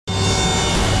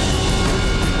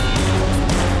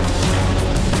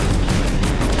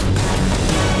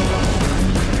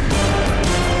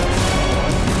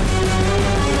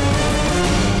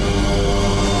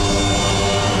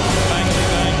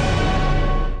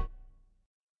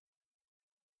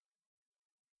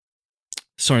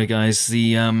Sorry, guys.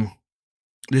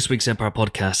 This week's Empire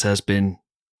podcast has been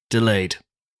delayed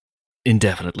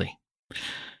indefinitely.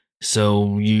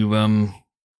 So you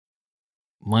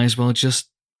might as well just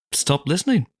stop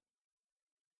listening.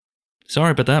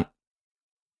 Sorry about that.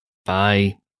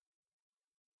 Bye.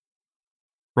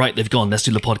 Right, they've gone. Let's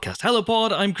do the podcast. Hello,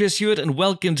 pod. I'm Chris Hewitt, and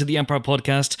welcome to the Empire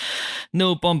podcast.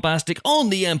 No bombastic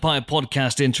on the Empire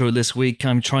podcast intro this week.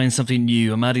 I'm trying something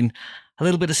new. I'm adding a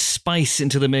little bit of spice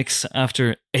into the mix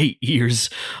after 8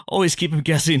 years. Always keep them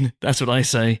guessing, that's what I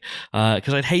say.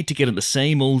 Because I'd hate to get in the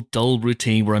same old dull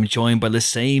routine where I'm joined by the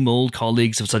same old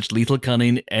colleagues of such lethal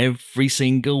cunning every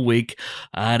single week,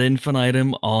 ad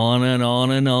infinitum, on and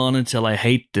on and on, until I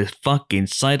hate the fucking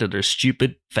sight of their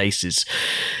stupid faces.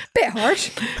 Bit harsh.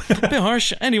 Bit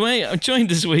harsh. Anyway, I'm joined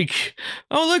this week.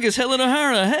 Oh, look, it's Helen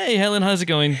O'Hara. Hey, Helen, how's it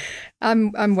going?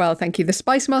 I'm well, thank you. The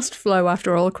spice must flow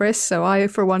after all, Chris, so I,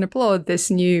 for one, applaud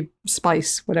this new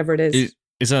spice, whatever it is.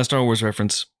 Is that a Star Wars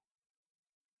reference?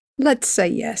 Let's say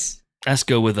yes. Let's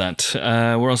go with that.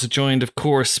 We're also joined, of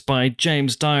course, by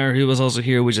James Dyer, who was also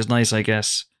here, which is nice, I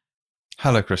guess.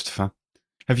 Hello, Christopher.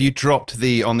 Have you dropped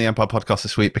the On the Empire podcast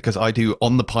this week? Because I do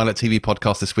On the Pilot TV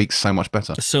podcast this week so much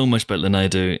better. So much better than I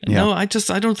do. Yeah. No, I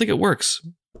don't think it works.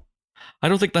 I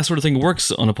don't think that sort of thing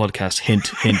works on a podcast. Hint,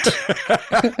 hint.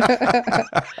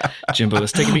 Jimbo,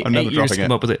 it's taken me 8 years to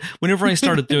come up with it. Whenever I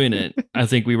started doing it, I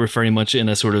think we were very much in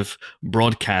a sort of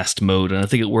broadcast mode, and I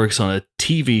think it works on a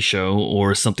TV show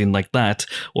or something like that,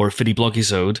 or a Fitty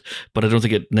Blockysode, but I don't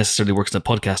think it necessarily works on a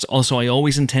podcast. Also, I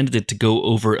always intended it to go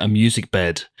over a music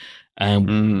bed,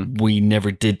 and we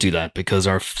never did do that because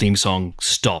our theme song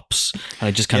stops, and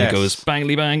it just kind of goes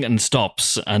bangly bang and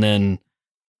stops, and then...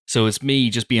 So it's me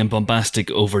just being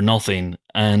bombastic over nothing,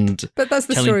 but that's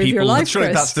the story of your life,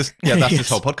 Chris. That's this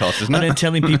whole podcast, isn't it? And then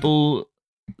telling people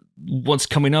what's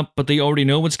coming up, but they already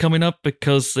know what's coming up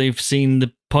because they've seen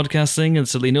the podcast thing, and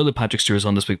so they know that Patrick Stewart's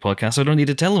on this week's podcast. So I don't need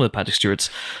to tell them that Patrick Stewart's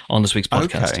on this week's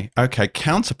podcast. Okay.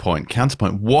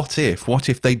 Counterpoint. What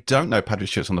if they don't know Patrick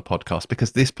Stewart's on the podcast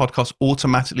because this podcast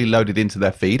automatically loaded into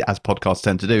their feed, as podcasts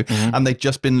tend to do, and they've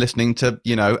just been listening to,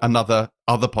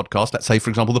 other podcast, let's say, for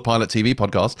example, the Pilot TV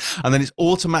podcast, and then it's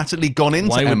automatically gone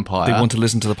into Empire. They want to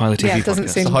listen to the Pilot TV podcast.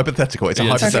 It's a hypothetical. It's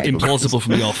implausible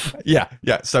from the off. Yeah.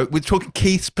 So we're talking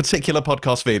Keith's particular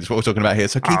podcast feed is what we're talking about here.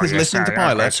 So Keith is listening to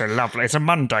Pilot. It's a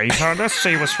Monday, so let's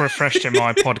see what's refreshed in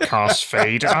my podcast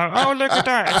feed. Oh, look at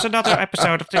that. It's another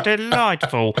episode of the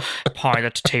delightful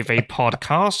Pilot TV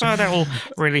podcast. That will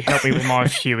really help me with my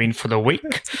viewing for the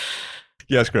week.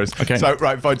 Yes, Chris. Okay. So,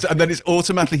 right, fine. And then it's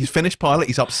automatically, he's finished Pilot,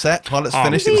 he's upset, Pilot's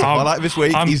finished, it was the highlight of his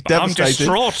week, he's devastated. I'm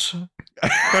distraught.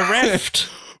 Bereft.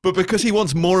 But because he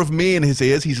wants more of me in his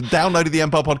ears, he's downloaded the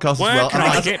Empire podcast as well. Where can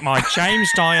I get my James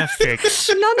Dyer fix?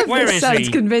 None of this sounds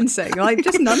convincing.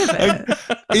 Just none of it.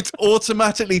 It's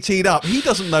automatically teed up. He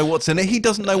doesn't know what's in it. He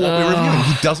doesn't know what we're reviewing.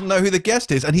 He doesn't know who the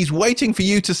guest is. And he's waiting for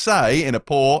you to say, in a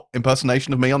poor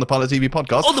impersonation of me on the Pilot TV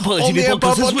podcast, on the Pilot TV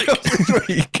podcast this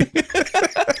week.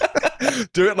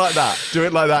 Do it like that. Do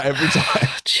it like that every time.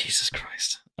 Jesus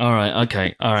Christ. All right,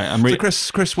 okay. All right. I'm So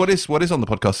Chris, what is on the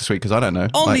podcast this week? Because I don't know.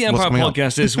 On the Empire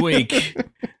podcast this week,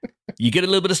 you get a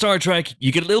little bit of Star Trek,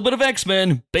 you get a little bit of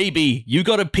X-Men. Baby, you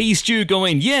got a pea stew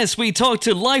going. Yes, we talked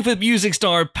to Live with Music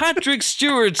star Patrick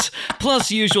Stewart,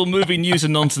 plus usual movie news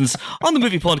and nonsense on the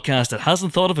movie podcast that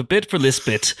hasn't thought of a bit for this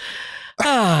bit.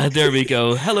 There we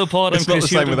go. Hello, pod. I'm Chris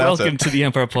Hewitt, and welcome to the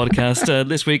Empire podcast.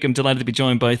 This week, I'm delighted to be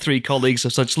joined by three colleagues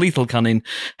of such lethal cunning.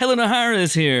 Helen O'Hara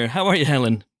is here. How are you,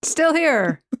 Helen? Still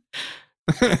here.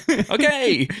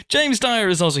 Okay. James Dyer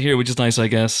is also here, which is nice, I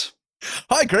guess.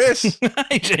 Hi, Chris.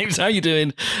 Hi, James. How you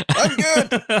doing? I'm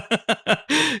good.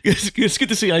 It's good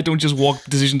to see I don't just walk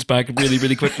decisions back really,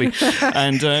 really quickly.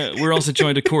 And we're also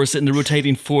joined, of course, in the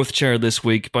rotating fourth chair this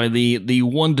week by the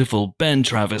wonderful Ben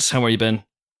Travis. How are you, Ben?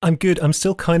 I'm good. I'm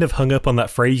still kind of hung up on that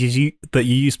phrase that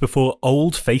you used before,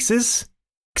 old faces.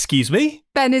 Excuse me?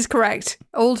 Ben is correct.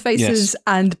 Old faces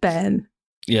and Ben.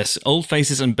 Yes, old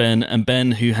faces and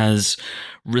Ben who has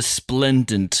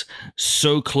resplendent,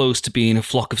 so close to being a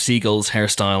flock of seagulls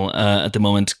hairstyle at the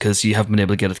moment because you haven't been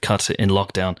able to get it cut in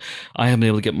lockdown. I haven't been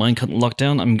able to get mine cut in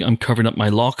lockdown. I'm covering up my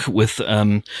lock with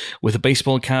a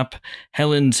baseball cap.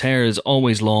 Helen's hair is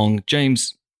always long.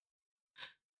 James,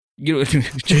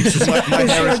 James is, My hair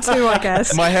Here is- too, I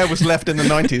guess. my hair was left in the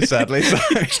 90s, sadly. So.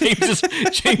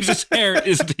 James's hair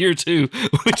isn't here too,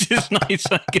 which is nice,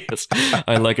 I guess.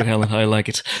 I like it, Helen. I like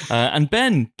it. And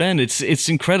Ben, it's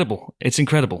incredible. It's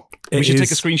incredible. We should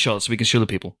take a screenshot so we can show the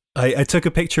people. I took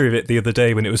a picture of it the other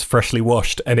day when it was freshly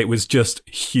washed, and it was just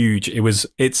huge.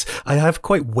 I have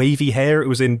quite wavy hair. It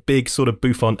was in big sort of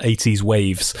bouffant 80s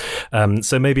waves.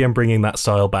 So maybe I'm bringing that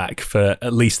style back for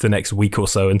at least the next week or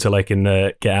so until I can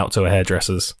get out to a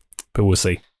hairdresser's. But we'll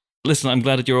see. Listen, I'm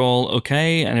glad that you're all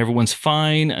okay and everyone's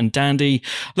fine and dandy.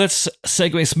 Let's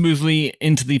segue smoothly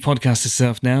into the podcast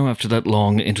itself now after that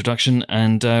long introduction.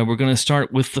 And we're going to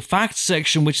start with the facts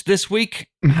section, which this week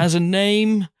has a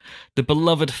name. The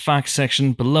beloved facts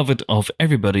section, beloved of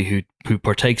everybody who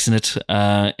partakes in it.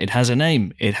 It has a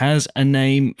name. It has a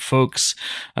name, folks.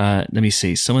 Let me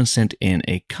see. Someone sent in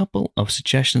a couple of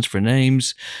suggestions for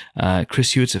names.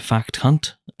 Chris Hewitt's a fact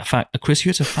hunt. Chris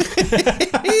Hewitt's a fact...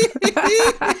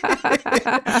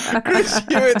 Chris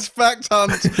Hewitt's Fact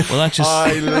Hunt. Well, that just...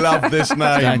 I love this name.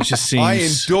 That just seems... I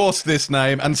endorse this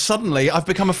name, and suddenly I've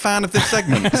become a fan of this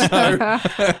segment. So.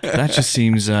 That just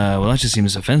seems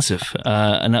offensive.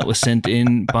 And that was sent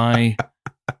in by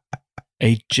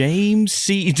a James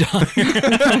C. Dyer.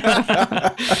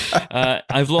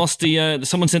 I've lost the.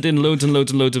 Someone sent in loads and loads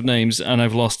and loads of names, and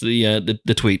I've lost the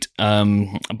tweet.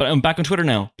 But I'm back on Twitter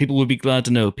now. People will be glad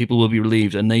to know. People will be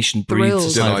relieved. A nation breathes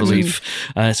a sigh of relief.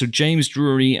 So James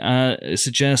Drury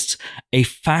suggests a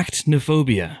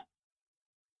factnophobia.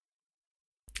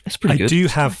 That's pretty good. I do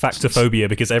have factophobia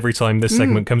because every time this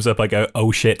segment comes up, I go,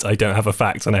 "Oh shit, I don't have a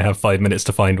fact," and I have 5 minutes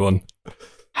to find one.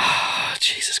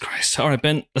 Jesus Christ. All right,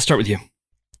 Ben, let's start with you.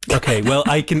 Okay, well,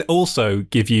 I can also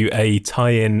give you a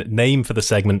tie-in name for the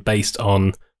segment based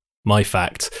on my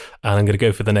fact, and I'm going to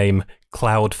go for the name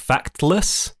Cloud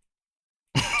Factless.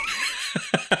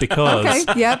 Because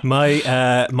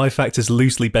my fact is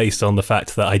loosely based on the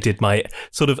fact that I did my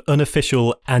sort of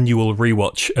unofficial annual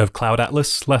rewatch of Cloud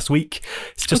Atlas last week.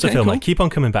 It's just a film I keep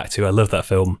on coming back to. I love that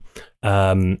film.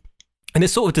 And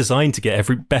it's sort of designed to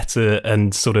get better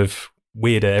and sort of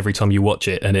weirder every time you watch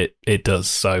it, and it does.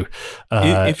 So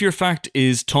if your fact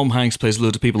is Tom Hanks plays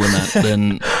loads of people in that,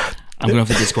 then I'm going to have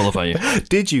to disqualify you.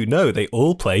 Did you know they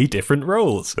all play different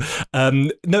roles?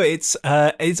 No, it's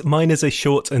mine is a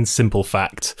short and simple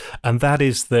fact, and that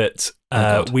is that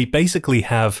we basically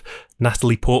have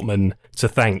Natalie Portman to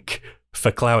thank for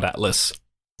Cloud Atlas,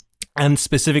 and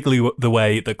specifically the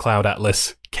way that Cloud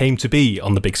Atlas came to be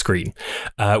on the big screen,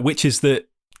 which is that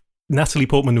Natalie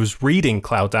Portman was reading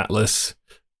Cloud Atlas.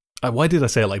 Why did I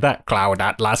say it like that? Cloud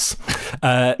Atlas.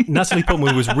 Natalie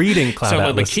Portman was reading Cloud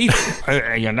Atlas.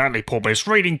 Natalie Portman is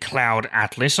reading Cloud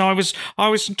Atlas. I was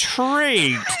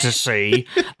intrigued to see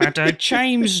that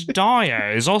James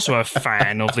Dyer is also a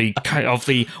fan of the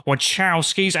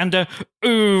Wachowskis and the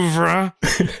oeuvre.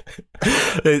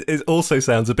 It also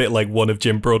sounds a bit like one of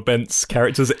Jim Broadbent's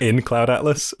characters in Cloud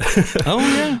Atlas. Oh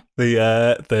yeah,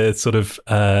 the sort of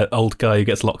old guy who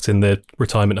gets locked in the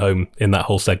retirement home in that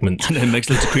whole segment, and then makes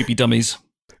loads of creepy dummies.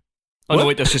 Oh no,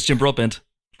 wait, that's just Jim Broadbent.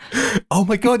 Oh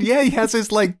my god, yeah, he has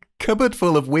his like cupboard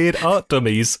full of weird art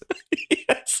dummies.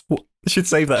 Yes. I should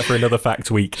save that for another fact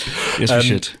week. Yes, we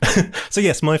should. So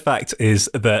yes, my fact is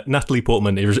that Natalie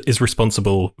Portman is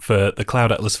responsible for the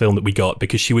Cloud Atlas film that we got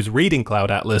because she was reading Cloud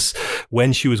Atlas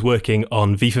when she was working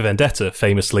on V for Vendetta,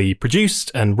 famously produced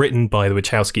and written by the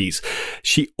Wachowskis.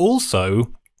 She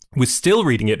also was still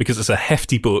reading it because it's a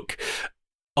hefty book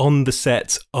on the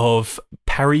set of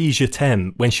Paris Je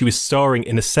t'aime when she was starring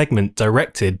in a segment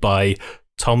directed by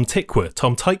Tom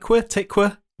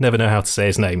Tykwer? Never know how to say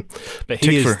his name. But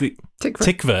he is the...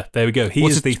 Tykwer. There we go.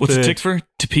 What's a Tykwer?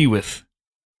 To pee with.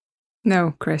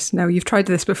 No, Chris. No, you've tried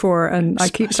this before, and I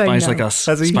keep saying Spies no. like us.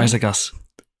 Spies like us.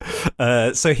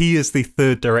 So he is the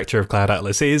third director of Cloud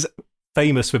Atlas. He is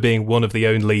famous for being one of the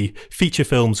only feature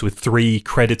films with 3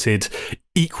 credited,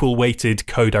 equal-weighted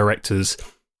co-directors.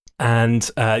 And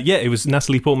it was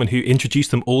Natalie Portman who introduced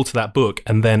them all to that book,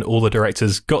 and then all the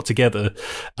directors got together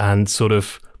and sort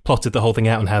of plotted the whole thing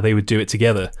out and how they would do it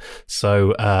together.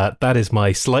 So that is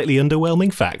my slightly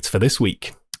underwhelming fact for this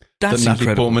week. That's that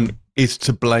Natalie incredible. Portman is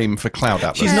to blame for Cloud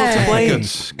Atlas. She's not to blame.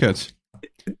 Good.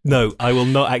 No, I will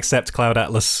not accept Cloud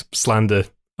Atlas slander.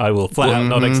 I will flat out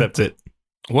not accept it.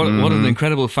 What an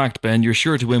incredible fact, Ben. You're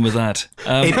sure to win with that.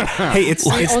 It's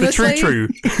the true.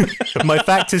 My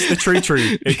fact is the true.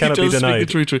 It cannot be denied.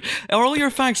 The true. Are all your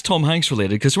facts Tom Hanks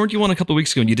related? Because weren't you on a couple of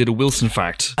weeks ago and you did a Wilson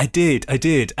fact? I did.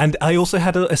 And I also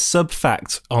had a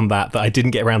sub-fact on that I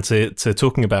didn't get around to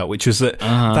talking about, which was that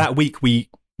that week we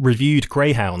reviewed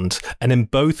Greyhound, and in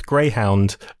both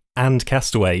Greyhound and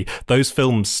Castaway, those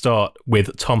films start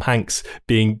with Tom Hanks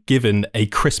being given a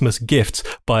Christmas gift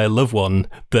by a loved one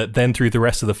that then through the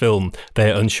rest of the film,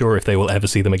 they're unsure if they will ever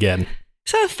see them again.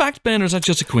 Is that a fact, Ben, or is that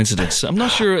just a coincidence? I'm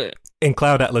not sure. In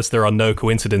Cloud Atlas, there are no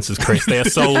coincidences, Chris. They are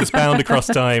souls bound across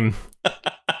time.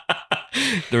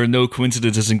 There are no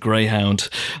coincidences in Greyhound.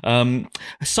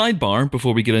 Sidebar,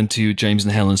 before we get into James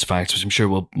and Helen's facts, which I'm sure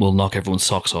will knock everyone's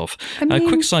socks off. A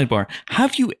quick sidebar.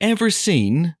 Have you ever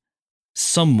seen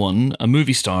someone, a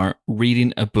movie star,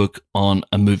 reading a book on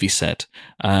a movie set?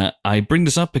 I bring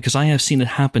this up because I have seen it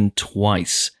happen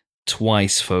twice,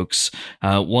 folks.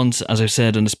 Once, as I've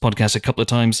said in this podcast a couple of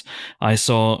times, I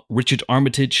saw Richard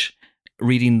Armitage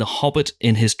reading The Hobbit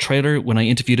in his trailer when I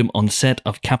interviewed him on the set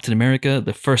of Captain America,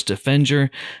 The First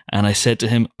Avenger, and I said to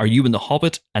him, "Are you in The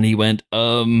Hobbit?" And he went,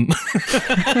 And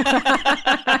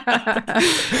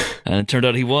it turned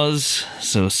out he was,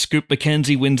 so Scoop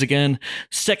McKenzie wins again.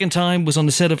 Second time was on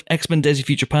the set of X-Men Days of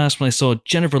Future Past when I saw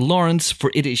Jennifer Lawrence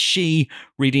for It Is She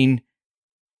reading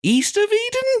East of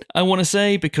Eden, I want to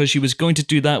say, because she was going to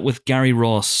do that with Gary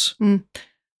Ross.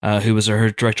 Who was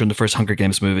her director in the first Hunger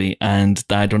Games movie, and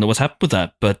I don't know what's happened with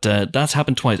that, but that's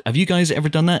happened twice. Have you guys ever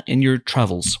done that in your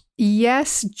travels?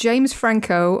 Yes, James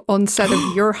Franco on set of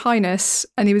Your Highness,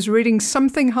 and he was reading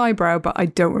something highbrow, but I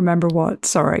don't remember what.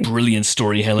 Sorry. Brilliant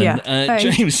story, Helen. Yeah. Hey,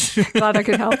 James. Glad I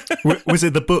could help. Was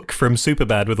it the book from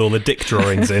Superbad with all the dick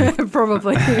drawings in?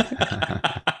 Probably.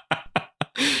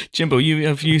 Jimbo,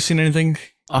 have you seen anything?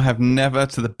 I have never,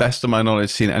 to the best of my knowledge,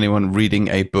 seen anyone reading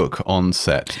a book on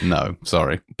set. No,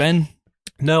 sorry. Ben?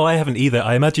 No, I haven't either.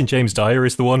 I imagine James Dyer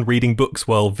is the one reading books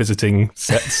while visiting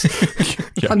sets.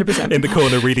 100%. In the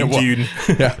corner reading Dune.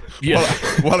 Yeah.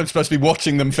 While I'm supposed to be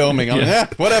watching them filming. I'm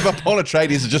whatever. Paul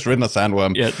Atreides has just ridden a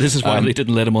sandworm. Yeah, this is why they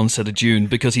didn't let him on set of Dune,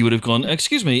 because he would have gone,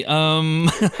 "Excuse me,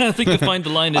 I think the find the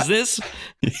line is this."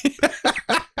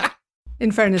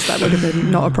 In fairness, that would have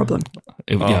been not a problem.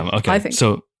 Yeah, okay. I think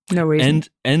so. No reason.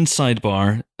 End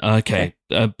sidebar. Okay.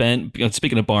 Ben,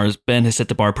 speaking of bars, Ben has set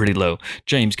the bar pretty low.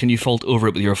 James, can you fault over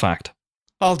it with your fact?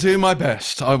 I'll do my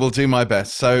best. I will do my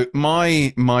best. So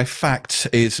my fact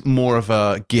is more of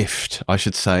a gift, I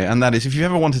should say, and that is, if you've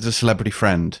ever wanted a celebrity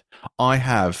friend, I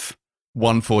have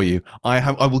one for you.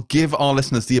 I will give our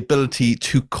listeners the ability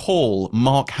to call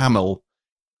Mark Hamill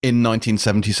in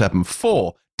 1977.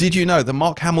 Did you know that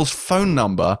Mark Hamill's phone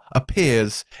number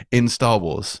appears in Star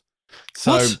Wars?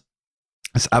 So what?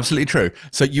 It's absolutely true.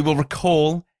 So you will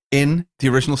recall in the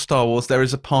original Star Wars, there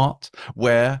is a part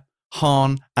where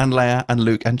Han and Leia and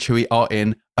Luke and Chewie are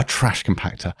in a trash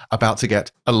compactor about to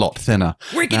get a lot thinner.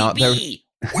 Where can he be?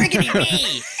 Where can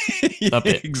he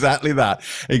be? Exactly that.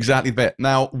 Exactly that.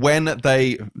 Now, when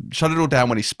they shut it all down,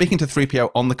 when he's speaking to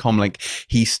 3PO on the comlink,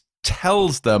 he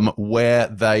tells them where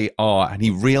they are and he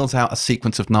reels out a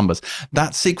sequence of numbers.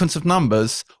 That sequence of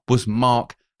numbers was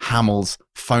Mark Hamill's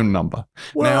phone number.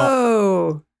 Whoa.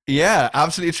 Now, yeah,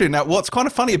 absolutely true. Now, what's kind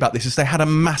of funny about this is they had a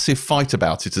massive fight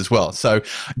about it as well. So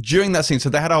during that scene, so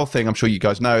they had a whole thing, I'm sure you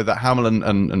guys know, that Hamill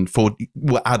and Ford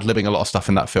were ad-libbing a lot of stuff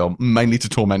in that film, mainly to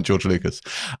torment George Lucas.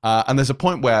 And there's a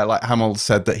point where, like, Hamill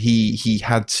said that he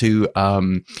had to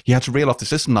reel off the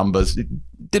system numbers. It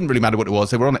didn't really matter what it was.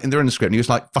 They're in the script, and he was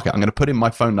like, "Fuck it, I'm going to put in my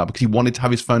phone number," because he wanted to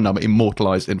have his phone number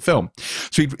immortalized in film.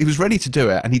 So he was ready to do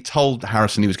it, and he told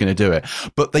Harrison he was going to do it.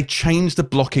 But they changed the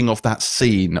blocking of that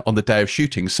scene on the day of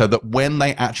shooting so that when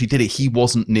they actually did it, he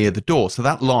wasn't near the door. So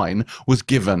that line was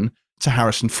given to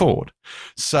Harrison Ford.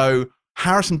 So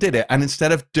Harrison did it, and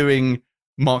instead of doing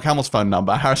Mark Hamill's phone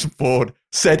number, Harrison Ford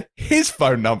said his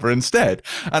phone number instead.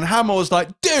 And Hamill was like,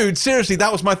 "Dude, seriously,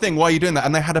 that was my thing. Why are you doing that?"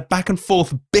 And they had a back and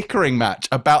forth bickering match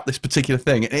about this particular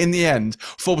thing. And in the end,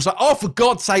 Ford was like, "Oh, for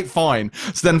God's sake, fine."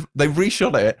 So then they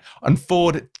reshot it, and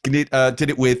Ford did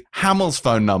it with Hamill's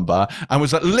phone number and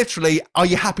was like, literally, "Are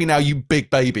you happy now, you big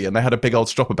baby?" And they had a big old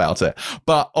strop about it.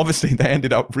 But obviously they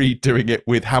ended up redoing it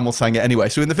with Hamill saying it anyway.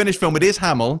 So in the finished film, it is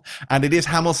Hamill, and it is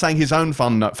Hamill saying his own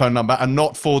phone number and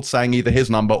not Ford saying either his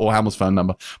number or Hamill's phone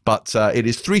number. But it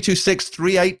is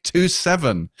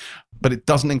 326-3827, but it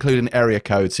doesn't include an area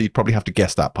code, so you'd probably have to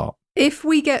guess that part. If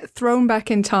we get thrown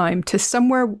back in time to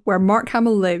somewhere where Mark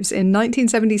Hamill lives in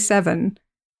 1977,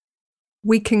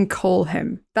 we can call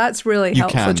him. That's really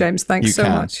helpful, James. Thanks so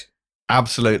much.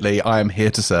 Absolutely. I am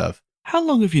here to serve. How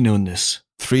long have you known this?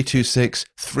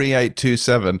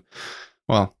 326-3827.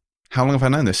 Well, how long have I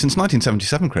known this? Since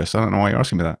 1977, Chris. I don't know why you're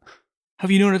asking me that. Have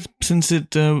you known it since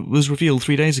it was revealed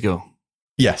 3 days ago?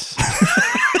 Yes.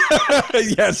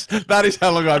 Yes, that is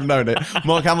how long I've known it.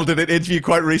 Mark Hamill did an interview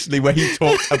quite recently where he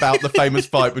talked about the famous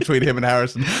fight between him and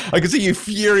Harrison. I can see you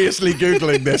furiously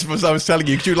Googling this as I was telling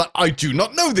you, because you were like, I do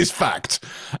not know this fact.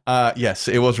 Yes,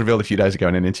 it was revealed a few days ago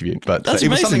in an interview, but it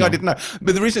was something I didn't know.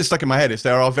 But the reason it's stuck in my head is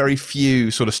there are very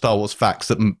few sort of Star Wars facts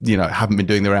that, haven't been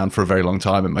doing the round for a very long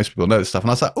time, and most people know this stuff. And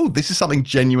I was like, oh, this is something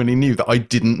genuinely new that I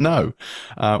didn't know,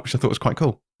 which I thought was quite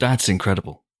cool. That's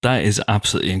incredible. That is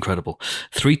absolutely incredible.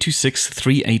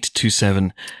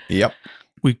 326-3827. Yep.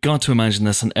 We've got to imagine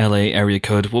this an LA area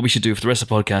code. What we should do for the rest of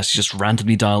the podcast is just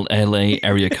randomly dial LA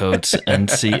area codes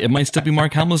and see. It might still be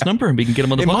Mark Hamill's number and we can get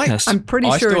him on the podcast. I'm pretty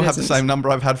sure I still have the same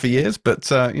number I've had for years, but,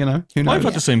 who knows? I've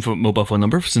had the same mobile phone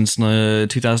number since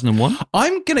 2001.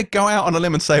 I'm going to go out on a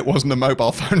limb and say it wasn't a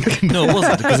mobile phone number. No, it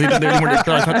wasn't, because but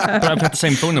I've had the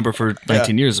same phone number for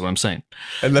 19 years, is what I'm saying.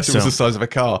 Unless it was the size of a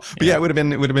car. But it would have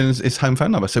been his home phone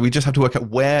number. So we just have to work out,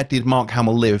 where did Mark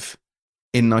Hamill live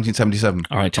in 1977?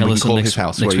 All right, tell us in next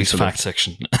week's fact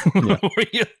section.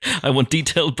 I want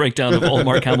detailed breakdown of all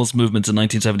Mark Hamill's movements in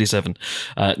 1977.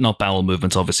 Not bowel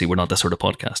movements, obviously. We're not that sort of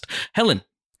podcast. Helen.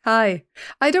 Hi.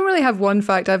 I don't really have one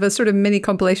fact. I have a sort of mini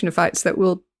compilation of facts that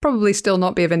will probably still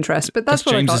not be of interest, but that's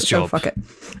what James's I got, so fuck it.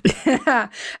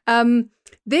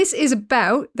 This is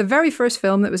about the very first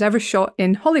film that was ever shot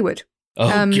in Hollywood.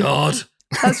 Oh, God.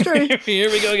 That's true. Here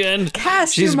we go again.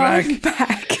 Cast your mind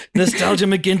back. Nostalgia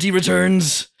McGinty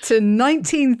returns. To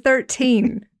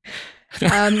 1913.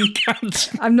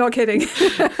 I'm not kidding.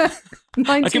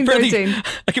 1913.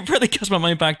 I can barely cast my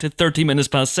mind back to 13 minutes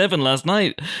past 7 last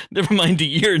night. Never mind the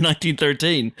year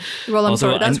 1913. Well, I'm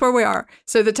sorry. That's where we are.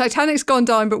 So the Titanic's gone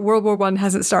down, but World War I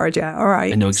hasn't started yet. All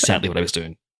right. I know exactly what I was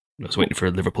doing. I was waiting for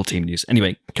Liverpool team news.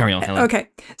 Anyway, carry on, Helen. Okay.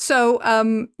 So,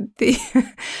 so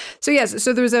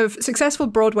there was a successful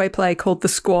Broadway play called The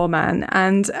Squaw Man,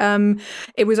 and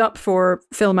it was up for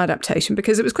film adaptation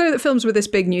because it was clear that films were this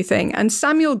big new thing. And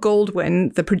Samuel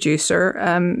Goldwyn, the producer,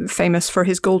 famous for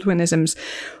his Goldwynisms,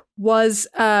 was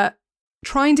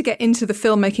trying to get into the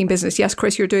filmmaking business. Yes,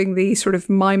 Chris, you're doing the sort of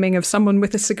miming of someone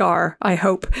with a cigar, I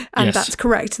hope. And yes. That's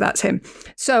correct. That's him.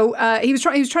 So he was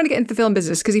trying to get into the film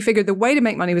business because he figured the way to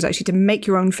make money was actually to make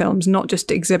your own films, not just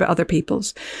to exhibit other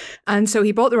people's. And so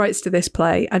he bought the rights to this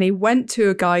play and he went to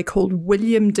a guy called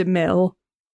William DeMille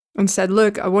and said,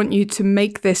 look, I want you to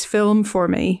make this film for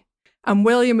me. And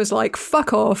William was like,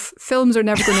 fuck off. Films are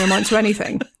never going to amount to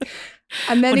anything.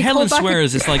 And then when Helen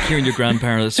swears, it's like hearing your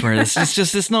grandparents swear.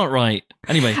 It's not right.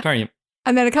 Anyway, carry on.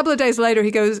 And then a couple of days later,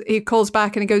 he calls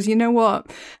back and he goes, you know what?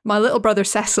 My little brother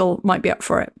Cecil might be up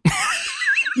for it.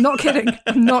 Not kidding.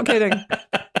 I'm not kidding.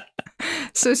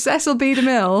 So Cecil B.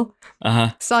 DeMille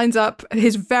signs up.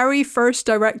 His very first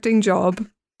directing job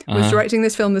was directing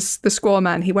this film, The Squaw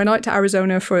Man. He went out to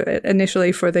Arizona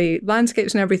initially for the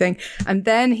landscapes and everything. And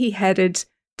then he headed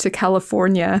to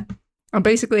California and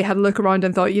basically had a look around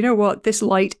and thought, you know what, this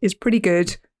light is pretty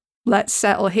good. Let's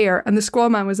settle here. And The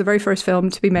Squaw Man was the very first film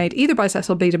to be made either by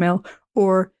Cecil B. DeMille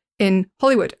or in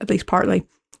Hollywood, at least partly.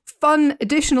 Fun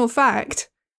additional fact,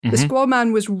 The Squaw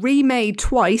Man was remade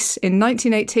twice in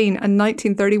 1918 and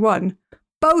 1931,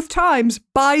 both times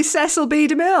by Cecil B.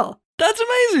 DeMille. That's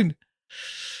amazing.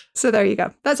 So there you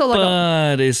go. That's all I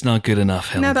got. But it's not good enough,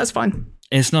 Helen. No, that's fine.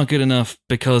 It's not good enough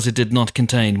because it did not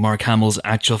contain Mark Hamill's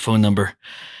actual phone number.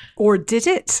 Or did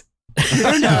it? You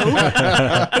don't know.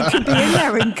 It could be in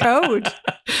there in code.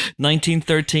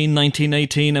 1913,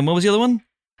 1918, and what was the other one?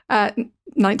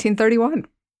 1931.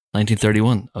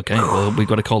 1931. Okay, well, we've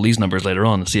got to call these numbers later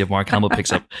on and see if Mark Hamill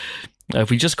picks up. If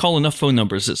we just call enough phone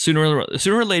numbers, sooner or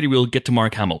later we'll get to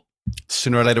Mark Hamill.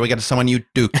 Sooner or later we get to someone you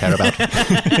do care about.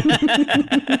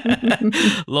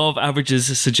 Law of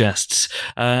averages suggests.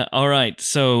 All right,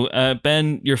 so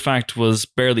Ben, your fact was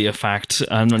barely a fact.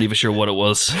 I'm not even sure what it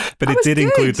was. But it did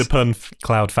include the pun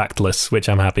cloud factless, which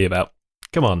I'm happy about.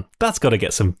 Come on, that's got to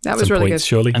get some really points, good.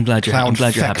 Surely. I'm glad you're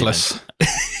happy.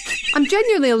 I'm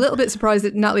genuinely a little bit surprised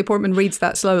that Natalie Portman reads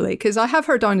that slowly, because I have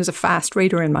her down as a fast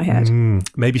reader in my head.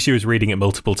 Maybe she was reading it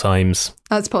multiple times.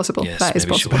 That's possible. Yes, that is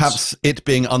possible. Perhaps it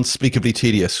being unspeakably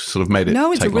tedious sort of made it.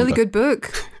 No, it's a really longer. good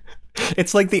book.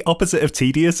 It's like the opposite of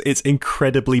tedious. It's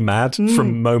incredibly mad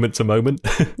from moment to moment.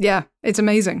 Yeah, it's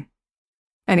amazing.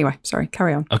 Anyway, sorry,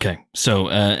 carry on. Okay, so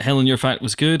Helen, your fact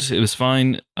was good. It was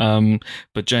fine.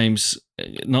 But James,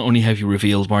 not only have you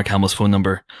revealed Mark Hamill's phone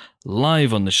number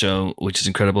live on the show, which is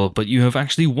incredible, but you have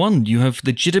actually won. You have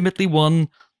legitimately won,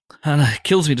 and it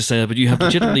kills me to say it, but you have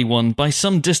legitimately won by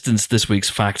some distance this week's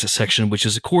fact section, which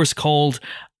is, of course, called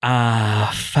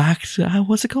Fact.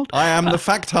 What's it called? I am the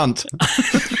fact hunt.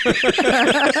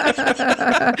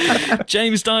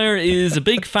 James Dyer is a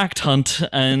big fact hunt,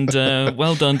 and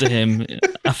well done to him.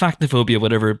 A factophobia,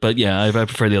 whatever. But yeah, I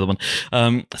prefer the other one.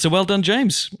 So well done,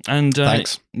 James. And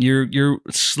Thanks. You're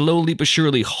slowly but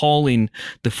surely hauling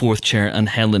the fourth chair and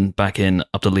Helen back in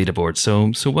up the leaderboard.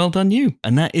 So well done, you.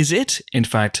 And that is it, in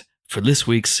fact, for this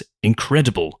week's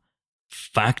incredible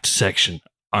fact section.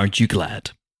 Aren't you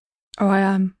glad? Oh, I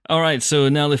am. All right, so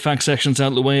now the fact section's out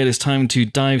of the way, it is time to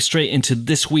dive straight into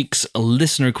this week's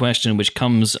listener question, which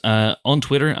comes on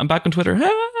Twitter. I'm back on Twitter.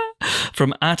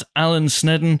 From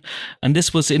 @AlanSnedden. And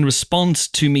this was in response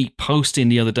to me posting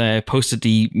the other day. I posted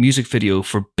the music video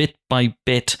for Bit by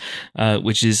Bit,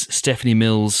 which is Stephanie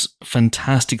Mills'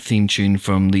 fantastic theme tune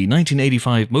from the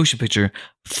 1985 motion picture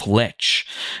Fletch.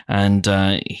 And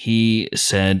he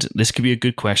said, this could be a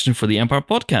good question for the Empire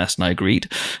podcast. And I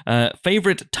agreed.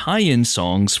 Favorite tie-in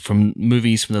songs from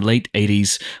movies from the late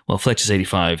 80s. Well, Fletch is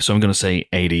 85, so I'm going to say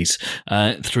 80s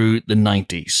through the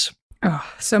 90s. Oh,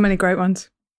 so many great ones.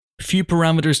 Few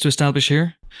parameters to establish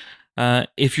here.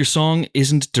 If your song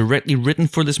isn't directly written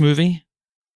for this movie,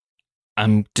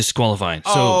 I'm disqualifying.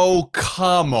 So, oh,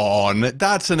 come on.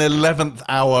 That's an 11th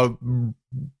hour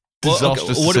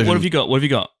disastrous decision. What have you got? What have you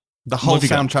got? The whole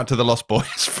soundtrack to The Lost Boys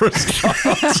for a start.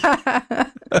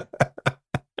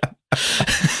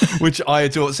 Which I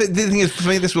adore. So the thing is, for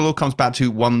me, this all comes back to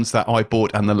ones that I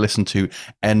bought and then listened to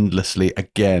endlessly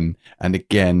again and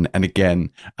again and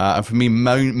again. And for me,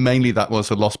 mainly that was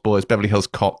The Lost Boys, Beverly Hills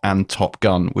Cop, and Top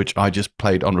Gun, which I just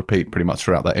played on repeat pretty much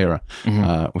throughout that era,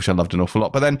 which I loved an awful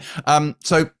lot. But then,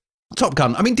 so Top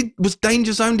Gun. I mean, was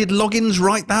Danger Zone? Did Loggins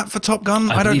write that for Top Gun?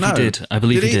 I don't know. I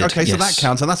believe he did. Okay, yes. So that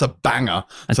counts, and that's a banger.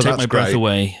 And so Take My Breath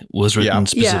Away was written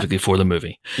specifically for the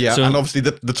movie. Yeah, so, and obviously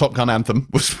the Top Gun anthem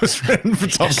was written for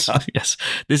Top Gun. Yes,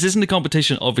 this isn't a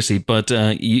competition, obviously, but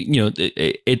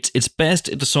it's best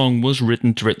if the song was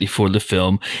written directly for the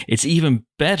film. It's even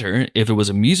better if there was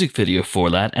a music video for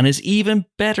that, and it's even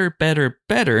better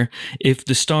if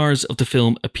the stars of the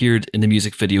film appeared in the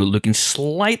music video looking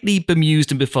slightly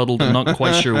bemused and befuddled and not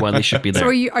quite sure why they should be there. So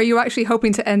are you actually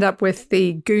hoping to end up with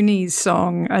the Goonies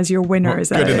song as your winner? Is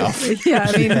that good enough? Yeah,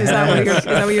 I mean, is that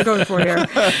what you're going for here?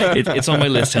 It's on my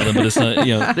list, Helen, but it's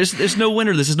not. There's no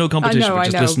winner. This is no competition. We're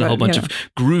just listening to a whole bunch of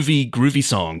groovy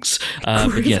songs.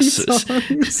 But yes,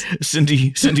 songs.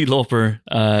 Cyndi Lauper.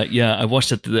 I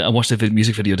watched the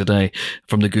music video today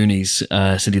from the Goonies.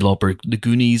 Cyndi Lauper. The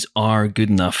Goonies are good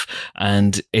enough,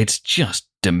 and it's just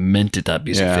demented, that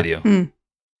music video.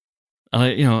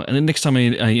 And the next time I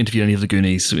interview any of the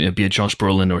Goonies, be it Josh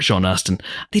Brolin or Sean Astin,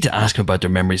 I need to ask them about their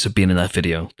memories of being in that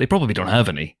video. They probably don't have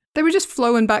any. They were just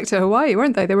flowing back to Hawaii,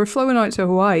 weren't they? They were flowing out to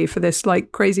Hawaii for this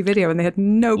crazy video, and they had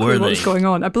no clue what was going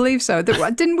on. I believe so.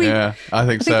 Didn't we? Yeah, I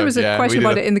think so. There was a question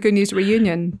about it in the Good News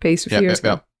reunion piece a few years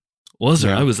ago. Was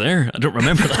there? Yeah. I was there. I don't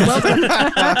remember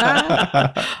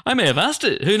that. I may have asked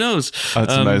it. Who knows?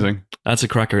 That's amazing. That's a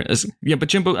cracker. Yeah, but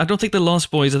Jimbo, I don't think The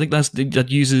Lost Boys, I think that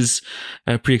uses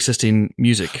pre-existing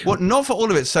music. Well, not for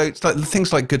all of it. So it's like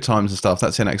things like Good Times and stuff,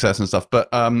 that's in excess and stuff. But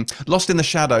Lost in the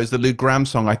Shadows, the Lou Gramm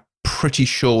song, I'm pretty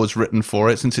sure was written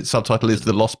for it, since its subtitle is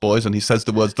The Lost Boys, and he says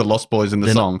the words The Lost Boys in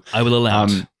the song. I will allow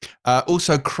it.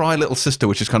 Also, Cry Little Sister,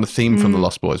 which is kind of theme from The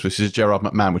Lost Boys, which is Gerard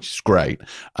McMahon, which is great.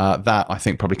 That, I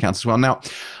think, probably counts as well. Now,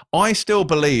 I Still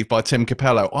Believe by Tim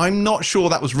Capello. I'm not sure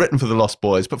that was written for The Lost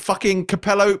Boys, but fucking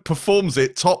Capello performs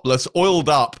it topless, oiled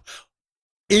up,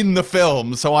 in the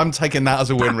film, so I'm taking that as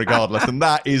a win regardless, and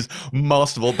that is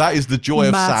masterful. That is the joy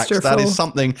of sax. That is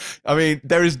something. I mean,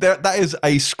 that is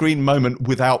a screen moment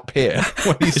without peer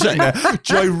when he's sitting there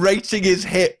gyrating his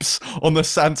hips on the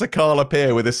Santa Carla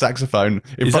Pier with his saxophone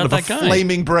in front of a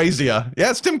flaming brazier. Yeah,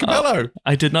 it's Tim Capello.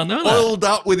 I did not know that. Oiled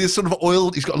up with his sort of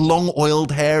oiled. He's got long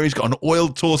oiled hair. He's got an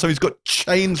oiled torso. He's got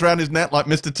chains around his neck like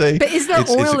Mr. T. But is there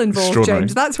oil involved,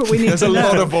 James? That's what we need to know. There's a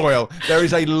lot of oil. There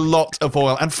is a lot of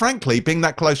oil, and frankly, being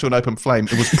that close to an open flame,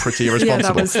 it was pretty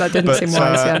irresponsible. that didn't seem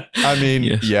wise. I mean,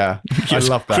 yes, I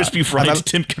love that. Crispy fried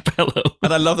Tim Capello.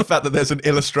 And I love the fact that there's an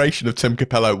illustration of Tim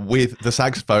Capello with the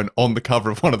saxophone on the cover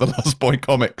of one of the Lost Boy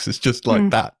comics. It's just like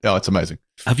that. Oh, it's amazing.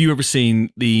 Have you ever seen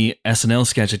the SNL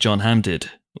sketch that John Hamm did,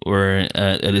 where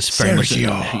it is very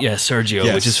Sergio. Sergio,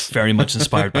 yes. Which is very much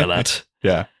inspired by that.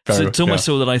 Yeah. So much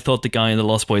so that I thought the guy in The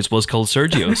Lost Boys was called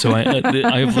Sergio. So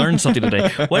I have learned something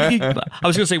today. I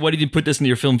was going to say, why did you put this in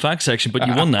your film facts section? But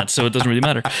you won that, so it doesn't really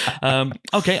matter.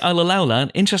 Okay, I'll allow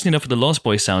that. Interesting enough, with the Lost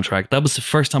Boys soundtrack, that was the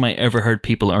first time I ever heard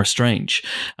People Are Strange.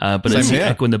 But it's the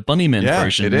Echo and the Bunnymen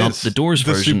version, not the Doors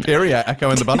version. The superior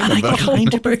Echo and the Bunnymen version. I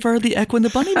kind of prefer the Echo and the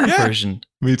Bunnymen version.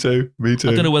 Me too. I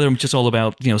don't know whether I'm just all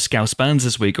about Scouse bands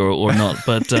this week or not,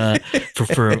 but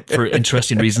for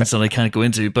interesting reasons that I can't go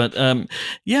into. But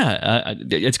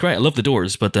it's great. I love the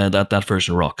Doors, but that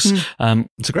version rocks.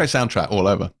 It's a great soundtrack all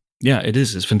over. Yeah, it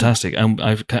is. It's fantastic.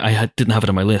 I didn't have it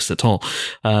on my list at all.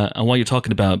 And while you're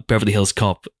talking about Beverly Hills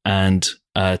Cop and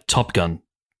Top Gun,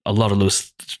 a lot of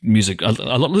that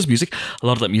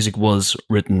music was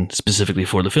written specifically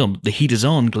for the film. The Heat Is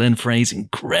On, Glenn Frey's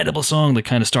incredible song that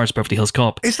kind of starts Beverly Hills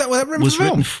Cop. Is that what was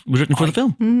written for the film? Was written for the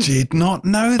film. Did not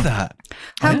know that.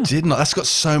 I did not. That's got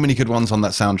so many good ones on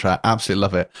that soundtrack. Absolutely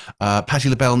love it. Patti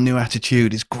LaBelle, New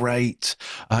Attitude is great.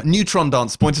 Neutron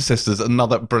Dance, Pointer Sisters,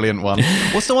 another brilliant one.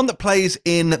 What's the one that plays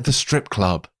in the strip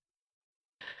club?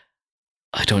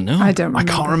 I don't know. I don't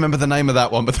remember. I can't remember the name of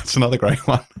that one, but that's another great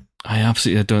one. I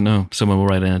absolutely don't know. Someone will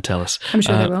write in and tell us. I'm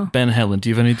sure they will. Ben, Helen, do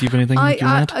you have anything you can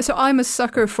add? So I'm a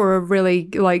sucker for a really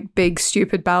big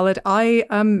stupid ballad. I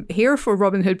am here for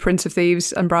Robin Hood, Prince of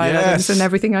Thieves, and Bryan Adams, and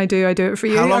everything I do it for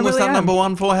you. How long was that number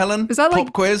one for, Helen? Was that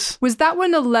Pop quiz? Was that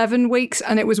one 11 weeks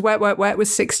and it was Wet, Wet, Wet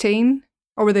was 16?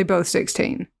 Or were they both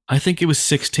 16? I think it was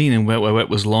 16 and Wet, Wet, Wet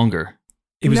was longer.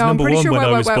 It was number one sure when Wet,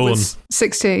 I Wet, was Wet born. Was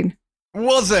 16.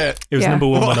 Was it? It was number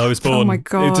one when I was born. Oh my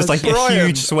God. It was just like a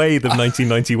huge swathe of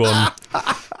 1991.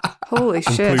 Holy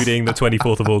shit. Including the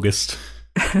 24th of August.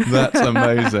 That's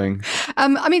amazing.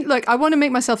 I mean, look, I want to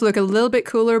make myself look a little bit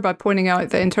cooler by pointing out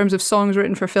that in terms of songs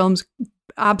written for films,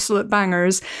 absolute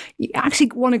bangers, you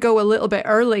actually want to go a little bit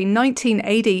early.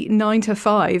 1980, 9 to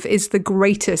 5 is the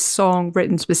greatest song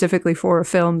written specifically for a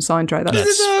film soundtrack.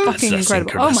 That's fucking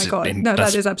incredible. Oh my God. No,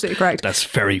 that is absolutely correct. That's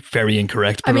very, very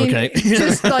incorrect, but okay.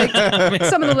 Just like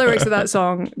some of the lyrics of that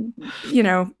song,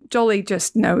 Jolly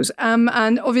just knows.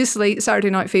 And obviously Saturday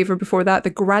Night Fever before that, The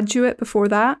Graduate before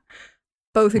that.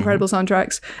 Both incredible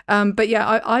soundtracks. But yeah,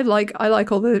 I like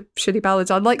all the shitty ballads.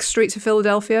 I like Streets of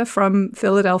Philadelphia from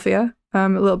Philadelphia. A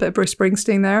little bit of Bruce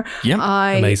Springsteen there. Yeah,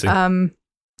 amazing.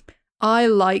 I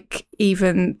like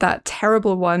even that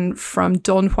terrible one from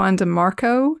Don Juan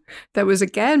DeMarco. That was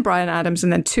again Bryan Adams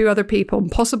and then two other people,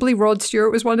 and possibly Rod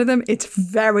Stewart was one of them. It's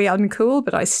very uncool,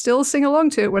 but I still sing along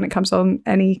to it when it comes on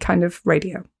any kind of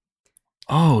radio.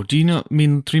 Oh, do you know? I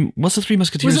mean, what's the Three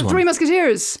Musketeers? Was it Three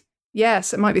Musketeers?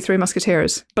 Yes, it might be Three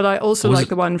Musketeers, but I also like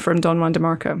the one from Don Juan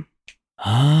DeMarco.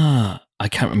 I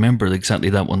can't remember exactly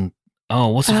that one. Oh,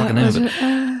 what's the fucking name of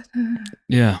it?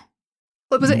 Yeah.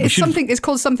 What was it? It's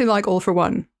called something like All for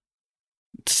One.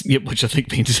 Yeah, which I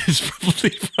think means it's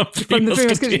probably from the Three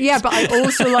Musketeers. Yeah, but I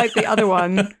also like the other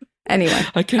one. Anyway,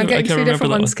 I'm getting two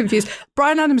different ones confused.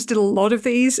 Bryan Adams did a lot of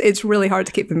these. It's really hard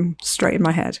to keep them straight in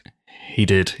my head. He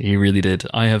did. He really did.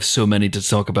 I have so many to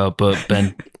talk about, but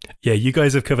Ben... Yeah, you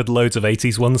guys have covered loads of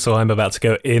 80s ones, so I'm about to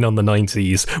go in on the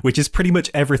 90s, which is pretty much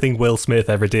everything Will Smith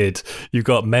ever did. You've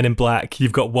got Men in Black,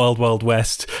 you've got Wild Wild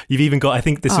West, you've even got, I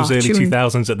think this was early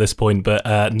 2000s at this point, but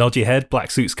Nod Your Head, Black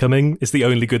Suit's Coming is the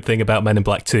only good thing about Men in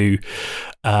Black 2.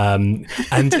 And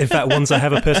in fact, ones I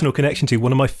have a personal connection to,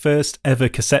 one of my first ever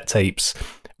cassette tapes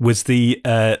was the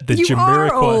you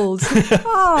are old.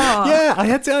 Yeah, I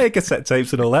had cassette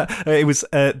tapes and all that. It was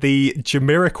the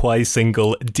Jamiroquai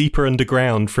single "Deeper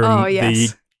Underground" from the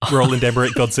Roland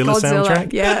Emmerich Godzilla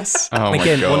soundtrack. Yes. Oh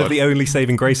Again, one of the only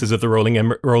saving graces of the Roland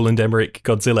Emmerich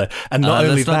Godzilla. And not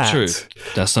only that, true.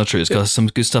 That's not true. It's got some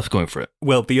good stuff going for it.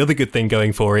 Well, the other good thing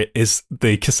going for it is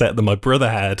the cassette that my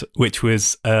brother had, which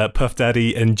was Puff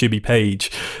Daddy and Jimmy Page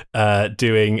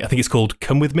doing, I think it's called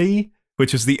 "Come With Me,"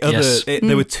 which was the other. Yes.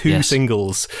 There were two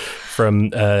singles from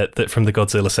the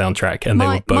Godzilla soundtrack, and they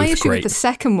were both my issue great. With the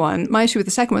second one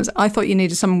is I thought you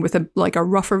needed someone with a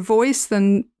rougher voice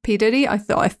than P. Diddy. I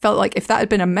felt like if that had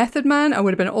been a Method Man, I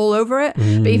would have been all over it.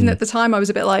 But even at the time, I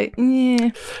was a bit like,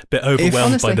 bit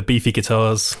overwhelmed by the beefy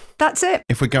guitars. That's it.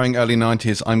 If we're going early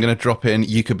 90s, I'm going to drop in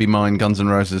 "You Could Be Mine," Guns N'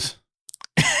 Roses.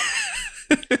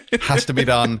 Has to be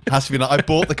done. I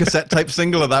bought the cassette tape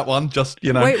single of that one.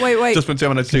 Wait. Just when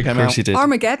 202 came out.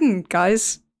 Armageddon,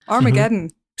 guys. Armageddon.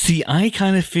 See, I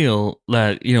kind of feel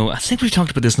that, I think we've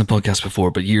talked about this in the podcast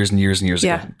before, but years and years and years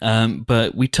ago.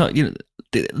 But we talked,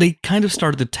 they kind of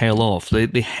started to tail off.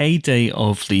 The heyday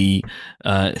of the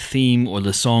theme or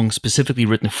the song specifically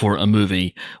written for a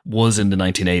movie was in the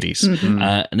 1980s. Mm-hmm.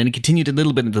 And then it continued a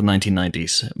little bit into the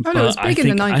 1990s. Oh, no, it was big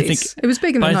in the 90s. It was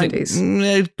big in the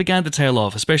 90s. It began to tail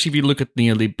off, especially if you look at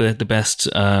the best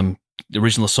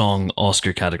original song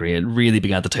Oscar category. It really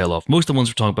began to tail off. Most of the ones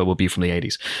we're talking about will be from the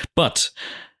 80s. But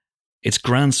its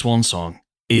grand swan song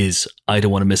is I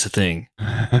Don't Want to Miss a Thing by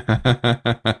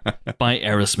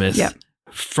Aerosmith. Yep.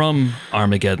 From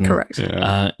Armageddon. Correct.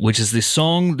 Which is the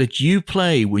song that you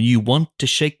play when you want to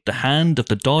shake the hand of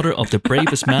the daughter of the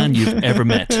bravest man you've ever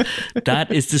met. That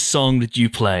is the song that you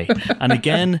play. And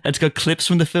again, it's got clips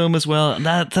from the film as well. And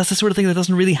that's the sort of thing that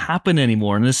doesn't really happen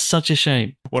anymore, and it's such a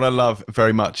shame. What I love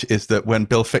very much is that when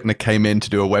Bill Fichtner came in to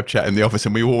do a web chat in the office,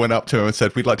 and we all went up to him and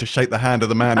said, we'd like to shake the hand of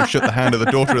the man who shook the hand of the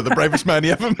daughter of the bravest man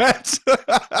he ever met.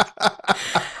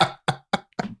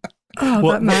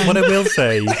 What I will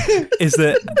say is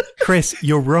that, Chris,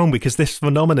 you're wrong, because this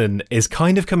phenomenon is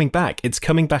kind of coming back. It's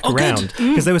coming back around.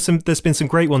 Because there's been some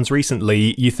great ones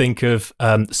recently. You think of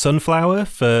Sunflower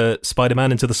for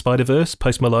Spider-Man Into the Spider-Verse,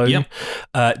 Post Malone.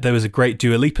 Yep. There was a great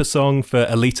Dua Lipa song for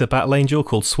Alita Battle Angel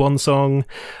called Swan Song.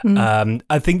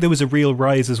 I think there was a real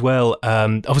rise as well.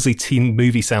 Obviously, teen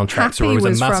movie soundtracks are always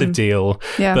a massive deal.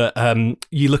 Yeah. But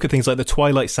you look at things like the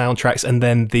Twilight soundtracks and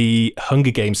then the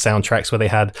Hunger Games soundtracks, where they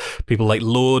had people like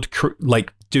Lorde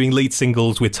like doing lead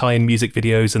singles with tie-in music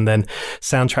videos and then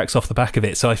soundtracks off the back of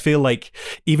it. So I feel like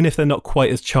even if they're not quite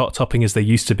as chart-topping as they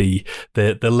used to be,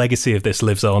 the legacy of this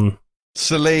lives on.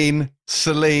 Celine,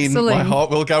 my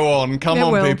heart will go on. Come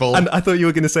on, people. And I thought you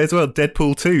were going to say as well,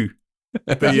 Deadpool 2.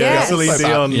 But Yes. Celine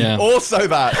Dion. Yeah. Also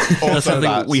that. That's the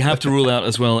thing. We have to rule out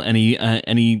as well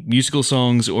any musical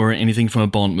songs or anything from a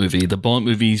Bond movie. The Bond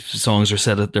movie songs are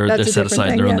set aside. They're on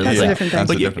the That's a different thing.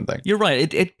 That's a different thing. You're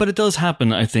right. But it does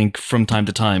happen, I think, from time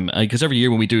to time. Because every year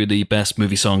when we do the best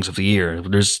movie songs of the year,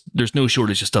 there's no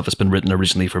shortage of stuff that's been written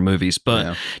originally for movies.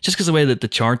 But just because the way that the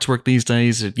charts work these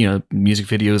days, music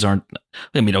videos aren't.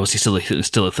 I mean, obviously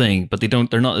still a thing, but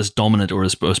they're not as dominant or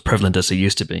as prevalent as they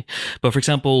used to be. But for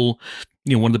example,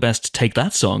 one of the best Take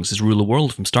That songs is Rule the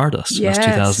World from Stardust. Yes.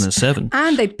 That's 2007.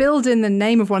 And they build in the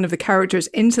name of one of the characters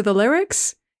into the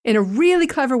lyrics in a really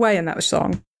clever way in that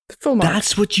song. Full mark.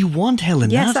 That's what you want, Helen.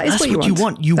 Yes, that's what you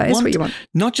want. That is what you want.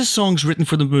 Not just songs written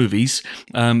for the movies,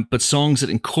 but songs that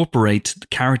incorporate the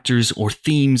characters or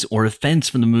themes or events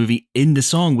from the movie in the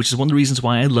song, which is one of the reasons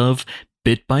why I love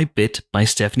Bit by Bit by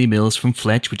Stephanie Mills from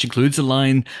Fletch, which includes the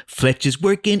line, Fletch is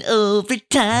working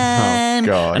overtime. Oh,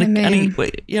 God.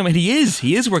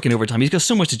 He is working overtime. He's got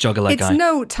so much to juggle, that It's guy.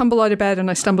 no tumble out of bed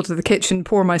and I stumble to the kitchen,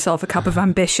 pour myself a cup of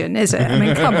ambition, is it? I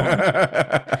mean, come on.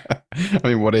 I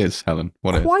mean, what is, Helen?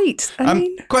 What is? Quite. I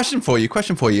mean... Question for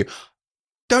you.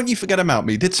 Don't you forget about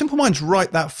me. Did Simple Minds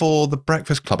write that for The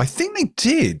Breakfast Club? I think they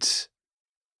did.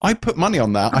 I put money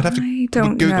on that. I'd have to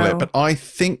Google it, but I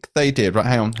think they did. Right,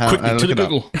 hang on. Quickly, to the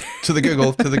Google. To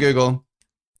the Google.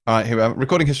 All right, here we are.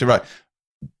 Recording history, right.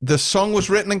 The song was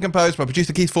written and composed by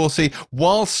producer Keith Forsey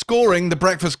while scoring The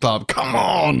Breakfast Club. Come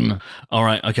on. All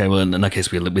right, okay, well, in that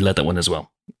case, we let that one as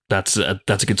well. That's a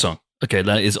good song. Okay,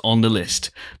 that is on the list.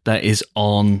 That is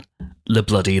on the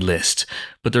bloody list.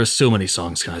 But there are so many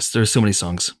songs, guys. There are so many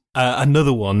songs.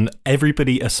 Another one,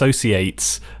 everybody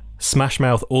associates Smash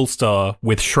Mouth All-Star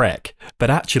with Shrek, but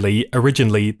actually,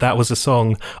 originally, that was a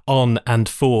song on and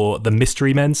for the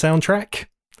Mystery Men soundtrack. It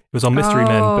was on Mystery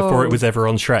Men before it was ever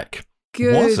on Shrek.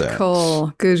 Good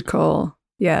call.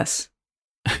 Yes.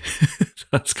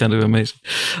 That's kind of amazing.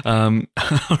 All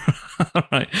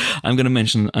right, I'm going to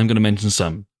mention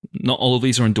some. Not all of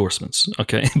these are endorsements,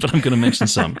 okay? But I'm going to mention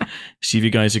some. See if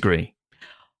you guys agree.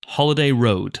 Holiday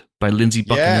Road by Lindsay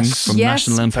Buckingham from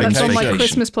National Lampoon's That's on Vacation. my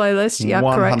Christmas playlist. Yeah,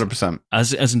 correct. 100%.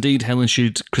 As indeed Helen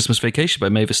should Christmas Vacation by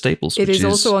Mavis Staples. It is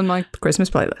also on my Christmas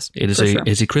playlist. It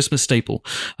is a Christmas staple.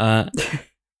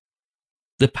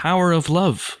 The Power of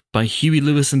Love by Huey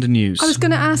Lewis and the News. I was going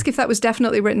to ask if that was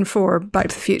definitely written for Back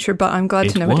to the Future, but I'm glad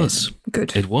to know it is.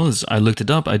 Good. It was. I looked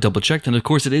it up. I double checked, and of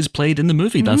course, it is played in the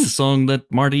movie. That's the song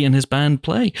that Marty and his band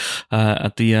play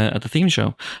at the theme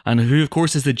show. And who, of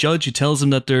course, is the judge who tells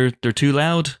them that they're too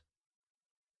loud?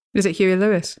 Is it Huey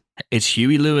Lewis? It's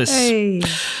Huey Lewis. Hey.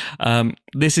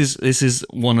 This is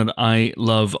one that I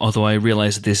love, although I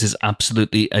realize that this is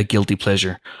absolutely a guilty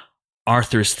pleasure.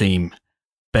 Arthur's theme.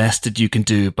 Best That You Can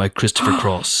Do by Christopher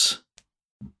Cross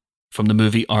from the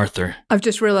movie Arthur. I've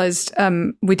just realised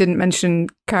we didn't mention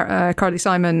Carly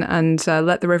Simon and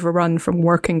Let the River Run from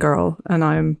Working Girl, and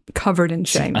I'm covered in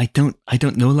shame. See, I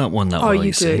don't know that one that well. You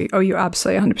do. See. Oh, you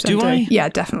absolutely 100% do. I? Yeah,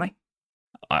 definitely.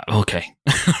 Okay.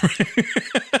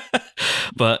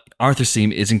 But Arthur's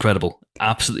theme is incredible.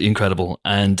 Absolutely incredible.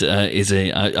 And I'm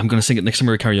going to sing it next time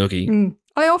we're at karaoke.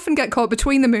 I often get caught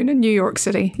between the moon and New York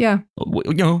City. Yeah.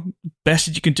 Best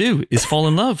That You Can Do is Fall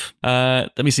in Love.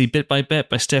 Let me see, Bit by Bit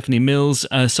by Stephanie Mills.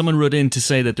 Someone wrote in to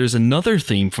say that there's another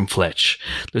theme from Fletch.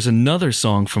 There's another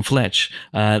song from Fletch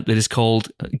that is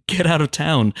called Get Out of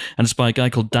Town, and it's by a guy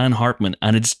called Dan Hartman,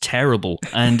 and it's terrible.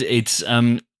 And it's,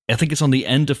 I think it's on the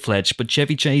end of Fletch, but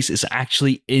Chevy Chase is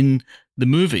actually in the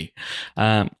movie.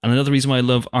 And another reason why I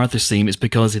love Arthur's theme is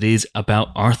because it is about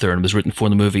Arthur, and it was written for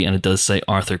the movie, and it does say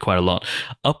Arthur quite a lot.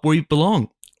 Up Where You Belong.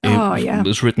 It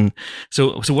was written.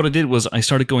 So what I did was I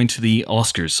started going to the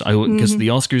Oscars because the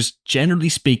Oscars, generally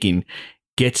speaking,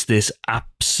 gets this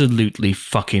absolutely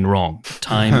fucking wrong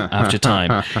time after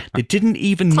time. They didn't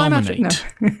even nominate.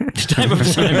 Time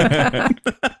after time.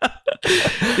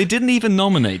 They didn't even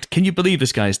nominate. Can you believe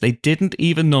this, guys? They didn't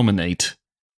even nominate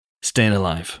Staying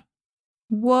Alive.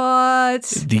 What?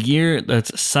 The year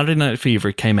that Saturday Night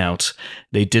Fever came out,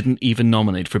 they didn't even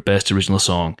nominate for Best Original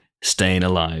Song Staying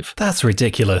Alive. That's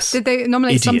ridiculous. Did they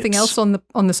nominate something else on the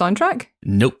soundtrack?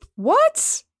 Nope.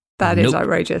 What? That is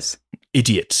outrageous.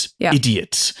 Idiots. Yeah.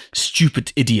 Idiots.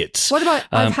 Stupid idiots. What about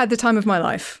I've had the time of my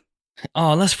life?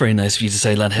 Oh, that's very nice of you to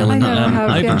say that, Helen.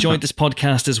 I've enjoyed this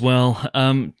podcast as well.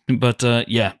 But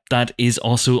yeah, that is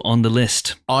also on the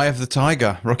list. Eye of the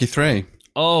Tiger, Rocky 3.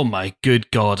 Oh my good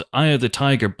God, Eye of the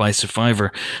Tiger by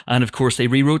Survivor. And of course they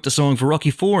rewrote the song for Rocky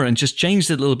 4 and just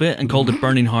changed it a little bit and called it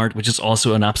Burning Heart, which is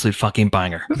also an absolute fucking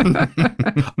banger.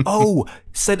 Oh,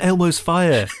 St. Elmo's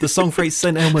Fire. The song for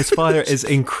St. Elmo's Fire is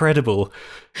incredible.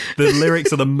 The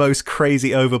lyrics are the most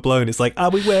crazy overblown. It's like, are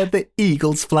we where the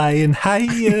eagles flying higher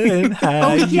and higher?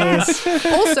 Oh yes.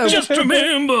 Also, just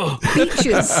remember.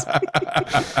 Beaches.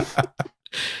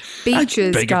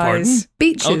 Beaches, guys. Pardon?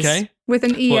 Beaches. Okay. With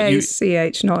an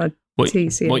E-A-C-H, not a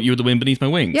T-C-H. What, You Were the Wind Beneath My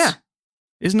Wings? Yeah.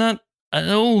 Isn't that an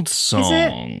old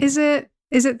song? Is it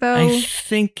though? I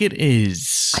think it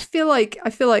is. I feel like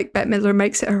Bette Midler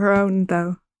makes it her own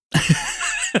though.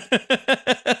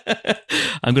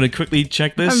 I'm going to quickly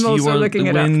check this. I'm also You Are looking the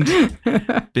it Wind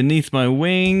up. Beneath My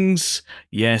Wings.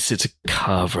 Yes, it's a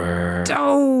cover.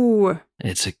 Oh.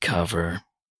 It's a cover.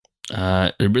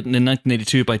 Written in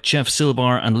 1982 by Jeff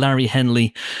Silbar and Larry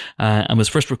Henley, and was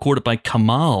first recorded by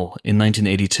Kamal in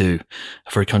 1982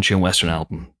 for a country and western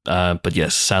album. But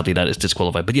yes, sadly that is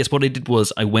disqualified. But yes, what I did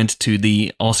was I went to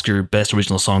the Oscar Best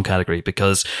Original Song category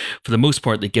because for the most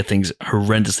part they get things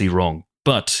horrendously wrong.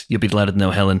 But you'll be delighted to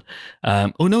know, Helen.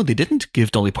 Oh no, they didn't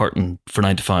give Dolly Parton for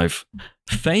 9 to 5.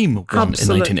 Fame won in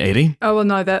 1980. Oh well,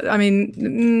 no,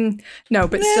 no,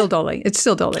 but still Dolly. It's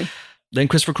still Dolly. Then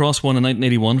Christopher Cross won in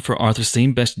 1981 for Arthur's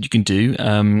Theme, Best That You Can Do.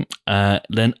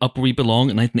 Then Up Where We Belong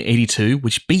in 1982,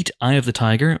 which beat Eye of the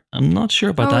Tiger. I'm not sure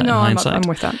about that in hindsight. I'm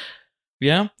with that.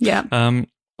 Yeah? Yeah.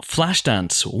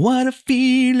 Flashdance, What a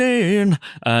Feeling,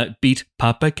 beat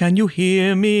Papa Can You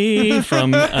Hear Me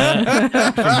from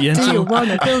Yentl. Do you want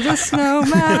to build a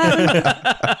snowman?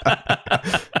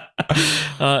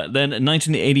 Then in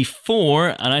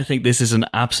 1984, and I think this is an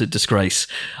absolute disgrace,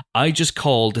 I Just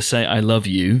Called to Say I Love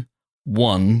You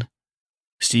won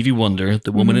Stevie Wonder,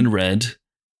 The Woman in Red,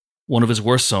 one of his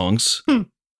worst songs.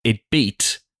 It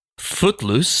beat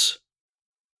Footloose,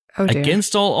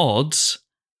 Against All Odds,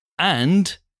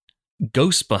 and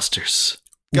Ghostbusters.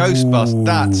 Ghostbusters,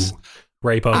 that's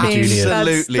Ray Parker Jr.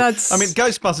 Absolutely. That's... I mean,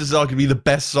 Ghostbusters is arguably the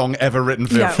best song ever written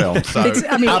for a film. So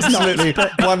absolutely,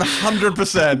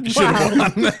 100% should have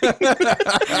won.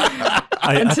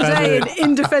 And today in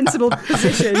indefensible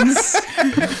positions.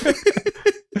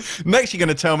 Next, you're going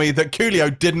to tell me that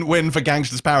Coolio didn't win for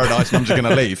Gangster's Paradise, and I'm just going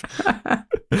to leave.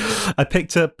 I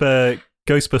picked up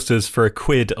Ghostbusters for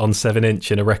 £1 on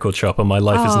 7-inch in a record shop, and my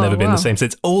life has never been the same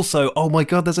since. Also, oh my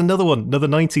God, there's another one, another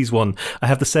 90s one. I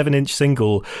have the 7-inch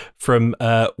single from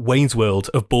Wayne's World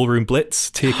of Ballroom Blitz,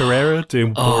 Tia Carrera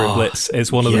doing Ballroom Blitz.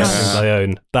 It's one of the best things I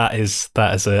own. That is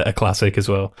a classic as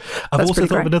well. I've also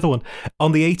thought of another one.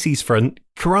 On the 80s front,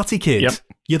 Karate Kid. Yep.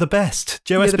 You're the best.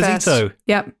 Joe Esposito.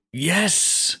 Yep.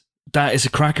 Yes. That is a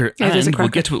cracker. It is a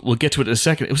cracker. We'll get to it in a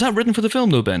second. Was that written for the film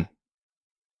though, Ben?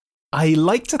 I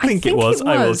like to think it was.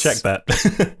 I will check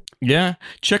that. Yeah,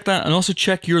 check that, and also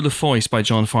check You're the Voice by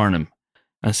John Farnham,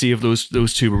 and see if those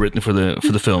two were written for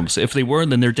the films. If they were,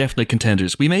 then they're definitely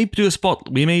contenders. We may do a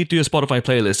Spotify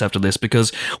playlist after this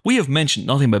because we have mentioned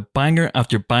nothing but banger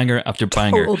after banger after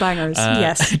banger. Total bangers,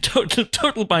 yes.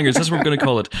 Total bangers. That's what we're going to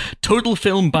call it. Total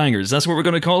film bangers. That's what we're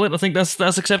going to call it. I think that's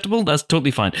acceptable. That's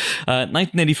totally fine.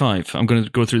 1985. I'm going to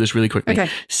go through this really quickly.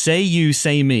 Okay. Say You,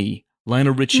 Say Me.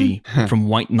 Lionel Richie from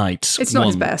White Knights. It's not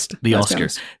his best. The Oscar.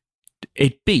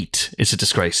 It beat. It's a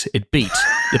disgrace. It beat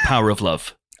The Power of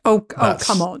Love. Oh,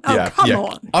 come on. Come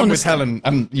on. I'm with Helen,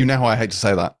 and you know how I hate to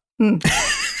say that.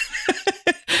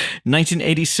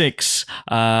 1986,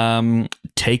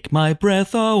 Take My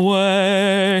Breath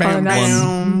Away.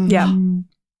 Yeah.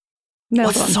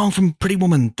 What's the song from Pretty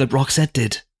Woman that Roxette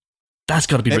did? That's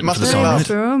got to be written for the song, right?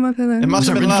 It must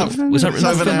have been love. Was that written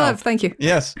Over for now. Love? Thank you.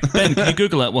 Yes. Ben, can you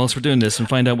Google that whilst we're doing this and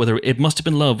find out whether It Must Have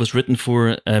Been Love was written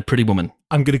for Pretty Woman?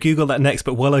 I'm going to Google that next,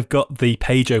 but while I've got the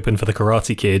page open for The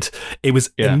Karate Kid, it was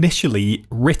initially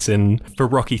written for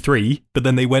Rocky 3, but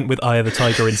then they went with Eye of the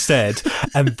Tiger instead.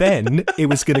 And then it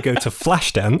was going to go to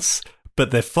Flashdance,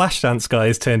 but the Flashdance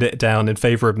guys turned it down in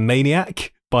favour of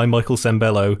Maniac by Michael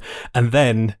Sembello. And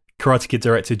then Karate Kid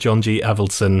director John G.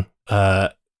 Avildsen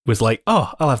was like,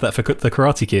 oh, I'll have that for the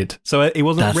Karate Kid. So it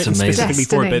wasn't That's written amazing. specifically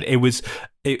for it, but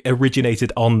it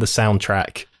originated on the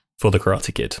soundtrack for the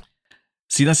Karate Kid.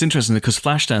 See, that's interesting because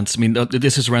Flashdance, I mean,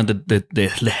 this is around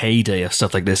the heyday of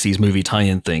stuff like this, these movie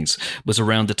tie-in things, was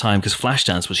around the time because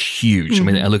Flashdance was huge. I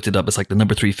mean, I looked it up. It's like the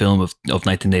number 3 film of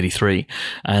 1983.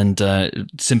 And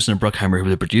Simpson and Bruckheimer, who were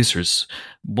the producers,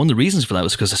 one of the reasons for that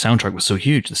was because the soundtrack was so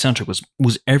huge. The soundtrack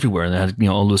was everywhere. And they had,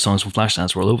 all those songs from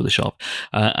Flashdance were all over the shop.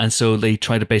 And so they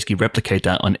tried to basically replicate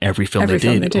that on every film they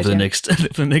did over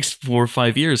the next 4 or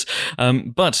 5 years.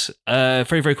 But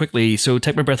very, very quickly, so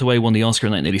Take My Breath Away won the Oscar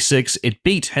in 1986. It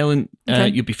beat Helen,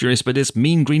 you'd be furious about this,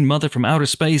 Mean Green Mother from Outer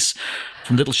Space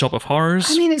from Little Shop of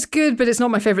Horrors. I mean, it's good, but it's not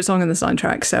my favourite song in the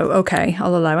soundtrack, so okay,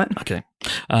 I'll allow it. Okay.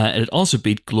 And it also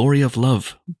beat Glory of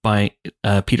Love by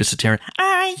Peter Cetera.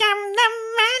 I am the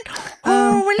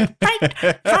man who will fight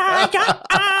for your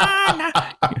honor.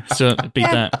 So beat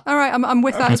that. All right, I'm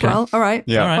with that as well. All right.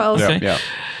 Yeah. All right. Well, Okay. Yeah.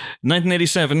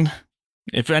 1987.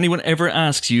 If anyone ever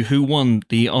asks you who won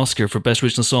the Oscar for Best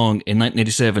Original Song in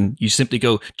 1987, you simply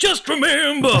go, just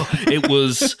remember! It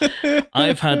was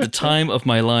I've Had the Time of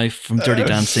My Life from Dirty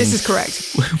Dancing. this is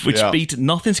correct. Which beat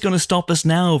Nothing's Gonna Stop Us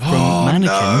Now from Mannequin.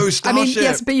 No, I Starship. mean,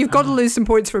 yes, but you've got to lose some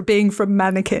points for being from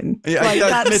Mannequin. Yeah, Like,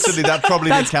 admittedly, that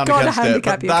probably did count gotta against it.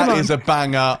 handicap But you. Come that on. is a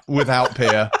banger without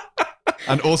peer.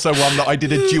 And also one that I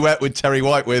did a duet with Terry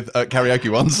White with at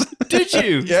karaoke once. Did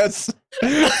you? Yes.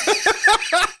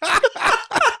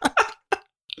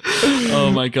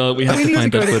 Oh my God, we have We to need to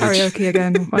find go that to footage. karaoke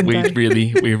again one We day.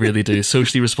 really do.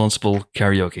 Socially responsible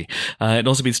karaoke. It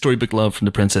also beat Storybook Love from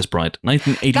The Princess Bride,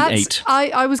 1988.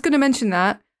 I was going to mention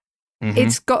that.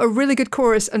 It's got a really good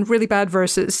chorus and really bad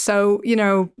verses, so,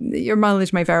 your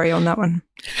mileage may vary on that one.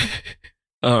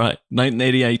 All right,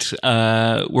 1988.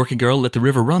 Working Girl, Let the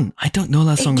River Run. I don't know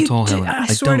that song at all, Helen. I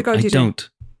swear to God you don't.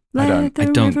 Let the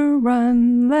river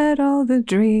run, let all the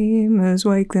dreamers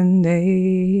wake the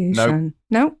nation.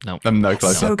 No? I'm no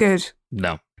closer. So good.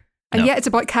 No. And yet it's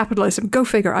about capitalism. Go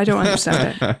figure. I don't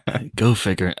understand it. Go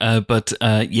figure. But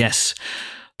yes,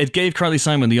 it gave Carly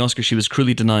Simon the Oscar she was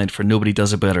cruelly denied for Nobody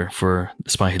Does It Better for The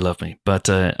Spy Who Loved Me. But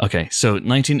okay, so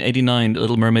 1989,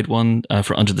 Little Mermaid won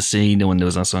for Under the Sea. No one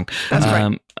knows that song. That's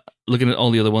right. Looking at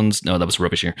all the other ones, no, that was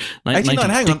rubbish here. 89,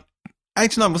 hang on.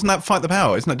 89, wasn't that Fight the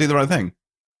Power? Isn't that Do the Right Thing?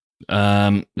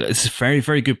 It's a very,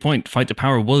 very good point. Fight the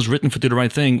Power was written for Do the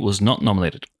Right Thing, was not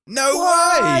nominated. No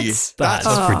What? way!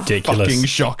 That's ridiculous. Fucking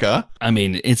shocker. I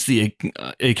mean, it's the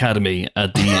Academy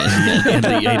at the end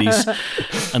of the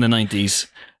 80s and the 90s.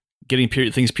 Getting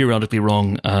things periodically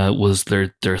wrong was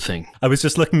their thing. I was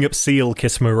just looking up Seal,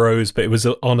 Kiss My Rose, but it was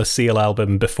on a Seal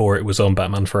album before it was on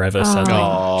Batman Forever, sadly.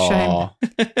 Oh, Shame.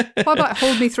 What about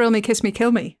Hold Me, Thrill Me, Kiss Me,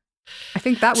 Kill Me? I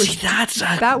think that was See, that's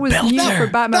a that was new belter. for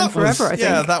Batman Forever, I think.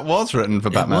 Yeah, that was written for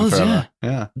Batman was, Forever.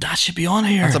 Yeah. That should be on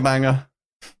here. That's a banger.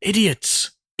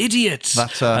 Idiots.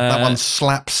 That one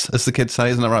slaps, as the kids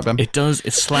say, isn't that right, Ben? It does.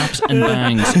 It slaps and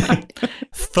bangs.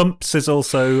 Thumps is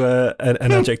also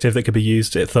an adjective that could be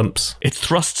used. It thumps. It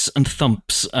thrusts and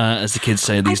thumps, as the kids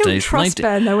say these I don't days. trust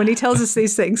Ben, though, when he tells us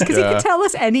these things, because he Yeah. can tell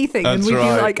us anything and That's we'd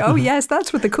right. be like, oh, yes,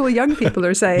 that's what the cool young people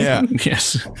are saying. Yeah.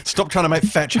 Yes. Stop trying to make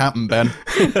fetch happen, Ben.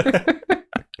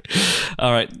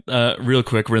 All right. Real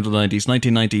quick, we're in the 90s.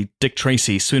 1990, Dick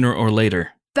Tracy, Sooner or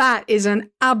Later. That is an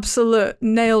absolute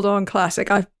nailed-on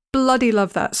classic. I bloody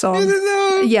love that song.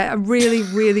 Yeah, a really,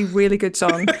 really, really good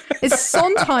song. It's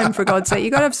Sondheim, for God's sake.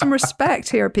 You got to have some respect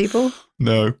here, people.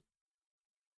 No.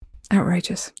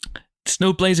 Outrageous. It's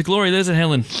no Blaze of Glory, there's it,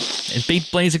 Helen. It beat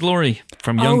Blaze of Glory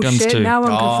from Young Guns shit, 2. now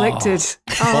I'm conflicted.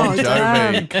 Oh, Bon Jovi,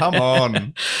 damn. come on.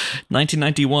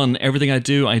 1991, Everything I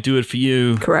Do It For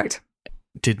You. Correct.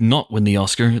 Did not win the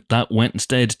Oscar. That went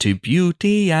instead to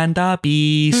Beauty and the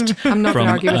Beast. I'm not going from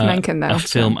to argue with Mencken now. a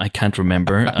film I can't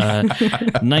remember.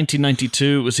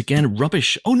 1992 was again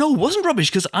rubbish. Oh no, it wasn't rubbish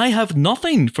because I Have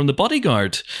Nothing from The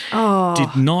Bodyguard Oh.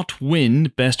 did not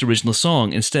win Best Original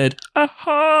Song. Instead, A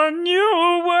Whole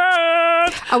New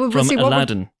World Oh, well, from see,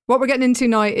 Aladdin. What we're getting into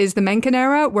now is the Mencken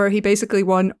era, where he basically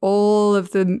won all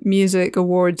of the music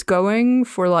awards going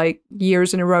for like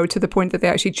years in a row, to the point that they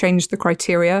actually changed the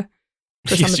criteria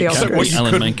for some of the Oscars. Well, you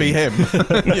couldn't be him.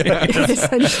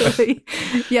 Essentially.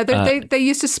 Yeah, they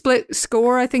used to split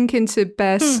score, I think, into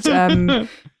best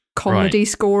comedy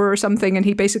score or something, and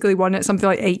he basically won it something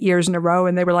like 8 years in a row,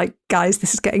 and they were like, guys,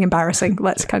 this is getting embarrassing.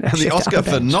 Let's kind of And the Oscar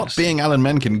for not being Alan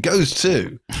Menken goes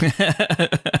to...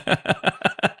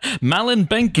 Malin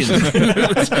Benkin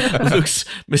looks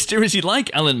mysteriously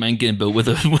like Alan Menken, but with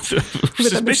a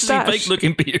suspiciously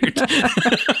fake-looking beard.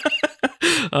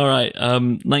 All right,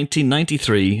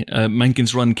 1993,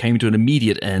 Menken's run came to an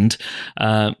immediate end,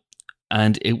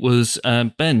 and it was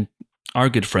Ben, our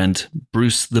good friend,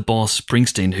 Bruce the Boss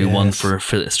Springsteen, who won for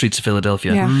Streets of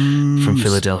Philadelphia from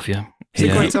Philadelphia. It's a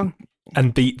great song.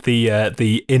 And beat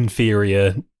the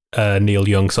inferior Neil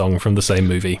Young song from the same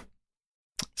movie.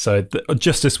 So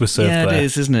justice was served there. Yeah, it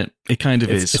is, isn't it? It kind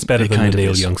of is. It's better than the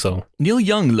Neil Young song. Neil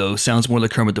Young, though, sounds more like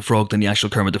Kermit the Frog than the actual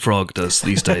Kermit the Frog does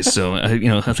these days. So,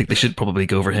 I think they should probably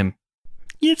go for him.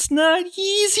 It's not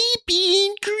easy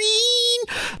being green.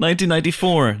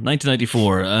 1994.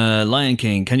 Lion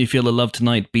King, Can You Feel the Love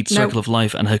Tonight beat Circle of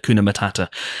Life and Hakuna Matata.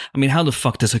 I mean, how the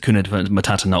fuck does Hakuna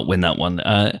Matata not win that one?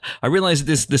 I realize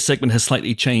that this segment has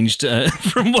slightly changed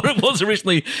from what it was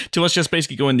originally to us just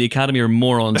basically going, the Academy are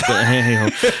morons, but hey ho.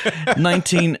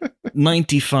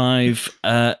 1995,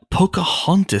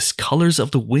 Pocahontas, Colours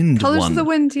of the Wind Colours won. of the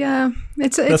Wind, yeah.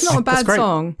 It's not a bad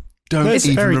song. Don't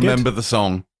even remember the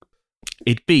song.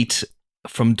 It beat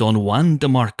from Don Juan de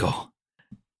Marco.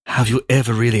 Have you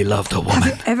ever really loved a woman? Have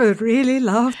you ever really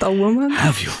loved a woman?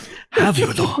 Have you? Have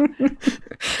you though?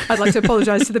 I'd like to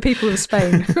apologise to the people of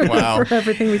Spain Wow. for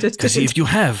everything we just did. Because if you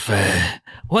have,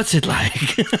 what's it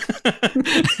like?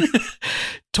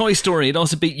 Toy Story, it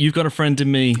also beat You've Got a Friend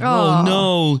in Me. Oh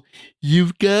no,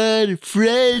 you've got a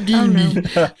friend in me.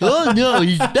 Oh no,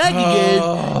 he's back again.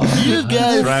 You've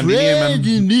got a friend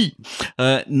in me.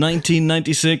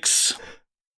 1996.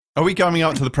 Are we coming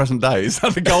up to the present day? Is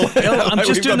that the goal? I'm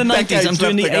just doing the 90s. I'm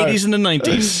doing the 80s and the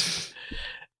 90s.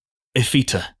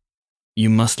 Evita, You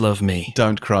Must Love Me.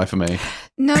 Don't cry for me.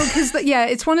 No, because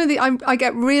it's one of the. I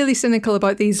get really cynical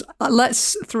about these.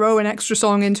 Let's throw an extra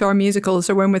song into our musical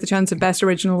so we're with a chance of best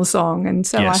original song, and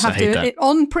so Yes, I have I hate to, that.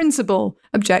 on principle,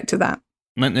 object to that.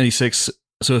 1996.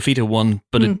 So Evita won,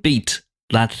 but it beat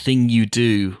That Thing You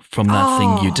Do from That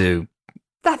Thing You Do.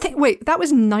 That thing. Wait, that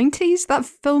was 90s. That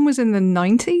film was in the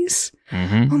 90s.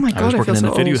 Mm-hmm. Oh my god! I was working in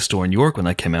a video old. store in York when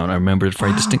that came out. I remember it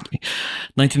very distinctly.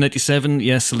 1997.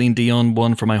 Yes, Celine Dion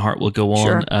won for My Heart Will Go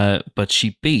On, but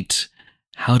she beat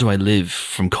How Do I Live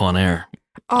from Con Air.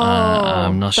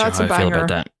 I'm not sure how I feel about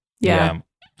that. Yeah.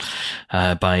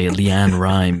 By Leanne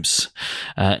Rimes.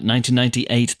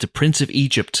 1998. The Prince of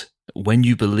Egypt, When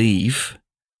You Believe.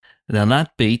 Now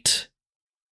that beat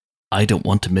I Don't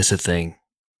Want to Miss a Thing.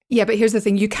 Yeah, but here's the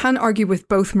thing. You can't argue with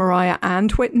both Mariah and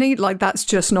Whitney. Like, that's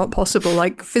just not possible.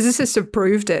 Like, physicists have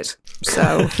proved it.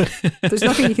 So there's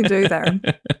nothing you can do there.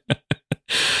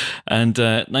 And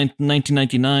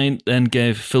 1999 then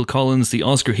gave Phil Collins the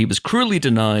Oscar he was cruelly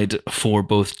denied for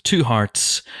both Two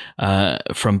Hearts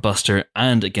from Buster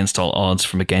and Against All Odds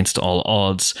from Against All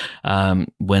Odds,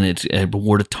 when it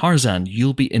awarded Tarzan,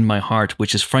 You'll Be in My Heart,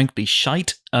 which is frankly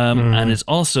shite, and it's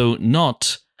also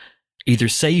not either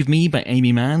Save Me by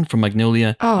Amy Mann from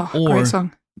Magnolia or great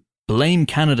song. Blame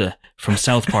Canada from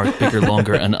South Park, Bigger,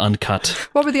 Longer and Uncut.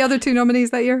 What were the other two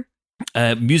nominees that year?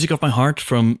 Music of My Heart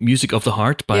from Music of the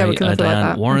Heart by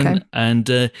Diane Warren. Okay. And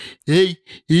hey,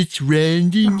 it's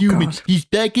Randy Newman. God. He's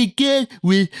back again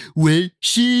with When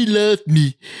She Loved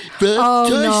Me from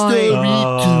Toy Story 2.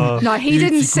 No, he It's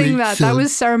didn't a sing great that. song. That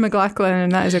was Sarah McLachlan,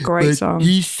 and that is a great But song.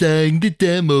 he sang the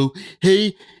demo.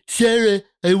 Hey, Sarah,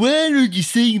 I wondered you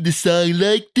sing the song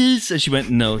like this. And she went,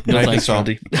 no thanks,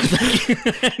 Randy.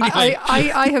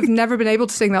 I have never been able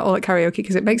to sing that all at karaoke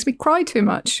because it makes me cry too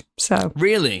much. So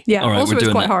Really? yeah, All right, also we're it's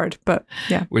doing quite it. hard, but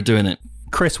yeah. We're doing it.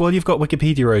 Chris, while you've got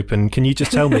Wikipedia open, can you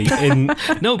just tell me in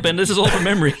No, Ben, this is all from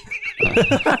memory.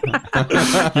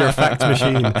 You're a fact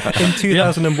machine. In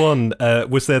 2001,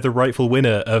 was there the rightful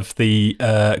winner of the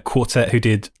quartet who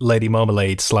did Lady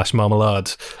Marmalade /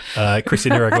 Marmalade?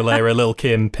 Christina Aguilera, Lil'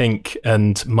 Kim, Pink,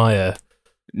 and Maya.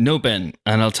 No, Ben,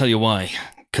 and I'll tell you why.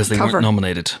 Because they Cover. weren't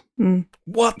nominated.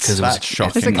 What? That's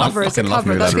shocking. It's a cover. I It's a fucking love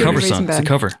cover. movies That's like the Cover only that. song. reason, It's a Ben.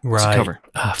 cover. Right. It's a cover.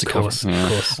 Ah, It's a of cover. course. Yeah. Of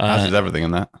course. As is everything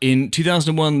in that. In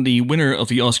 2001, the winner of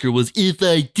the Oscar was "If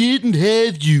I Didn't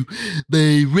Have You"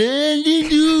 by Randy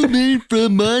Newman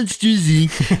from Monsters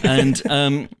Inc.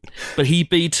 And but he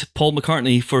beat Paul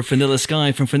McCartney for "Vanilla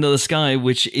Sky" from "Vanilla Sky,"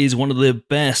 which is one of the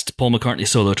best Paul McCartney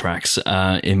solo tracks,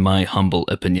 in my humble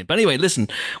opinion. But anyway, listen,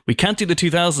 we can't do the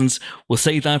 2000s. We'll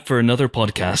save that for another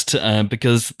podcast,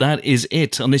 because that is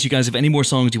it. Unless you guys have any more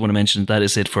songs you want to mention, that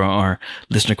is it for our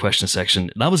listener question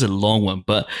section. That was a long one,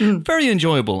 but very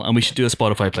enjoyable, and we should do a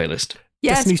Spotify playlist.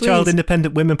 Yes, Destiny's please. Child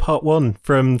Independent Women Part 1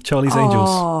 from Charlie's Angels.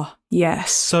 Oh,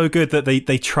 yes. So good that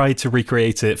they tried to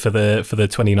recreate it for the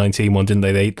 2019 one, didn't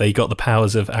they? They got the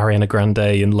powers of Ariana Grande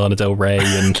and Lana Del Rey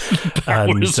and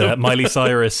Miley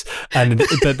Cyrus, and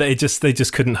but they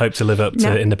just couldn't hope to live up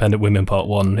to Independent Women Part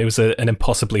 1. It was an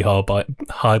impossibly impossibly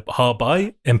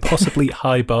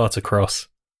high bar to cross.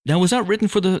 Now, was that written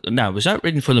for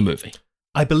the movie?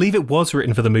 I believe it was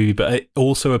written for the movie, but it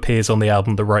also appears on the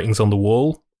album The Writing's on the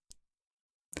Wall.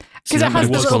 Because it has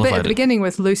the little bit at the beginning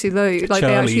with Lucy Liu. Like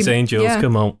Charlie's Angels,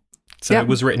 come on. So it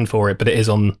was written for it, but it is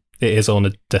on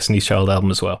a Destiny's Child album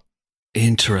as well.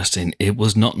 Interesting. It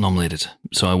was not nominated,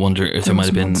 so I wonder if there might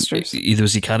have been either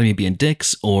was the Academy being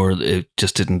dicks, or it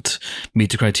just didn't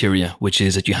meet the criteria, which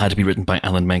is that you had to be written by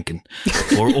Alan Menken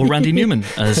or Randy Newman,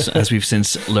 as we've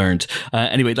since learned.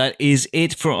 Anyway, that is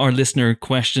it for our listener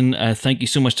question. Thank you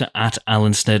so much to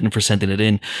 @Alan Snedden for sending it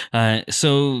in.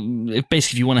 So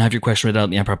basically, if you want to have your question read out in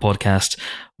the Empire Podcast,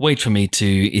 wait for me to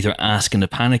either ask in a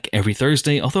panic every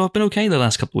Thursday, although I've been okay the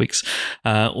last couple of weeks,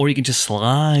 or you can just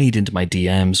slide into my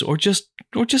DMs, or just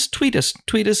tweet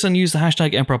us and use the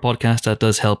hashtag Emperor Podcast. That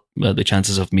does help the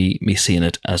chances of me seeing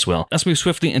it as well. Let's move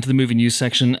swiftly into the movie news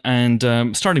section,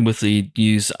 and starting with the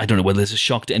news, I don't know whether this is a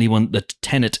shock to anyone that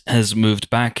Tenet has moved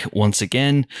back once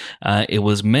again. It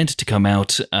was meant to come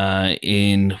out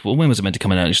when was it meant to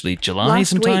come out actually? July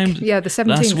sometime? Week. Yeah, the 17th.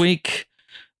 Last week.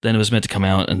 Then it was meant to come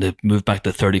out and it moved back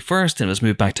to the 31st, and it was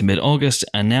moved back to mid-August,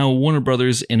 and now Warner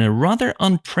Brothers, in a rather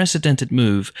unprecedented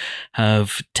move,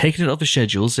 have taken it off the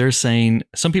schedules. They're saying,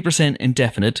 some people are saying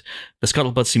indefinite. The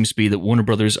scuttlebutt seems to be that Warner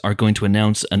Brothers are going to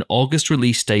announce an August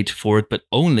release date for it, but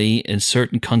only in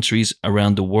certain countries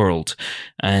around the world.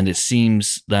 And it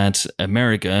seems that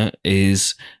America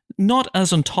is not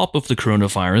as on top of the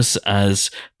coronavirus as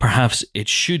perhaps it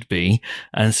should be,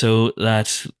 and so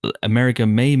that America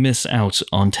may miss out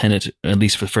on Tenet, at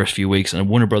least for the first few weeks, and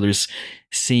Warner Brothers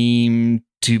seem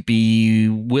to be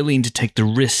willing to take the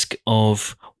risk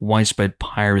of widespread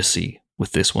piracy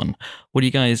with this one. What do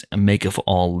you guys make of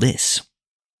all this?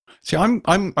 See, I'm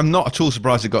not at all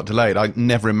surprised it got delayed. I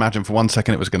never imagined for 1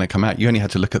 second it was going to come out. You only had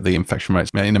to look at the infection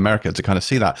rates in America to kind of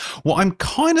see that. What I'm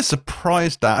kind of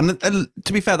surprised at, and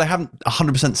to be fair, they haven't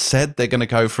 100% said they're going to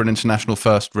go for an international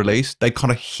first release. They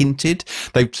kind of hinted.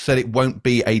 They've said it won't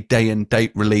be a day and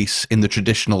date release in the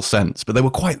traditional sense, but they were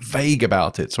quite vague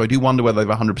about it. So I do wonder whether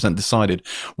they've 100% decided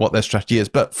what their strategy is.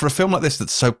 But for a film like this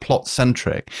that's so plot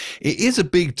centric, it is a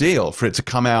big deal for it to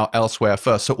come out elsewhere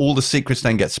first. So all the secrets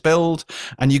then get spilled,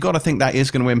 and you got to think that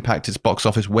is going to impact its box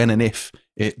office when and if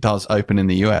it does open in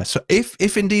the US. So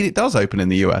if indeed it does open in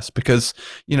the US, because,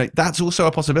 you know, that's also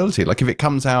a possibility. Like if it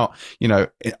comes out, you know,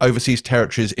 overseas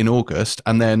territories in August,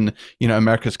 and then, you know,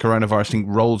 America's coronavirus thing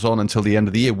rolls on until the end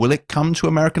of the year, will it come to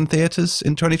American theaters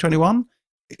in 2021?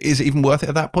 Is it even worth it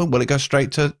at that point? Will it go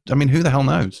straight to, I mean, who the hell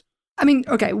knows? I mean,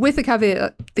 okay, with the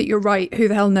caveat that you're right, who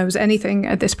the hell knows anything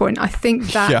at this point, I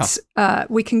think that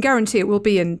we can guarantee it will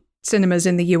be in cinemas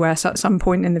in the US at some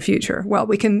point in the future. Well,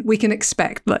 we can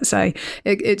expect, let's say,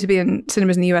 it to be in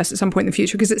cinemas in the US at some point in the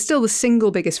future, because it's still the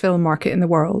single biggest film market in the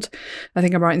world. I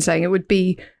think I'm right in saying it would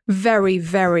be very,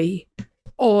 very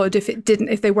odd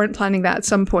if they weren't planning that at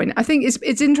some point. I think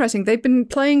it's interesting. They've been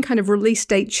playing kind of release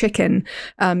date chicken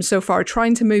so far,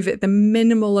 trying to move it the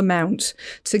minimal amount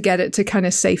to get it to kind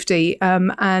of safety.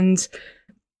 And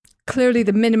clearly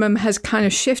the minimum has kind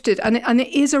of shifted, and it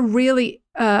is a really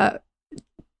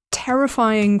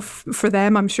terrifying for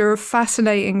them, I'm sure,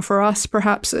 fascinating for us,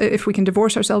 perhaps, if we can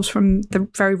divorce ourselves from the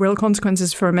very real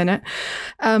consequences for a minute.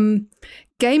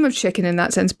 Game of chicken in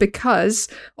that sense, because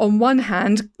on one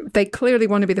hand, they clearly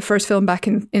want to be the first film back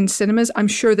in cinemas. I'm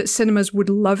sure that cinemas would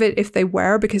love it if they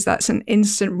were, because that's an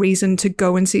instant reason to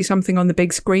go and see something on the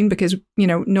big screen, because, you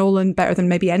know, Nolan, better than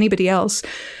maybe anybody else,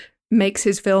 makes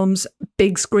his films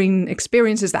big screen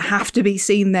experiences that have to be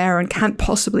seen there and can't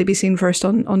possibly be seen first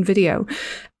on video.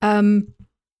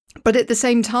 But at the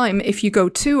same time, if you go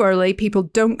too early, people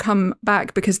don't come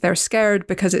back because they're scared,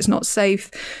 because it's not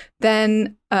safe,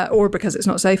 then or because it's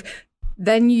not safe,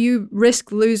 then you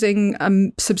risk losing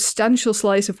a substantial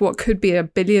slice of what could be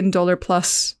 $1 billion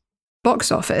plus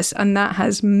box office, and that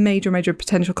has major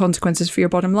potential consequences for your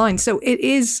bottom line. So it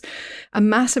is a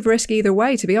massive risk either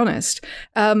way, to be honest.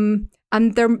 And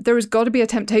there has got to be a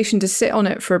temptation to sit on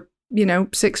it for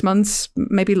 6 months,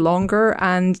 maybe longer,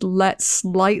 and let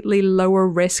slightly lower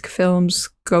risk films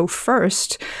go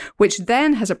first, which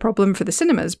then has a problem for the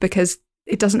cinemas because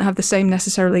it doesn't have the same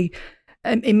necessarily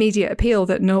immediate appeal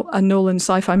that a Nolan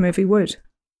sci-fi movie would.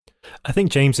 I think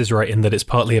James is right in that it's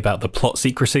partly about the plot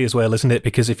secrecy as well, isn't it?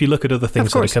 Because if you look at other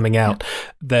things that are coming out,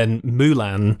 then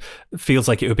Mulan feels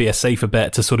like it would be a safer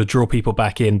bet to sort of draw people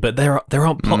back in. But there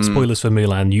aren't plot spoilers for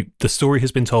Mulan. The story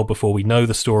has been told before. We know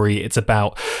the story. It's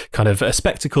about kind of a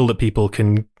spectacle that people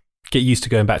can get used to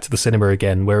going back to the cinema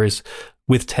again. Whereas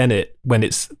with Tenet, when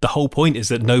it's the whole point is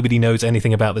that nobody knows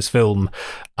anything about this film,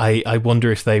 I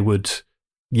wonder if they would,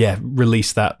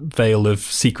 release that veil of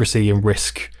secrecy and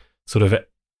risk, sort of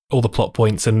all the plot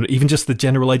points and even just the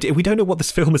general idea. We don't know what this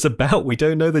film is about. We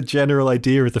don't know the general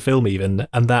idea of the film even.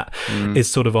 And that is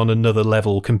sort of on another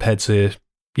level compared to,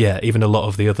 even a lot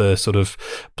of the other sort of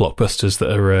blockbusters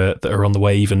that are on the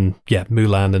way. Even,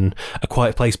 Mulan and A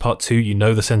Quiet Place Part 2,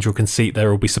 the central conceit. There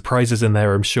will be surprises in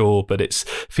there, I'm sure, but it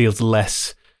feels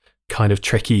less kind of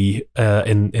tricky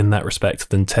in that respect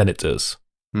than Tenet does.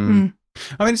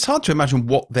 I mean, it's hard to imagine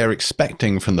what they're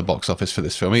expecting from the box office for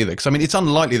this film either, because I mean, it's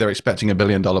unlikely they're expecting $1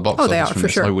 billion box office from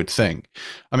this, I would think.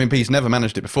 I mean, but he's never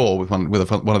managed it before with one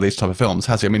of these type of films,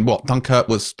 has he? I mean, what, Dunkirk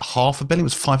was $500 million,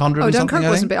 was 500 and something? Dunkirk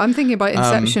wasn't big. I'm thinking about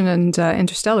Inception and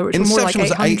Interstellar, which were more like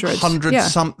 800. Inception was 800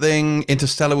 something.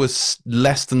 Interstellar was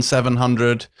less than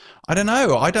 700. I don't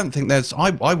know. I don't think there's.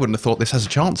 I wouldn't have thought this has a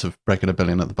chance of breaking $1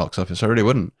 billion at the box office. I really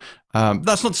wouldn't.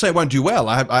 That's not to say it won't do well.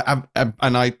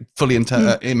 I fully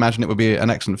imagine it would be an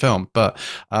excellent film. But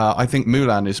I think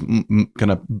Mulan is going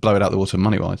to blow it out the water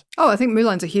money wise. Oh, I think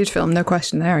Mulan's a huge film, no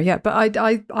question there. Yeah, but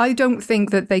I don't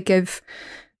think that they give.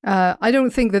 I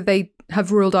don't think that they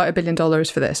have ruled out $1 billion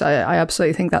for this. I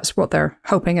absolutely think that's what they're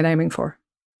hoping and aiming for.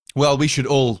 Well, we should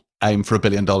all aim for $1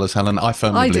 billion, Helen. I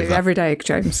firmly believe that. Every day,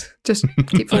 James. Just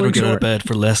keep falling I don't get short. out of bed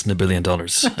for less than $1 billion.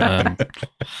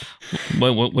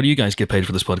 What do you guys get paid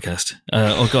for this podcast?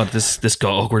 Oh God, this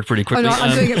got awkward pretty quickly. Oh, no,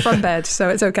 I'm doing it from bed, so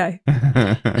it's okay.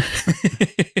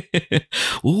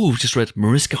 Ooh, just read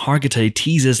Mariska Hargitay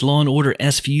teases Law and Order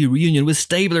SVU reunion with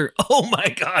Stabler. Oh my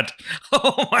God.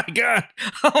 Oh my God.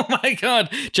 Oh my God.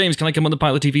 James, can I come on the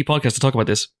Pilot TV podcast to talk about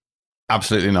this?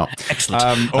 Absolutely not.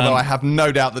 Excellent. Although I have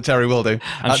no doubt that Terry will do.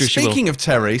 I'm sure she will.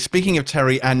 Speaking of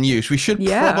Terry and news, we should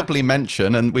probably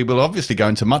mention, and we will obviously go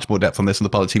into much more depth on this in the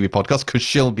Pilot TV podcast because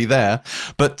she'll be there.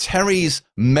 But Terry's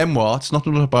memoir, it's not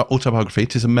an autobiography,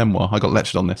 it is a memoir. I got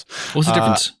lectured on this. What's the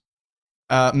difference?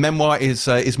 Memoir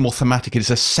is more thematic. It is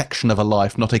a section of a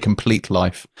life, not a complete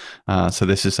life. So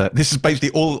this is basically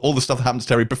all the stuff that happened to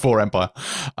Terry before Empire.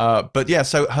 But yeah,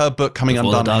 so her book Coming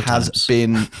Undone has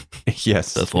been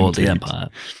before the Empire.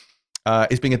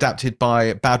 Is being adapted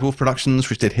by Bad Wolf Productions,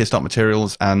 which did Here Start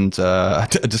Materials and A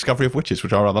Discovery of Witches,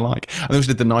 which I rather like. And they also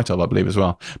did The Night Of, I believe, as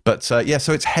well. But so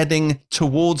it's heading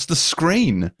towards the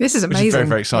screen. This is amazing. Which is very,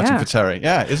 very exciting for Terry.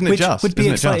 Yeah, isn't it just? Which would be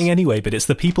exciting anyway, but it's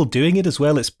the people doing it as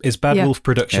well. It's Bad Wolf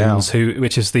Productions,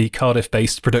 which is the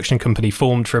Cardiff-based production company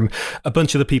formed from a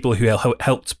bunch of the people who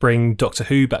helped bring Doctor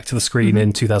Who back to the screen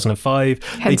in 2005.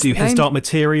 Hence they do Here Start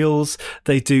Materials.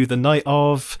 They do The Night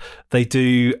Of. They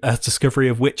do A Discovery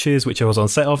of Witches, which I was on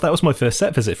set of. That was my first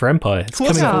set visit for Empire. It's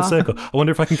coming full circle. I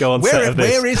wonder if I can go on set of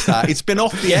this. Where is that? It's been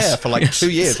off the air for like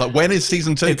 2 years. Like, when is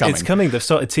season 2 coming? It's coming. They've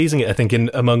started teasing it, I think,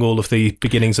 among all of the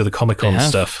beginnings of the Comic-Con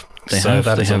stuff.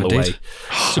 That is on the way.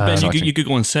 So Ben, you could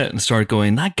go on set and start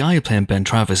going, that guy playing Ben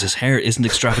Travis, his hair isn't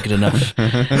extravagant enough.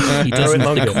 He doesn't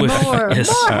have the quiff.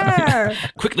 More hair.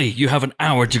 Quickly, you have an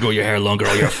hour to grow your hair longer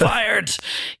or you're fired.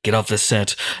 Get off this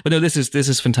set. But no, this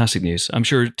is fantastic news. I'm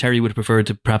sure Terry would prefer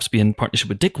to perhaps be in partnership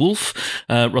with Dick Wolf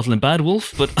rather than Bad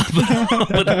Wolf, but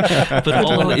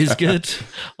all is good.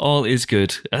 All is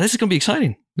good. This is going to be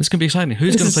exciting. Who's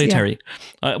going to play Terry?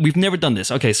 We've never done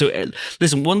this. Okay, so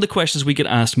listen, one of the questions we get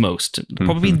asked most,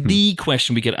 probably the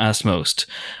question we get asked most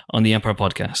on the Empire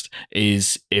podcast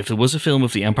is if there was a film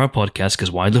of the Empire podcast,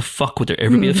 because why the fuck would there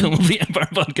ever be a film of the Empire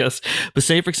podcast? But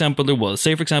say, for example, there was.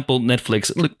 Say, for example,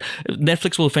 Netflix. Look,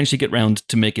 Netflix will eventually get round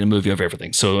to making a movie of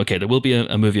everything. So, okay, there will be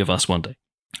a movie of us one day.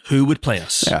 Who would play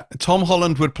us? Yeah, Tom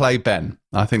Holland would play Ben.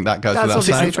 I think that goes without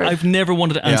saying. I've never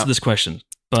wanted to answer this question.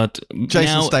 But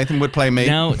Jason Statham would play me.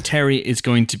 Now Terry is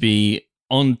going to be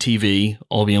on TV,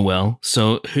 all being well.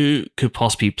 So who could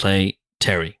possibly play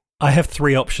Terry? I have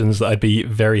 3 options that I'd be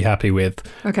very happy with.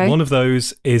 Okay. One of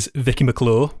those is Vicky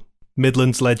McClure,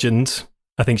 Midlands legend,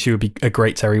 I think she would be a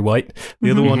great Terry White.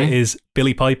 The other one is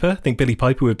Billie Piper. I think Billie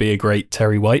Piper would be a great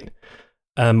Terry White.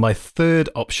 And my third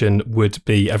option would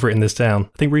be, I've written this down,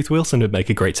 I think Ruth Wilson would make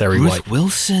a great Terry White.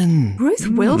 Ruth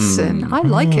Wilson. I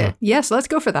like it. Yes, let's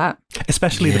go for that.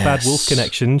 Especially the Bad Wolf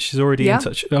connection. She's already in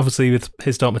touch, obviously, with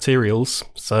His Dark Materials.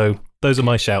 So those are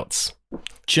my shouts.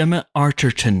 Gemma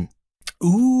Arterton.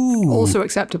 Ooh. Also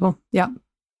acceptable. Yeah.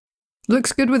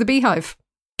 Looks good with a beehive.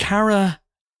 Cara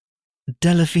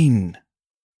Delevingne.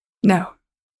 No.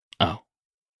 Oh.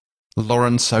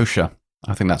 Lauren Socha.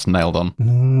 I think that's nailed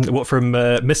on. What, from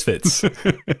Misfits?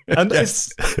 And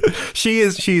she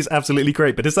is absolutely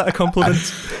great, but is that a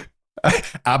compliment?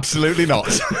 Absolutely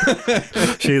not.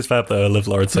 She is fab, though. I love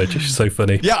Lauren Socha. She's so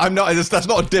funny. Yeah, I'm not. That's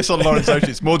not a diss on Lauren Socha.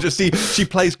 It's more just she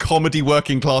plays comedy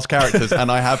working class characters,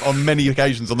 and I have on many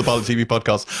occasions on the Pilot TV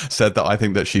podcast said that I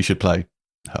think that she should play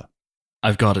her.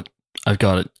 I've got it. I've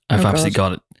absolutely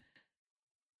got it.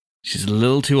 She's a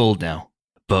little too old now,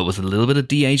 but with a little bit of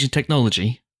de-aging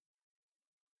technology,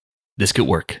 this could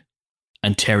work,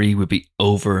 and Terry would be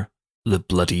over the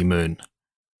bloody moon.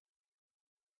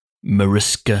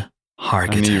 Mariska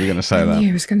Hargitay. I knew you were going to say that. I knew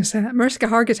he was going to say that. Mariska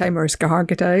Hargitay.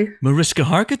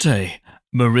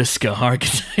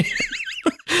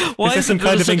 Why is there some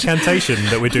kind of incantation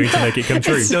that we're doing to make it come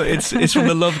true? No, it's from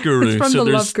the Love Guru. It's from the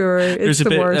Love Guru. It's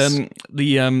the worst.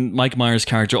 Mike Myers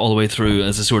character all the way through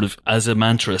as a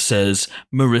mantra says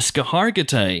Mariska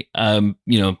Hargitay.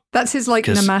 That's his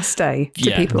namaste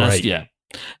to people. Right. Yeah.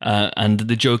 And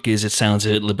the joke is it sounds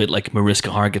a little bit like Mariska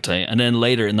Hargitay. And then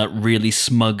later in that really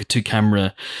smug to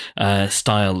camera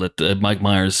style that Mike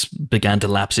Myers began to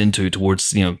lapse into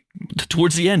towards the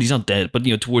end. He's not dead, but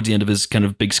towards the end of his kind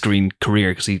of big screen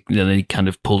career, because he kind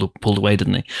of pulled away,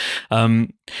 didn't he?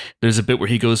 There's a bit where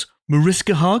he goes,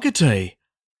 Mariska Hargitay,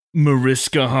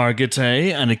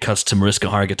 and it cuts to Mariska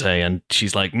Hargitay, and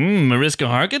she's like, Mariska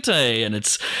Hargitay, and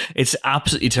it's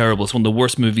absolutely terrible. It's one of the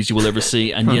worst movies you will ever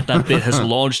see, and yet that bit has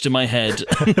lodged in my head.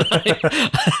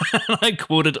 I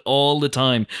quote it all the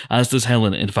time, as does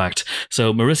Helen, in fact.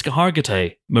 So Mariska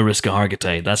Hargitay,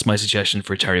 that's my suggestion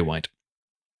for Terry White.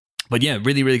 But yeah,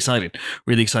 really, really exciting.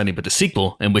 But the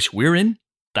sequel, in which we're in,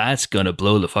 that's going to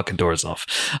blow the fucking doors off.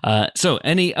 So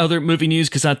any other movie news?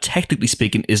 Because that, technically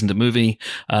speaking, isn't a movie,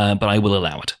 but I will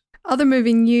allow it. Other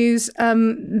movie news,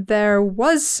 there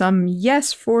was some,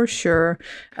 yes, for sure.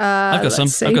 I've got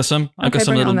some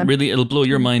that'll really, it'll blow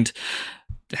your mind.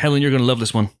 Helen, you're going to love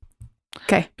this one.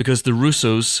 Okay. Because the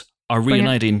Russos are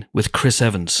reuniting with Chris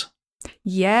Evans.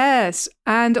 Yes,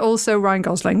 and also Ryan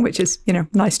Gosling, which is,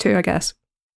 nice too, I guess.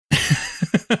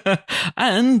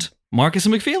 And Marcus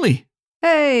and McFeely.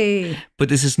 Hey! But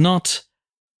this is not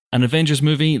an Avengers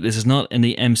movie. This is not in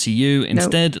the MCU.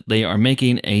 Instead, they are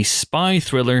making a spy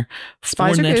thriller for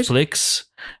Netflix.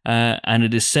 And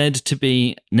it is said to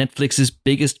be Netflix's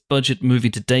biggest budget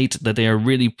movie to date, that they are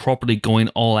really properly going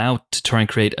all out to try and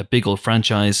create a big old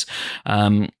franchise.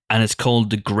 And it's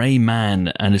called The Grey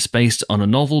Man, and it's based on a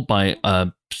novel by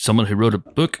someone who wrote a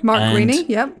book. Mark Greaney,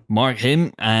 yep.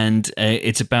 And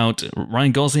it's about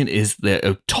Ryan Gosling is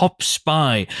a top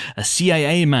spy, a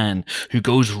CIA man who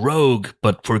goes rogue,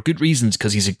 but for good reasons,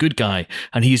 because he's a good guy.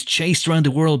 And he's chased around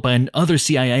the world by another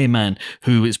CIA man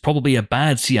who is probably a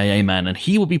bad CIA man, and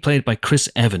he will be played by Chris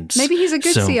Evans. Maybe he's a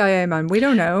good CIA man. We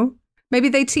don't know. Maybe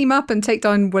they team up and take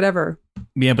down whatever.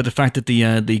 Yeah, but the fact that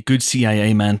the good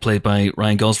CIA man played by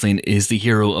Ryan Gosling is the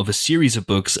hero of a series of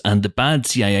books and the bad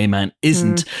CIA man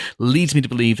isn't, leads me to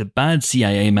believe the bad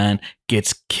CIA man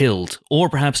gets killed, or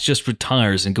perhaps just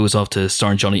retires and goes off to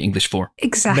star in Johnny English 4.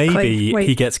 Exactly. Maybe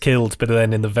he gets killed, but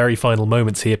then in the very final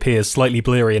moments he appears slightly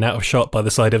blurry and out of shot by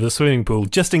the side of the swimming pool,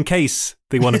 just in case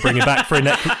they want to bring him back for a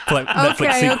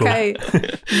Netflix sequel. Okay.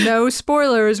 No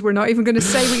spoilers. We're not even going to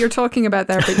say what you're talking about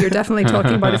there, but you're definitely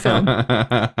talking about a film.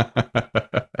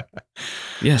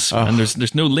 Yes, and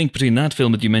there's no link between that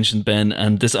film that you mentioned, Ben,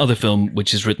 and this other film,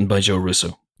 which is written by Joe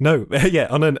Russo. No, yeah,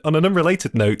 on an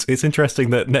unrelated note, it's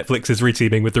interesting that Netflix is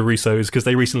reteaming with the Russos, because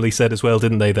they recently said as well,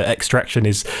 didn't they, that Extraction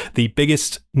is the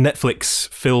biggest Netflix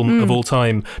film of all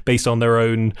time, based on their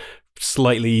own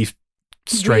slightly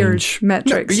strange weird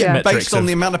metrics. Based on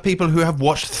the amount of people who have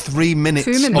watched 3 minutes.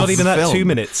 2 minutes. Not even that, film. 2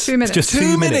 minutes. 2 minutes. It's just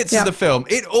 2 minutes of the film.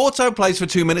 It auto plays for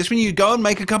 2 minutes when you go and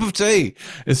make a cup of tea.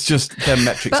 It's just their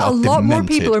metrics but are a lot demented. more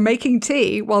people are making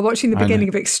tea while watching the beginning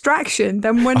of Extraction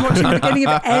than when watching the beginning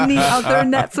of any other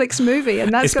Netflix movie,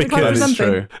 and that's got to count for something.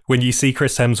 True. When you see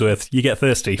Chris Hemsworth, you get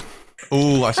thirsty.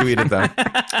 Oh, I see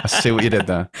what you did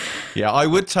there. Yeah, I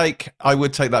would take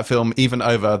that film even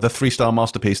over the 3-star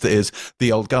masterpiece that is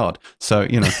The Old Guard. So,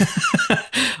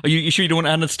 Are you sure you don't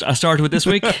want to add a star to it this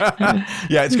week? Yeah,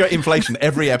 it's got inflation.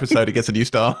 Every episode it gets a new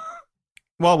star.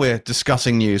 while we're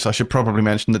discussing news, I should probably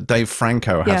mention that Dave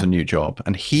Franco has a new job,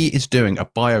 and he is doing a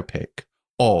biopic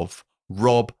of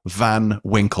Rob Van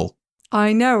Winkle.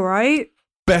 I know, right?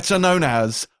 Better known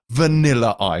as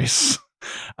Vanilla Ice.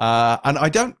 And I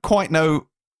don't quite know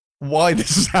why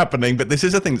this is happening, but this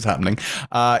is a thing that's happening.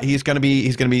 He's going to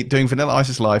be doing Vanilla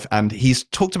Ice's life, and he's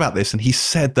talked about this, and he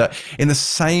said that in the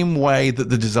same way that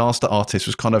the Disaster Artist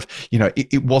was kind of,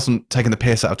 it wasn't taking the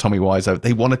piss out of Tommy Wiseau.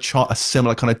 They want to chart a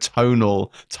similar kind of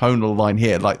tonal line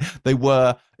here. Like they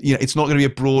were, it's not going to be a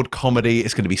broad comedy.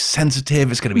 It's going to be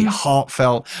sensitive. It's going to be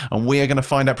heartfelt, and we are going to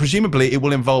find out. Presumably, it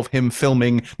will involve him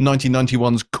filming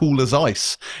 1991's Cool as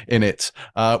Ice in it,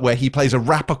 where he plays a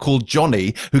rapper called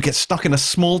Johnny who gets stuck in a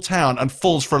small town and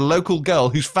falls for a local girl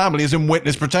whose family is in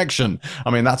witness protection.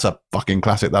 I mean, that's a fucking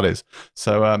classic, that is.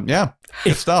 So,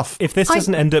 good stuff. If this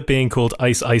doesn't end up being called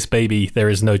Ice Ice Baby, there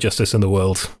is no justice in the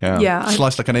world. Yeah.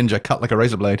 Sliced like a ninja, cut like a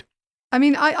razor blade. I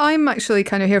mean, I'm actually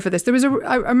kind of here for this.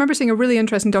 I remember seeing a really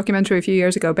interesting documentary a few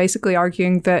years ago, basically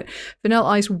arguing that Vanilla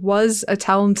Ice was a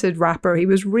talented rapper. He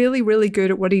was really, really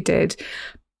good at what he did,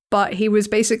 but he was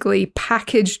basically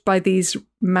packaged by these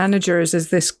managers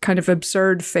as this kind of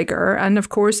absurd figure. And of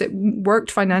course, it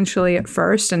worked financially at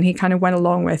first, and he kind of went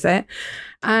along with it.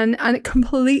 And it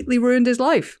completely ruined his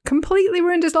life.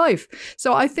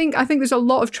 So I think there's a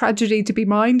lot of tragedy to be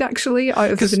mined, actually, out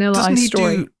of the Vanilla Ice story.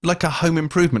 Doesn't he do like a home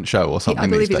improvement show or something? I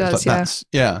believe these he days?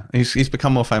 does, He's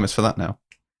become more famous for that now.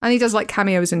 And he does like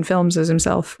cameos in films as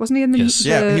himself. Wasn't he in the he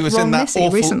was Wrong in that Missy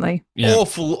awful, recently?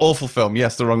 Awful film.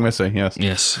 Yes, The Wrong Missy. Yes.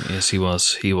 Yes, he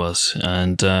was.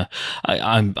 And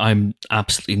I'm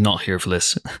absolutely not here for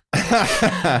this.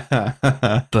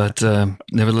 But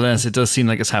nevertheless, it does seem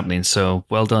like it's happening. So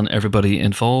well done, everybody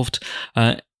involved.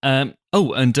 Speaking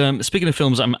of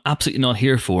films I'm absolutely not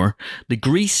here for, the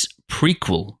Grease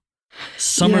prequel,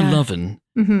 Summer Lovin',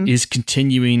 is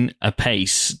continuing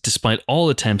apace despite all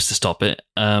attempts to stop it.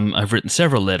 I've written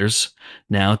several letters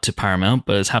now to Paramount,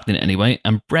 but it's happening anyway.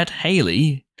 And Brett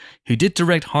Haley, who did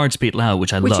direct Hard Speed Loud,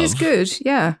 which love, which is good,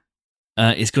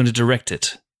 is going to direct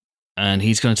it. And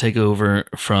he's going to take over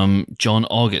from John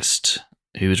August,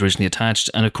 who was originally attached.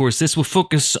 And of course, this will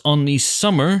focus on the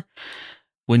summer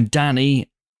when Danny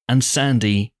and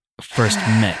Sandy first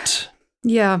met.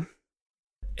 Yeah.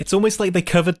 It's almost like they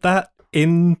covered that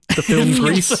in the film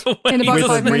Grease in about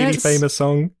 5 minutes. With a really famous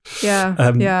song.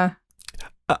 Yeah.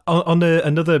 On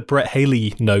another Brett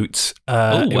Haley note,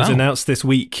 it was announced this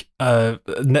week,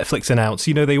 Netflix announced,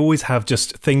 they always have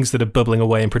just things that are bubbling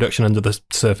away in production under the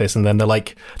surface, and then they're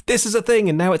like, this is a thing,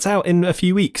 and now it's out in a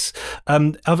few weeks.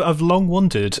 I've long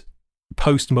wondered,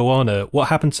 post Moana, what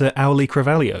happened to Auli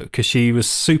Cravalho, because she was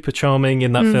super charming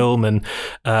in that film, and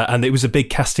it was a big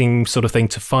casting sort of thing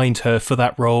to find her for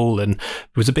that role, and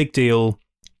it was a big deal.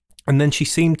 And then she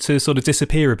seemed to sort of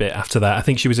disappear a bit after that. I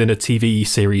think she was in a TV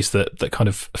series that kind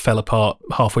of fell apart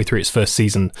halfway through its first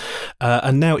season.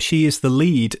 And now she is the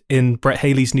lead in Brett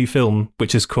Haley's new film,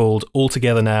 which is called All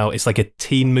Together Now. It's like a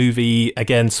teen movie,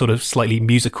 again, sort of slightly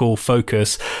musical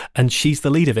focus. And she's the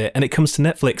lead of it. And it comes to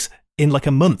Netflix in like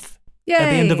a month. Yay.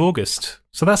 At the end of August.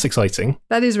 So that's exciting.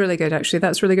 That is really good, actually.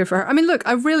 That's really good for her. I mean, look,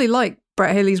 I really like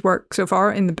Brett Haley's work so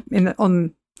far in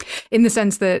the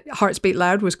sense that Hearts Beat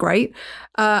Loud was great.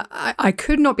 I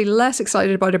could not be less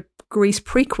excited about a Grease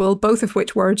prequel, both of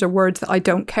which words are words that I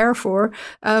don't care for.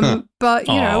 But,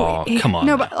 come on.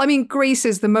 No, but I mean, Grease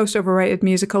is the most overrated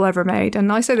musical ever made.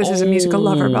 And I say this as a musical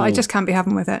lover, but I just can't be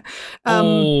having with it.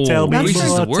 Tell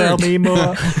me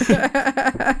more.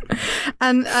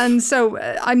 And so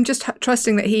I'm just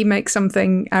trusting that he makes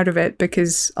something out of it,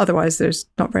 because otherwise there's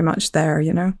not very much there,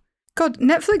 God,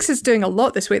 Netflix is doing a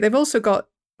lot this week. They've also got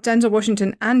Denzel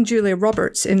Washington and Julia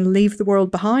Roberts in Leave the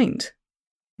World Behind.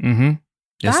 Mm-hmm.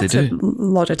 Yes, That's they do. a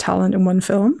lot of talent in one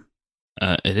film.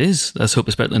 It is. Let's hope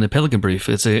it's better than a Pelican Brief.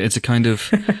 It's a kind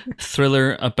of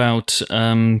thriller about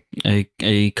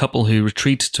a couple who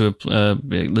retreat to a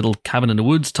little cabin in the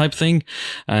woods type thing,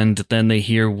 and then they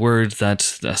hear word that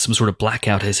some sort of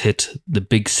blackout has hit the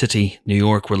big city, New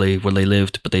York, where they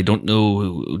lived, but they don't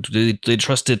know. Do they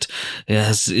trust it?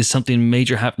 Is something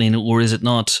major happening, or is it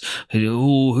not?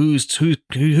 Who do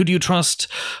you trust?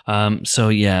 So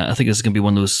yeah, I think this is going to be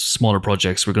one of those smaller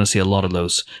projects. We're going to see a lot of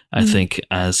those. I think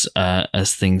as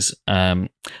things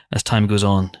as time goes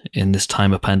on in this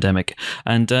time of pandemic.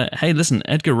 And hey, listen,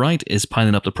 Edgar Wright is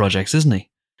piling up the projects, isn't he?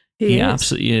 He is.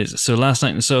 Absolutely is. So Last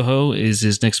Night in Soho is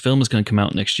his next film. Is going to come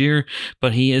out next year,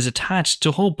 but he is attached to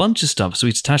a whole bunch of stuff. So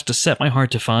he's attached to Set My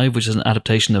Heart to 5, which is an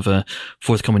adaptation of a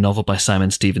forthcoming novel by Simon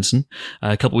Stevenson.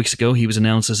 A couple of weeks ago, he was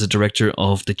announced as a director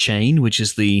of The Chain, which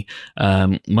is the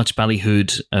much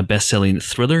ballyhooed best-selling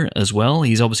thriller as well.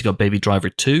 He's obviously got Baby Driver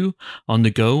 2 on the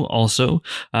go also,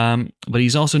 but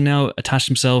he's also now attached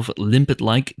himself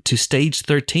limpet-like to Stage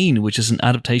 13, which is an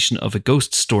adaptation of a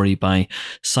ghost story by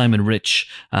Simon Rich.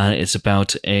 It's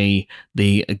about the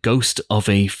ghost of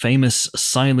a famous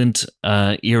silent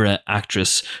era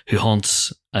actress who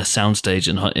haunts a soundstage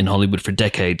in Hollywood for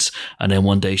decades, and then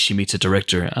one day she meets a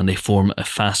director and they form a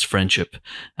fast friendship,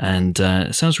 and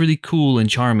it sounds really cool and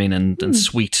charming and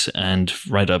sweet and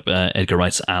right up Edgar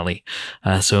Wright's alley.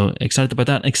 So excited about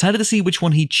that. Excited to see which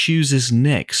one he chooses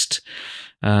next.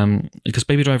 Because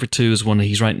Baby Driver 2 is one that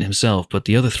he's writing himself, but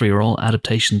the other three are all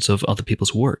adaptations of other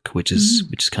people's work, which is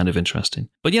kind of interesting.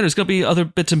 But yeah, there's going to be other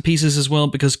bits and pieces as well,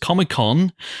 because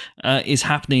Comic-Con is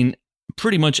happening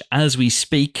pretty much as we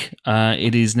speak.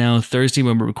 It is now Thursday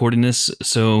when we're recording this,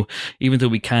 so even though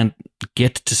we can't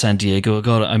get to San Diego,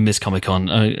 God, I miss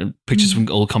Comic-Con. Pictures from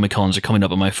old Comic-Cons are coming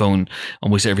up on my phone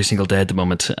almost every single day at the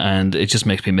moment, and it just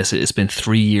makes me miss it. It's been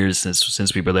 3 years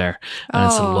since we were there, and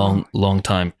it's a long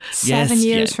time. 7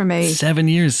 years for me. 7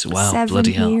 years. Wow, 7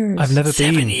 bloody hell. years. I've never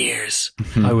been. 7 years.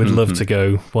 I would love to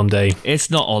go one day.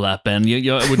 It's not all that, Ben.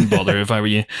 I wouldn't bother if I were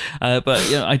you. But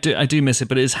yeah, I do miss it.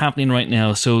 But it is happening right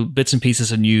now. So bits and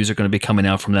pieces of news are going to be coming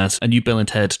out from that. A new Bill and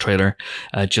Ted trailer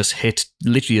just hit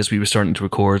literally as we were starting to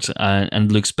record,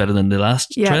 and looks better than the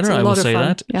last trailer. I will say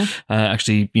that. Yeah.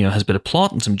 Actually, has a bit of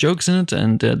plot and some jokes in it,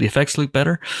 and the effects look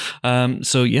better.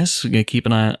 So yes, we're going to keep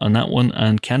an eye on that one.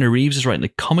 And Keanu Reeves is writing the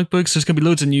comic books. There's going to be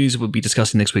loads of news we'll be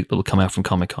discussing next week that will come out from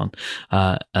Comic-Con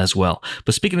as well.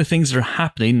 But speaking of things that are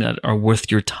happening that are worth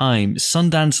your time,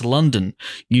 Sundance London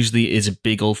usually is a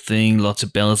big old thing. Lots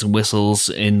of bells and whistles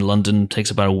in London. Takes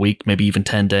about a week, maybe even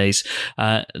 10 days.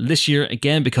 This year,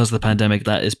 again, because of the pandemic,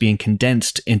 that is being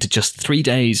condensed into just 3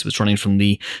 days. It's running from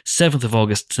the 7th of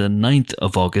August to the 9th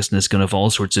of August, and it's going to have all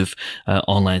sorts of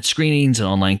online screenings and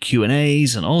online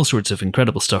Q&As and all sorts of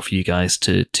incredible stuff for you guys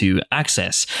to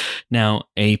access. Now,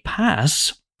 a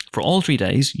pass for all 3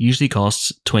 days usually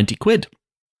costs 20 quid.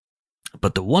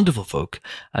 But the wonderful folk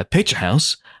at Picture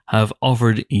House have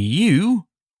offered you,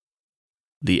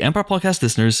 the Empire Podcast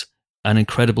listeners, an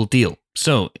incredible deal.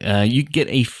 So you get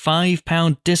a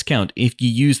 £5 discount if you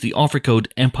use the offer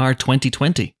code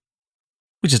Empire2020,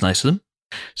 which is nice of them.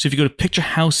 So if you go to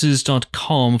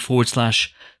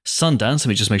picturehouses.com/Sundance, let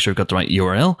me just make sure I've got the right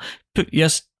URL.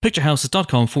 Yes,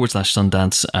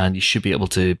 picturehouses.com/Sundance, and you should be able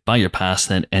to buy your pass,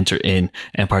 then enter in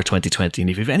Empire 2020.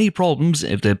 And if you have any problems,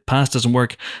 if the pass doesn't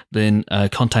work, then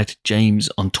contact James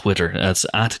on Twitter. That's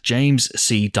at James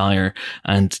C. Dyer,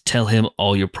 and tell him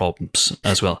all your problems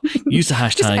as well. Use the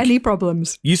hashtag. Just any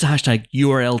problems. Use the hashtag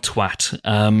URL_twat.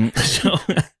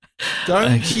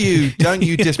 Don't you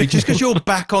diss me. Just because you're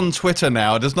back on Twitter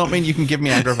now does not mean you can give me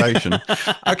aggravation.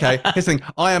 Okay, here's the thing.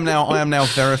 I am now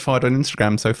verified on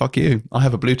Instagram, so fuck you. I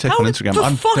have a blue tick on Instagram.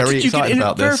 I'm very excited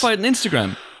about this. Verified on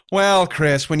Instagram? Well,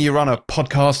 Chris, when you run a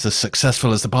podcast as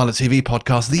successful as the Pilot TV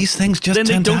podcast, these things just then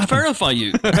tend they to don't happen. verify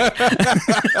you.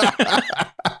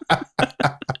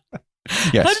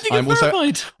 Yes, how did you get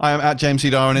verified? I am at James C.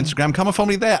 Dyer on Instagram. Come and follow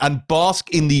me there and bask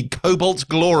in the cobalt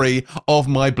glory of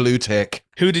my blue tick.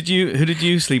 Who did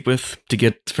you sleep with to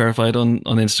get verified on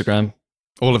Instagram?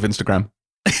 All of Instagram.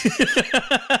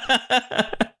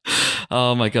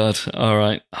 Oh my God. All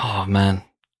right. Oh man.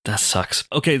 That sucks.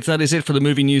 Okay, that is it for the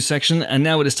movie news section, and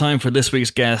now it is time for this week's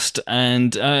guest,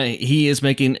 and he is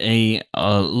making a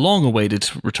long-awaited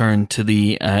return to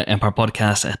the Empire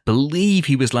Podcast. I believe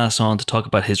he was last on to talk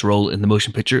about his role in the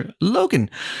motion picture Logan,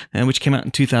 which came out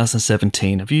in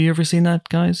 2017. Have you ever seen that,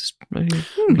 guys? No,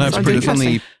 it's on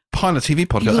the Pilot TV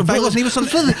podcast. In fact,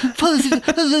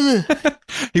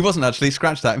 he wasn't actually.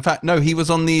 Scratch that. In fact, no, he was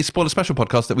on the Spoiler Special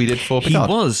podcast that we did for Picard.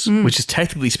 He was, which is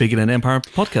technically speaking an Empire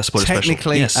Podcast Spoiler Special.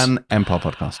 Technically an Empire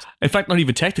podcast. In fact, not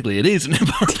even technically, it is an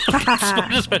Empire Podcast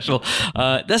Spoiler Special.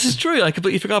 This is true. I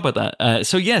completely forgot about that.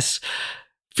 So yes,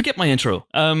 forget my intro.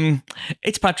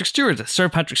 It's Patrick Stewart, Sir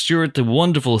Patrick Stewart, the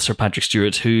wonderful Sir Patrick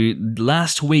Stewart, who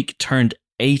last week turned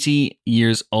 80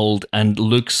 years old and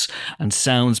looks and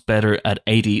sounds better at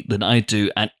 80 than I do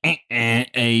at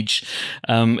age.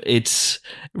 It's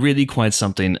really quite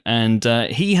something. And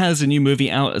he has a new movie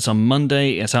out. It's on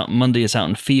Monday. It's out Monday. It's out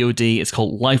in VOD. It's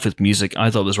called Life with Music. I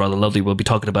thought it was rather lovely. We'll be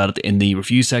talking about it in the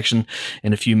review section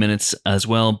in a few minutes as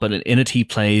well. But in it, he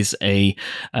plays a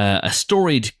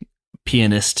storied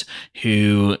pianist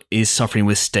who is suffering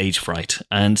with stage fright.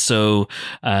 And so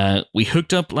we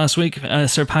hooked up last week,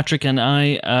 Sir Patrick and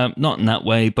I, not in that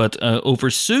way, but over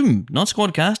Zoom, not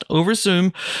Squadcast, over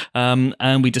Zoom.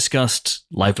 And we discussed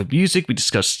live with music, we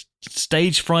discussed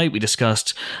stage fright, we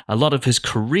discussed a lot of his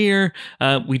career.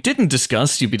 We didn't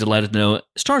discuss, you'd be delighted to know,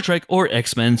 Star Trek or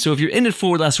X-Men. So if you're in it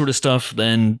for that sort of stuff,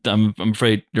 then I'm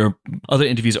afraid your other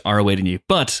interviews are awaiting you.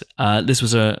 But this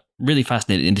was a really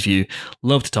fascinating interview.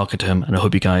 Loved talking to him, and I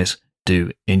hope you guys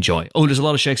do enjoy. Oh, there's a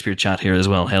lot of Shakespeare chat here as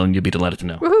well, Helen, you'll be delighted to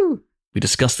know. Woohoo! We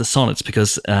discussed the sonnets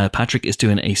because Patrick is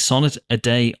doing a sonnet a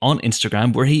day on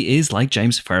Instagram where he is, like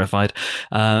James, verified.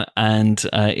 And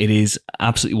it is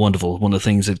absolutely wonderful. One of the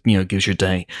things that, gives your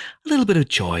day a little bit of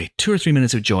joy, 2 or 3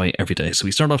 minutes of joy every day. So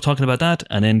we start off talking about that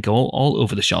and then go all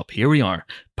over the shop. Here we are.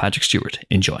 Patrick Stewart.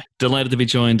 Enjoy. Delighted to be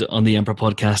joined on the Emperor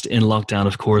podcast in lockdown,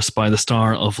 of course, by the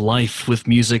star of Life with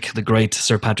Music, the great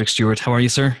Sir Patrick Stewart. How are you,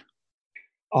 sir?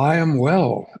 I am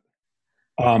well.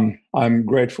 I'm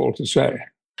grateful to say.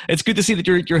 It's good to see that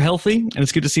you're healthy, and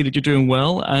it's good to see that you're doing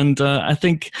well. And I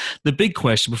think the big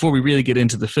question, before we really get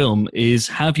into the film, is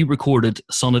have you recorded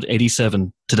Sonnet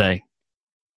 87 today?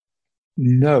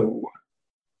 No.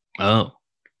 Oh.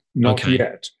 Not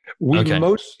yet. We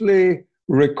mostly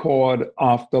record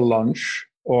after lunch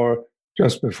or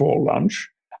just before lunch.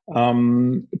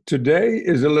 Today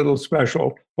is a little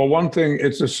special. For one thing,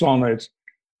 it's a sonnet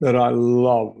that I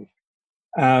love.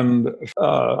 And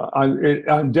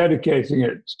I'm dedicating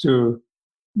it to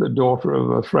the daughter of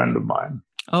a friend of mine.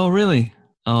 Oh, really?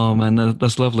 Oh man,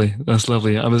 that's lovely. That's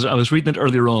lovely. I was reading it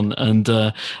earlier on, and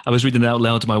I was reading it out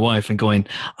loud to my wife and going,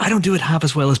 "I don't do it half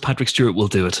as well as Patrick Stewart will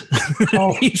do it."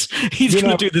 Oh, he's going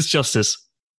to do this justice.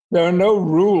 There are no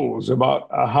rules about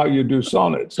how you do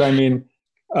sonnets. I mean,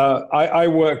 I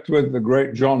worked with the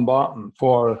great John Barton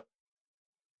for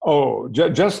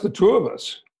just the two of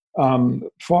us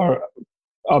for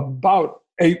about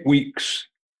 8 weeks,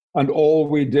 and all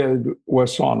we did were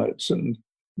sonnets, and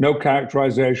no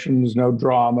characterizations, no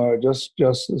drama, just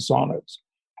the sonnets.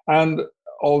 And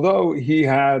although he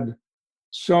had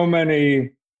so many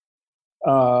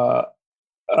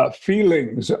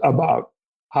feelings about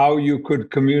how you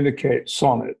could communicate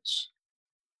sonnets,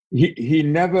 he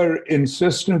never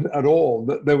insisted at all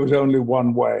that there was only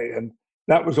one way. And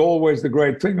that was always the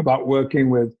great thing about working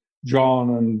with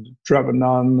John and Trevor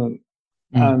Nunn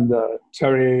and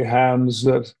Terry Hams,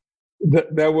 that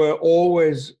there were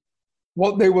always,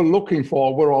 what they were looking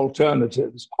for were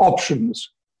alternatives,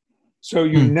 options. So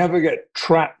you never get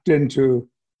trapped into,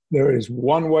 there is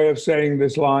one way of saying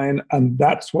this line, and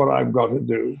that's what I've got to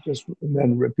do, and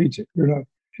then repeat it,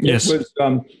 Yes. It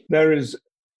was,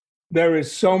 there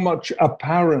is so much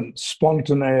apparent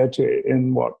spontaneity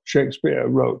in what Shakespeare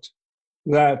wrote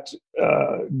that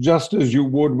just as you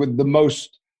would with the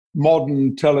most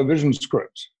modern television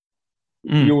script,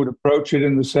 you would approach it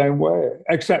in the same way,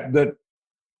 except that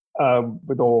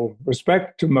with all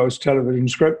respect to most television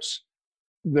scripts,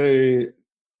 there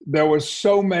were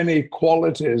so many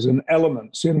qualities and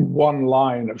elements in one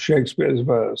line of Shakespeare's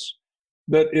verse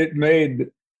that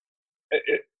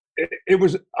it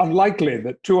was unlikely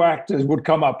that two actors would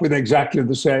come up with exactly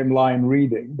the same line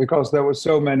reading, because there were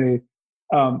so many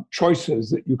choices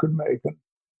that you could make. And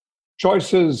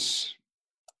choices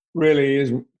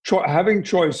really having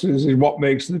choices is what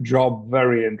makes the job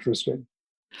very interesting.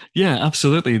 Yeah,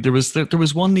 absolutely. There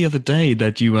was one the other day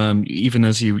that you even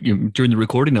as you during the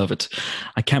recording of it,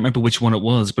 I can't remember which one it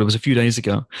was, but it was a few days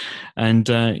ago, and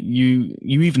you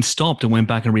even stopped and went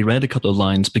back and reread a couple of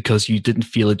lines because you didn't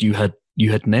feel that you had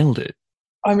nailed it.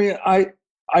 I mean,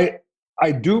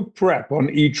 I do prep on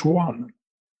each one.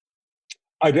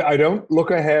 I don't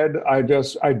look ahead. I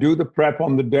do the prep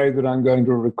on the day that I'm going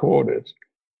to record it,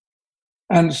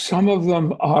 and some of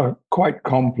them are quite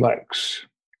complex.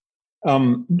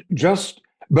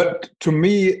 But to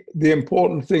me, the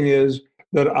important thing is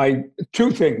that two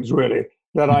things really,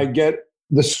 that I get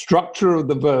the structure of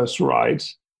the verse right,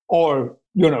 or,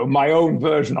 my own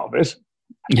version of it.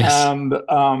 Yes.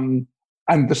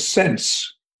 And the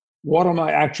sense, what am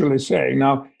I actually saying?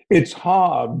 Now, it's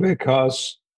hard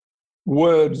because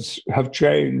words have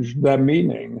changed their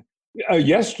meaning.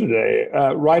 Yesterday,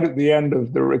 right at the end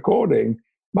of the recording,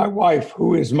 my wife,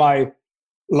 who is my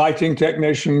lighting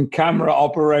technician, camera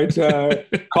operator,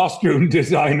 costume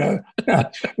designer,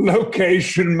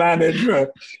 location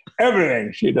manager,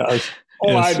 everything she does.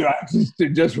 All I do is to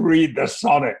just read the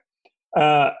sonnet.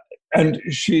 And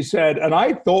she said, and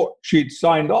I thought she'd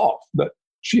signed off, but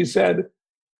she said,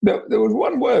 there was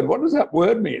one word. What does that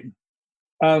word mean?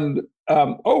 And,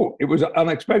 it was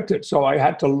unexpected. So I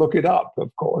had to look it up,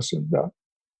 of course. And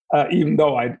even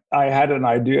though I had an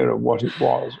idea of what it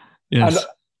was. Yes.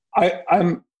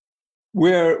 And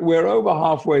we're over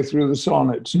halfway through the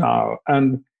sonnets now,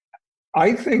 and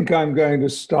I think I'm going to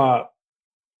start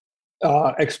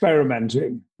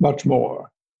experimenting much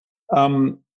more.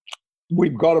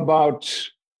 We've got about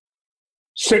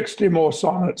 60 more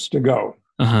sonnets to go.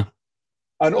 Uh-huh.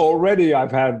 And already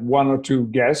I've had one or two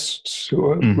guests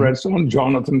who have read some,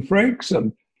 Jonathan Frakes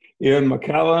and Ian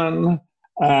McKellen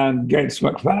and Gates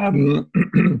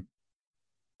McFadden.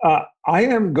 I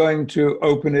am going to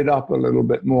open it up a little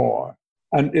bit more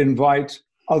and invite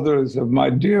others of my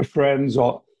dear friends,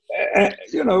 or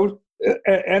anyone.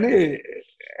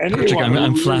 Patrick,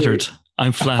 I'm flattered.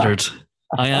 I'm flattered.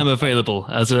 I am available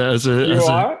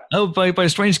by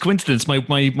strange coincidence.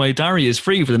 My diary is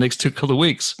free for the next couple of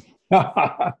weeks.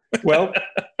 Well,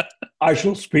 I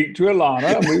shall speak to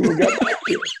Ilana and we will get back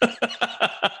to you.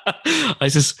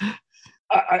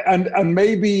 And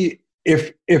maybe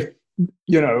if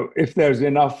there's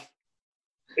enough,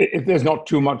 if there's not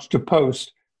too much to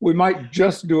post, we might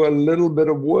just do a little bit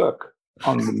of work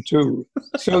on them too,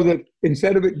 so that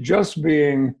instead of it just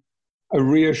being a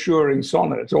reassuring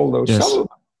sonnet, although some of them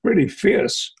are pretty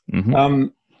fierce,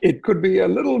 it could be a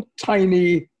little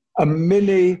tiny, a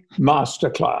mini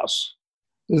masterclass.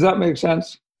 Does that make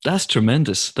sense? That's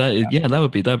tremendous. That'd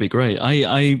be great.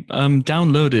 I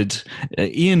downloaded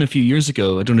Ian a few years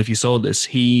ago. I don't know if you saw this.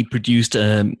 He produced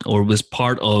or was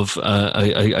part of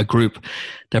a group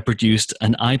that produced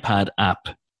an iPad app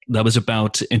that was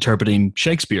about interpreting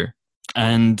Shakespeare.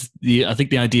 And I think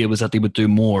the idea was that they would do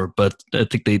more, but I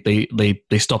think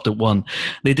they stopped at one.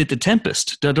 They did The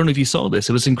Tempest. I don't know if you saw this.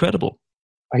 It was incredible.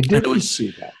 I didn't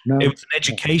see that. No. It was an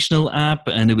educational app,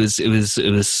 and it was Ian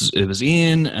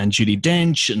and Judi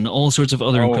Dench and all sorts of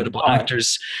other incredible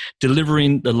actors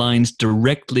delivering the lines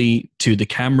directly to the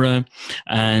camera,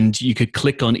 and you could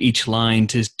click on each line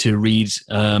to read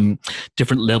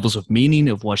different levels of meaning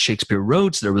of what Shakespeare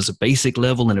wrote. So there was a basic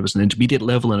level, and there was an intermediate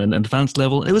level, and an advanced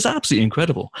level. It was absolutely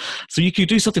incredible. So you could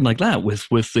do something like that with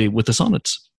the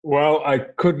sonnets. Well, I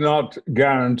could not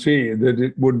guarantee that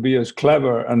it would be as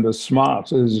clever and as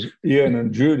smart as Ian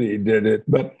and Judy did it.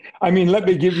 But, I mean, let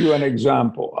me give you an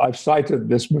example. I've cited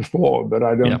this before, but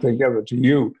I don't think ever to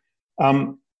you.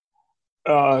 10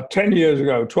 years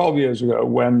ago, 12 years ago,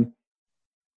 when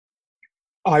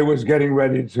I was getting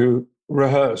ready to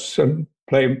rehearse and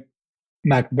play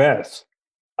Macbeth,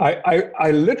 I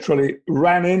literally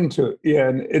ran into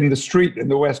Ian in the street in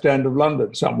the West End of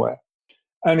London somewhere.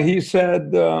 And he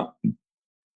said,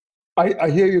 I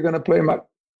hear you're going to play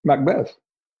Macbeth.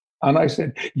 And I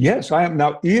said, yes, I am.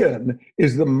 Now, Ian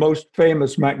is the most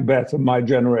famous Macbeth of my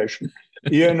generation.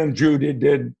 Ian and Judy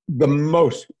did the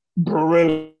most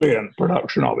brilliant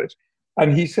production of it.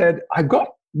 And he said, I've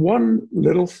got one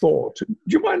little thought. Do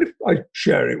you mind if I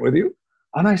share it with you?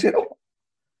 And I said, oh,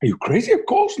 are you crazy? Of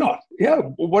course not. Yeah,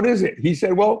 what is it? He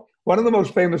said, well, one of the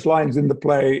most famous lines in the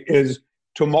play is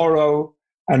tomorrow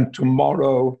and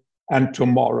tomorrow and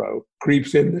tomorrow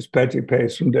creeps in this petty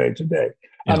pace from day to day.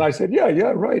 Yeah. And I said, yeah,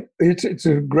 right. It's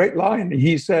a great line.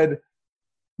 He said,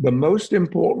 the most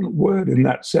important word in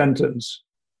that sentence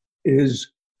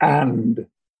is and.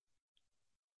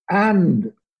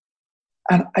 And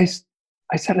I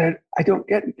said, I don't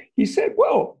get it. He said,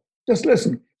 well, just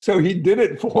listen. So he did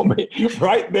it for me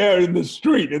right there in the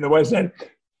street in the West End.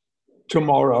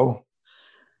 Tomorrow.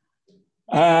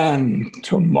 And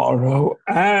tomorrow,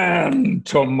 and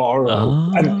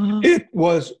tomorrow. And it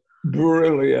was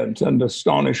brilliant and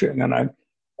astonishing. And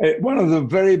one of the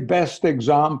very best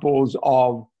examples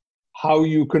of how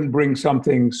you can bring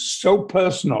something so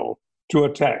personal to a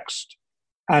text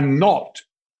and not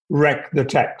wreck the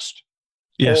text.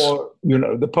 Yes. Or,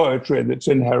 the poetry that's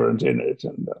inherent in it.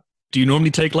 And do you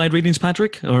normally take light readings,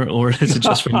 Patrick? Or is it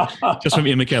just from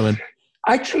Ian McKellen?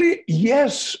 Actually,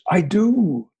 yes, I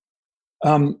do.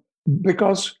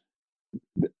 Because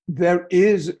there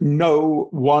is no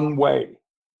one way,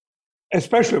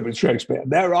 especially with Shakespeare.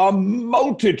 There are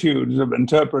multitudes of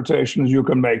interpretations you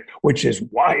can make, which is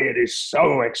why it is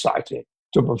so exciting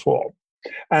to perform.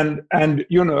 And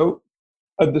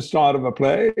at the start of a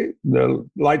play, the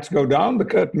lights go down, the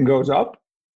curtain goes up,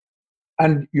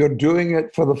 and you're doing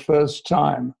it for the first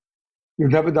time.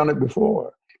 You've never done it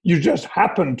before. You just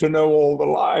happen to know all the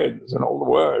lines and all the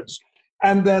words.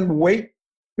 And then wait,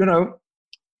 I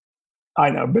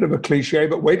know, a bit of a cliche,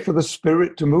 but wait for the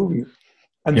spirit to move you.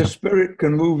 And the spirit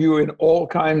can move you in all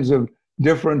kinds of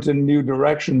different and new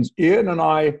directions. Ian and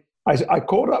I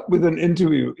caught up with an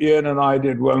interview Ian and I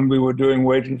did when we were doing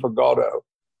Waiting for Godot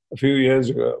a few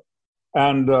years ago.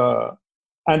 And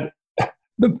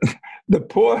the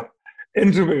poor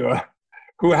interviewer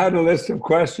who had a list of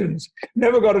questions,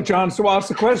 never got a chance to ask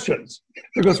the questions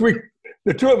because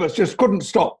the two of us just couldn't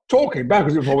stop talking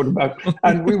backwards and forward and back.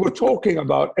 And we were talking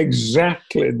about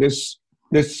exactly this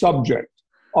subject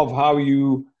of how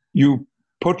you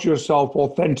put yourself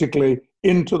authentically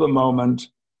into the moment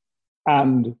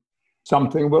and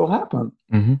something will happen.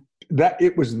 Mm-hmm. That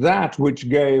it was that which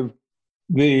gave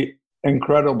the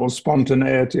incredible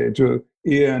spontaneity to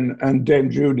Ian and Dame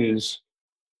Judy's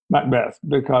Macbeth,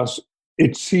 because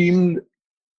it seemed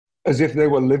as if they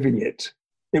were living it.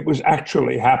 It was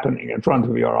actually happening in front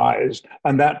of your eyes,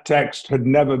 and that text had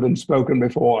never been spoken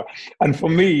before. And for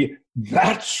me,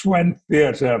 that's when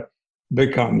theatre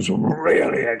becomes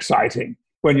really exciting.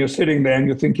 When you're sitting there and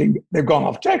you're thinking, they've gone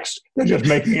off text, they're just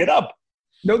making it up.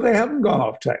 No, they haven't gone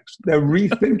off text. They're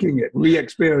rethinking it,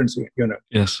 re-experiencing it,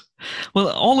 Yes. Well,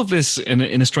 all of this, in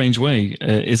a strange way,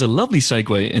 is a lovely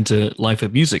segue into Life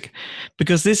of Music,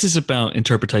 because this is about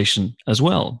interpretation as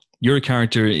well. Your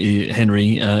character,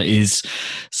 Henry, is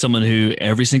someone who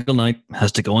every single night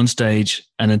has to go on stage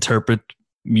and interpret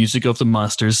music of the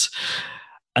masters.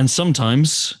 And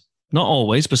sometimes, not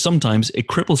always, but sometimes it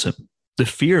cripples him. The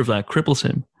fear of that cripples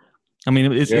him. I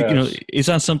mean, is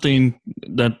that something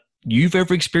that you've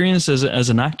ever experienced as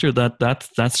an actor,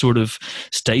 that sort of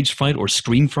stage fright or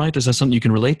screen fright? Is that something you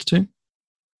can relate to?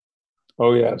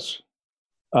 Oh, yes.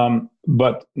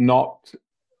 But not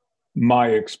my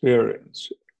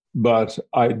experience. But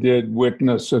I did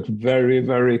witness at very,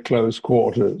 very close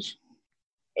quarters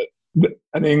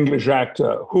an English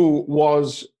actor who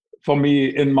was, for me,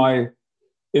 in my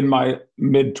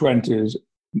mid-20s,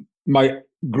 my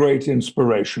great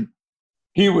inspiration.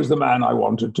 He was the man I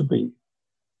wanted to be.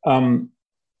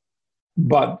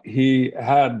 But he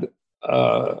had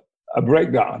a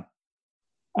breakdown,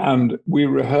 and we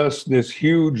rehearsed this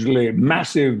hugely,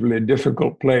 massively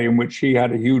difficult play in which he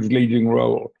had a huge leading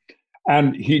role.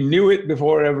 And he knew it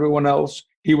before everyone else.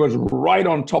 He was right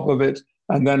on top of it.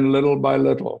 And then little by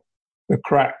little, the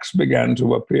cracks began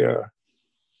to appear.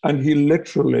 And he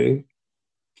literally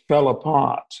fell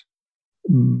apart.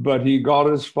 But he got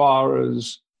as far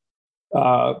as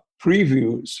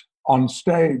previews on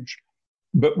stage.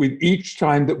 But with each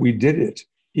time that we did it,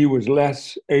 he was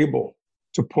less able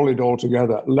to pull it all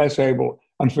together, less able,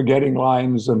 and forgetting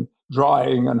lines and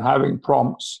drying and having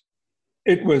prompts.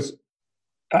 It was,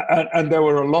 and there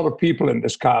were a lot of people in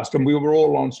this cast, and we were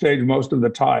all on stage most of the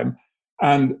time.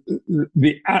 And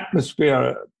the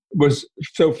atmosphere was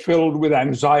so filled with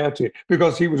anxiety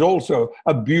because he was also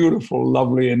a beautiful,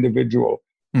 lovely individual.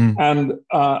 Mm. And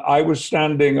I was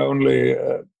standing only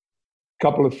a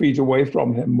couple of feet away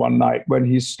from him one night when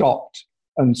he stopped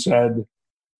and said,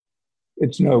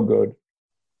 "It's no good,"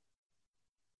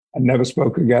 and never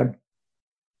spoke again.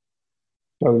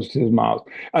 Closed his mouth.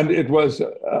 And it was,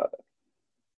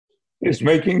 it's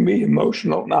making me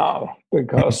emotional now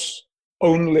because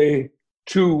only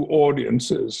 2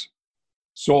 audiences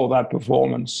saw that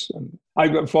performance. And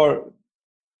for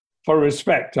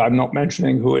respect, I'm not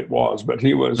mentioning who it was, but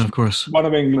he was, of course, one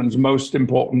of England's most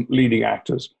important leading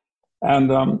actors.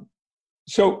 And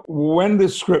so when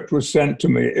this script was sent to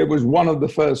me, it was one of the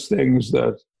first things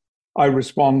that I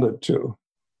responded to.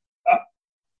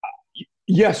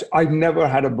 Yes, I've never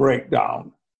had a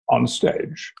breakdown on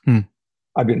stage.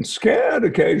 I've been scared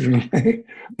occasionally.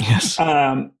 Yes.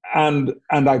 And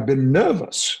I've been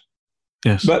nervous.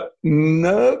 Yes. But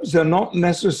nerves are not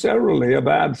necessarily a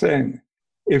bad thing.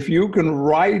 If you can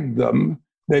ride them,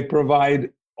 they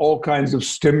provide all kinds of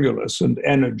stimulus and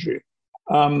energy.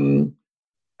 In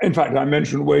fact, I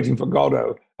mentioned Waiting for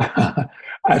Godot.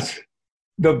 At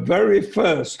the very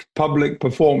first public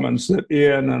performance that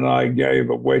Ian and I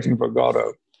gave of Waiting for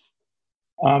Godot,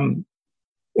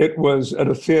 it was at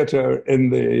a theatre in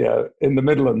the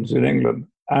Midlands in England,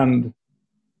 and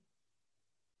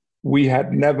we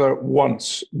had never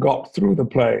once got through the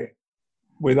play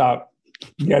without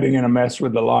getting in a mess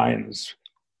with the lines.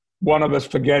 One of us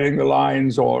forgetting the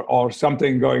lines or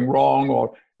something going wrong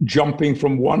or jumping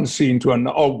from one scene to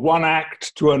another, or one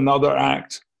act to another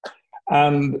act.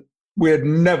 And we had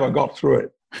never got through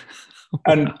it.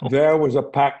 And there was a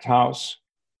packed house.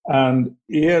 And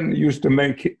Ian used to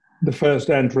make the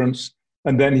first entrance,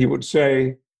 and then he would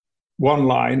say one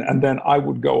line, and then I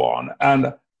would go on.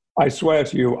 And I swear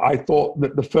to you, I thought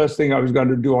that the first thing I was going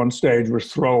to do on stage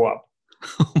was throw up.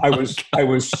 I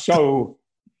was so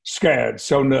scared,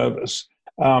 so nervous.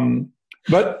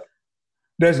 But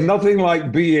there's nothing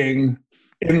like being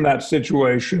in that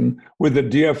situation with a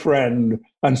dear friend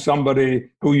and somebody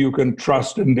who you can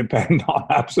trust and depend on,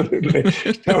 absolutely.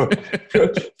 So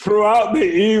throughout the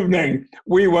evening,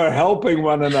 we were helping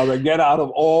one another get out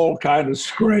of all kinds of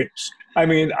scrapes. I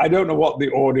mean, I don't know what the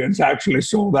audience actually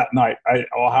saw that night,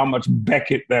 or how much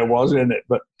Beckett there was in it,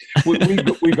 but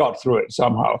we got through it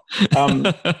somehow.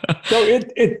 So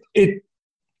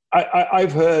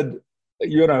I've heard,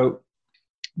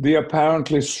 the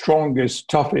apparently strongest,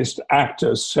 toughest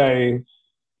actors say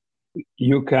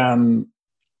you can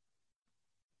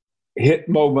hit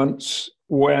moments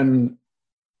when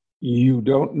you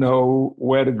don't know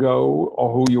where to go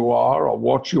or who you are or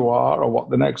what you are or what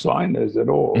the next line is at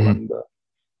all. And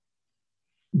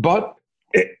but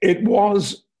it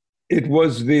was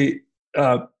the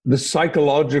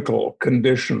psychological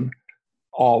condition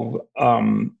of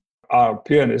our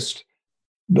pianist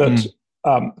that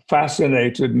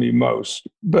fascinated me most.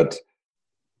 But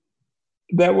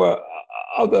there were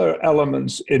other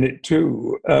elements in it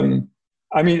too.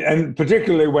 And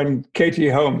particularly when Katie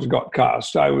Holmes got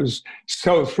cast, I was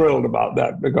so thrilled about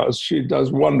that because she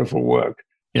does wonderful work.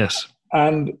 Yes.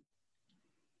 And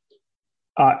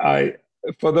I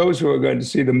for those who are going to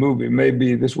see the movie,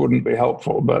 maybe this wouldn't be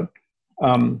helpful, but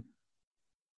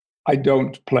I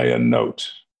don't play a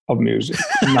note of music.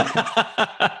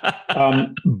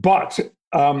 But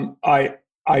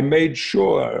I made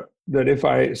sure that if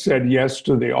I said yes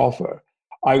to the offer,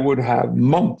 I would have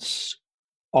months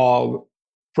of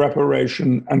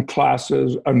preparation and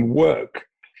classes and work,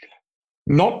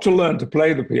 not to learn to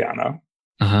play the piano,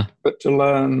 but to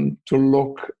learn to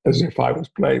look as if I was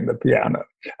playing the piano.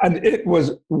 And it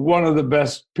was one of the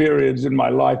best periods in my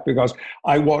life because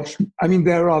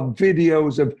there are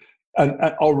videos of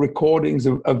or recordings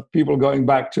of people going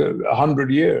back to 100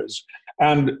 years.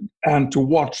 And to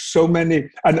watch so many,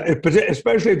 and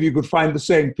especially if you could find the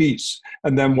same piece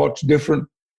and then watch different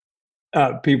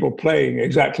people playing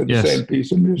exactly the same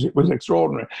piece of music was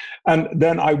extraordinary. And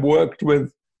then I worked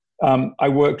with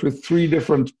 3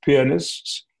 different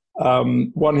pianists,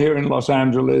 one here in Los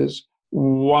Angeles,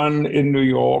 one in New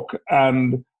York,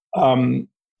 and one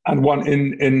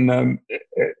in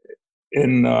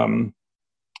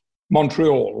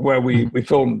Montreal, where we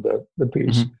filmed the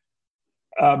piece.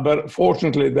 But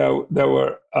fortunately, there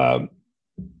were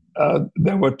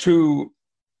 2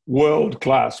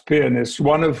 world-class pianists,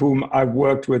 one of whom I've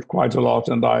worked with quite a lot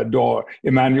and I adore,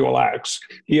 Emmanuel Axe.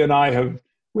 He and I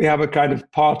we have a kind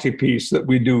of party piece that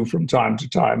we do from time to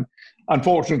time.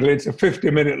 Unfortunately, it's a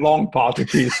 50-minute long party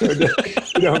piece, so you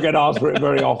don't get asked for it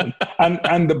very often.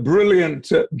 And the brilliant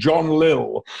John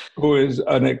Lill, who is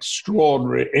an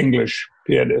extraordinary English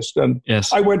pianist. And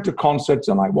I went to concerts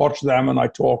and I watched them and I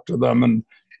talked to them.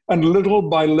 And little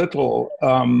by little,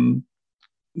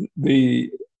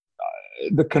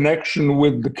 the connection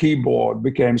with the keyboard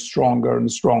became stronger and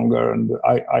stronger, and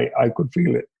I could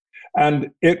feel it.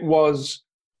 And it was,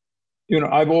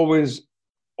 I've always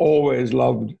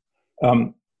loved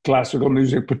classical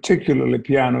music, particularly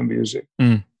piano music.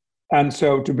 And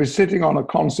so to be sitting on a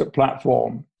concert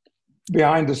platform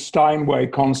behind a Steinway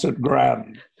concert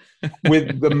grand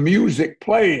with the music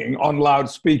playing on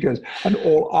loudspeakers, and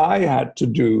all I had to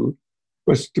do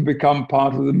was to become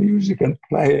part of the music and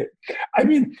play it. I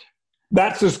mean,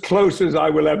 that's as close as I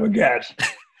will ever get.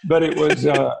 But it was,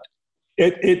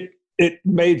 it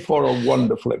made for a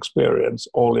wonderful experience,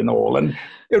 all in all. And,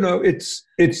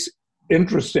 it's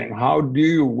interesting. How do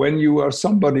you, when you are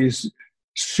somebody's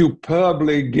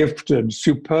superbly gifted,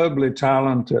 superbly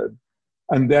talented,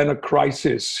 and then a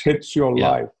crisis hits your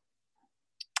life,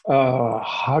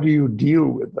 how do you deal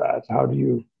with that? How do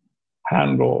you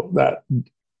handle that,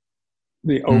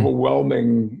 the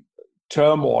overwhelming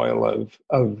turmoil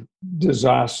of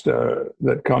disaster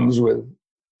that comes with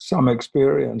some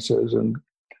experiences? And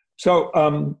so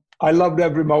I loved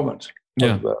every moment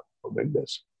of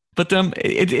this. But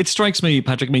it strikes me,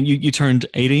 Patrick, I mean, you turned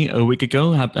 80 a week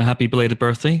ago. A happy belated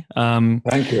birthday.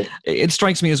 Thank you. It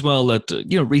strikes me as well that,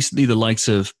 recently the likes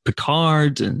of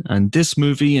Picard and this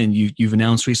movie, and you've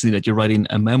announced recently that you're writing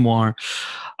a memoir.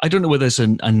 I don't know whether it's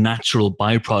a natural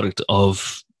byproduct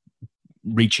of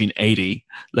reaching 80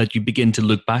 that you begin to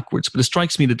look backwards, but it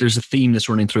strikes me that there's a theme that's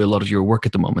running through a lot of your work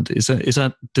at the moment. Is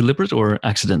that deliberate or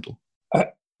accidental?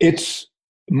 It's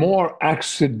more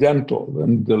accidental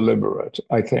than deliberate,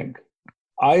 I think.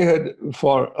 I had,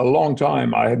 for a long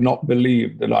time, I had not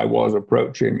believed that I was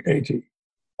approaching 80.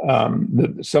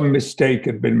 That some mistake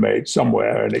had been made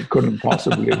somewhere and it couldn't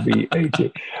possibly be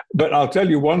 80. But I'll tell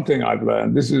you one thing I've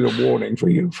learned. This is a warning for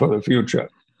you for the future,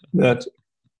 that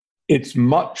it's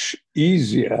much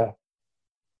easier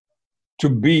to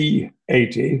be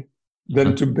 80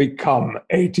 than to become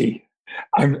 80.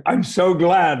 I'm so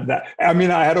glad that, I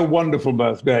had a wonderful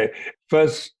birthday.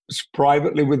 First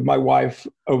privately with my wife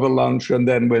over lunch, and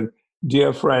then with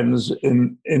dear friends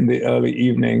in the early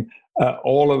evening.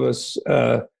 All of us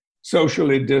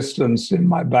socially distanced in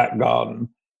my back garden.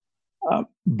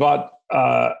 But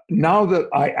now that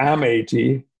I am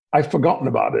 80, I've forgotten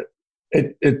about it.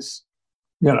 It's,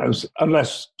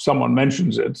 unless someone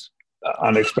mentions it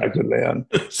unexpectedly. And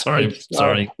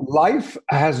sorry. Life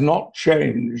has not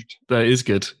changed. That is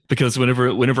good, because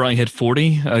whenever I hit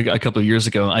 40 a couple of years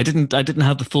ago, I didn't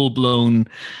have the full blown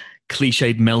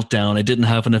cliched meltdown. I didn't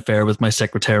have an affair with my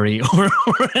secretary or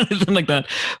anything like that,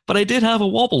 but I did have a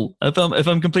wobble. If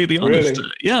I'm completely honest,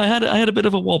 Really? Yeah, I had a bit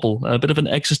of a wobble, a bit of an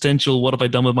existential "what have I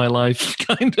done with my life"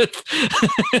 kind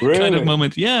of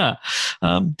moment. Yeah.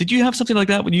 Did you have something like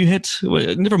that when you hit?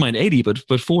 Well, never mind 80,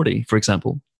 but 40, for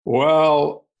example.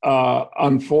 Well,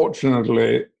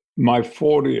 unfortunately, my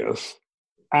 40th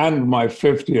and my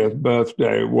 50th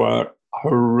birthday were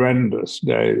horrendous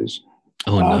days.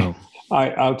 Oh no.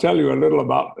 I'll tell you a little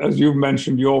about, as you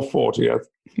mentioned, your 40th.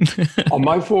 On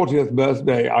my 40th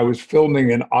birthday, I was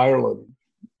filming in Ireland.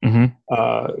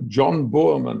 Mm-hmm. John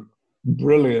Boorman,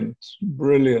 brilliant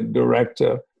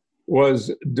director,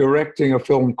 was directing a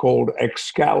film called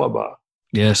Excalibur.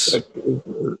 Yes.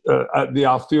 The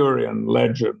Arthurian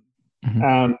legend. Mm-hmm.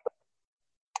 And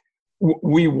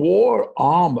we wore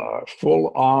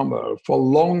full armor, for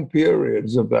long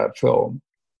periods of that film.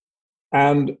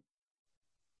 And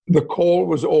the call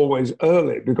was always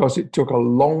early because it took a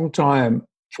long time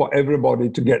for everybody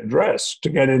to get dressed, to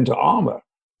get into armor.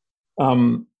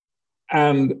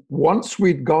 And once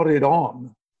we'd got it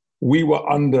on, we were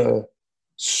under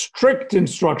strict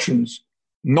instructions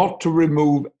not to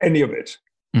remove any of it.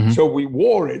 Mm-hmm. So we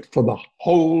wore it for the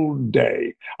whole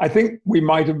day. I think we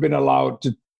might have been allowed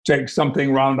to take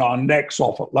something around our necks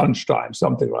off at lunchtime,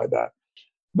 something like that.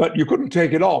 But you couldn't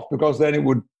take it off because then it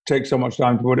would take so much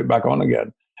time to put it back on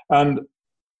again. And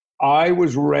I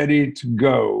was ready to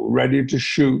go, ready to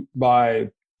shoot by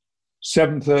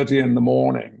 7:30 in the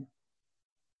morning.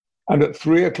 And at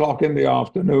 3:00 in the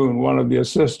afternoon, one of the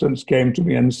assistants came to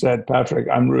me and said, "Patrick,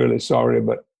 I'm really sorry,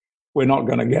 but we're not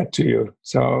going to get to you.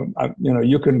 So,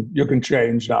 you can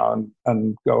change now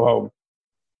and go home."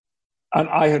 And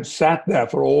I had sat there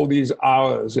for all these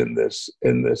hours in this,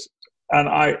 and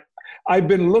I'd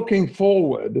been looking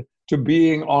forward to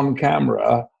being on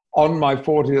camera on my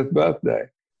 40th birthday.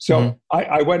 So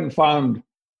Mm-hmm. I went and found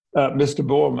Mr.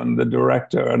 Boorman, the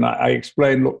director, and I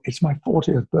explained, "Look, it's my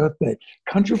 40th birthday.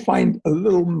 Can't you find a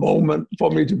little moment for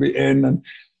me to be in?" And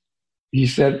he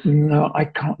said, "No, I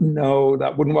can't. No,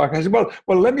 that wouldn't work." I said, well,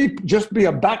 let me just be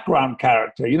a background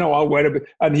character. I'll wait a bit.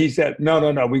 And he said,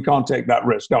 no, we can't take that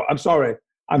risk. No, I'm sorry.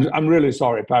 I'm really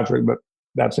sorry, Patrick, but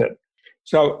that's it.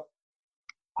 So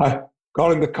I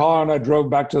got in the car and I drove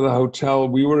back to the hotel.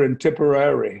 We were in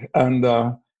Tipperary. And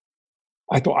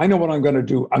I thought, I know what I'm going to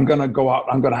do. I'm going to go out.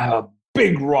 I'm going to have a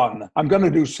big run. I'm going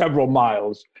to do several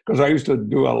miles because I used to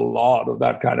do a lot of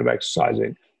that kind of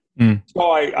exercising. Mm.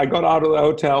 So I got out of the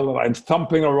hotel and I'm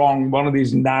thumping along one of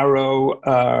these narrow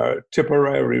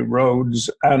Tipperary roads.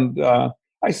 And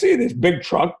I see this big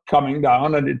truck coming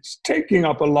down and it's taking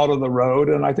up a lot of the road.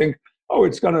 And I think, oh,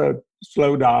 it's going to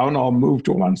slow down or move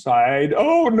to one side.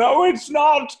 Oh, no, it's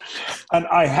not. And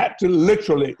I had to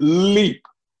literally leap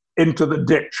into the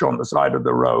ditch on the side of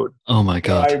the road. Oh, my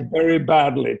God. I very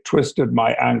badly twisted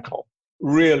my ankle,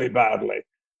 really badly.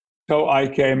 So I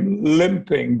came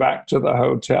limping back to the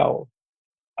hotel,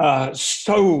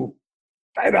 so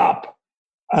fed up.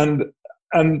 And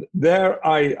there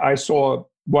I saw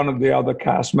one of the other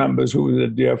cast members who was a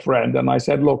dear friend. And I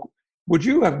said, "Look, would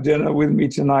you have dinner with me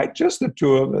tonight? Just the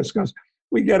two of us, because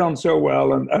we get on so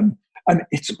well. And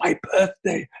it's my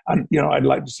birthday. And, I'd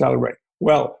like to celebrate."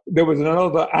 Well, there was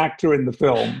another actor in the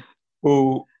film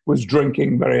who was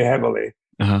drinking very heavily.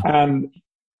 Uh-huh. And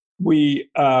we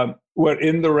were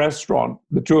in the restaurant,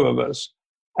 the two of us,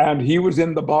 and he was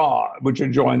in the bar, which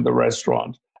adjoined the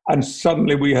restaurant. And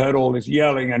suddenly we heard all this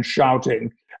yelling and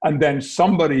shouting. And then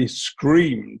somebody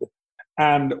screamed.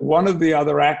 And one of the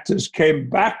other actors came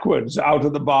backwards out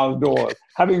of the bar door,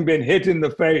 having been hit in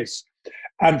the face,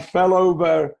 and fell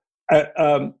over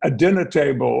a dinner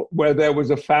table where there was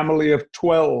a family of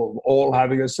 12 all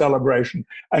having a celebration.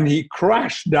 And he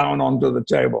crashed down onto the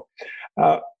table.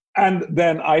 And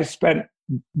then I spent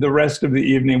the rest of the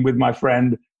evening with my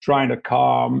friend trying to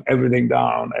calm everything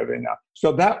down.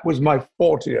 So that was my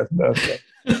 40th birthday.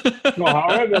 So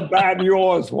however bad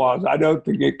yours was, I don't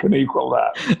think it can equal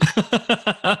that.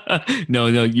 No,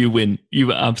 you win.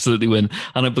 You absolutely win.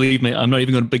 And believe me, I'm not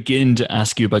even going to begin to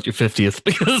ask you about your 50th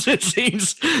because it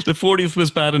seems the 40th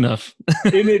was bad enough.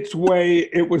 In its way,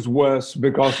 it was worse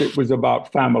because it was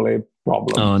about family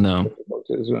problems. Oh, no.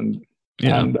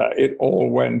 And it all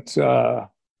went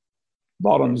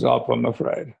bottoms up, I'm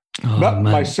afraid. Oh, but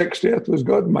man. my 60th was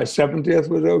good, my 70th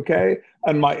was okay,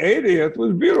 and my 80th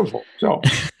was beautiful. So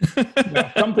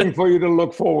something for you to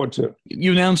look forward to.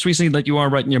 You announced recently that you are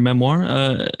writing your memoir.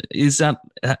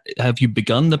 Have you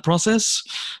begun the process,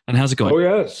 and how's it going? Oh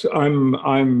yes, I'm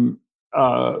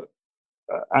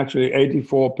actually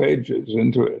 84 pages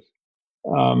into it,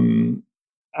 and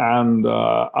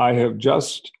I have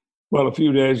just, well, a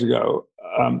few days ago,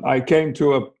 I came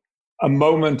to a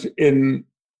moment in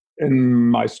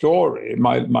my story,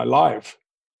 my life,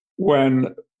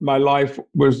 when my life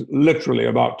was literally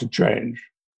about to change.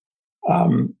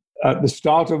 At the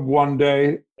start of one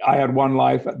day, I had one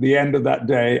life. At the end of that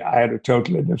day, I had a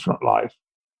totally different life.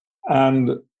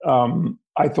 And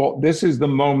I thought, this is the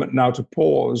moment now to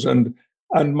pause. And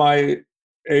my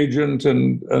agent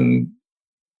and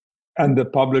the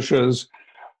publishers,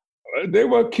 they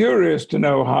were curious to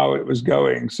know how it was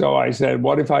going. So I said,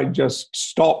 what if I just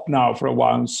stop now for a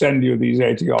while and send you these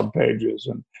 80-odd pages?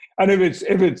 And if it's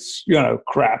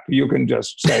crap, you can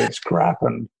just say it's crap,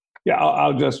 and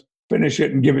I'll just finish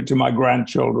it and give it to my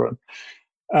grandchildren.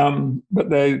 But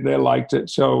they liked it.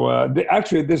 So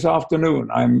actually, this afternoon,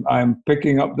 I'm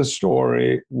picking up the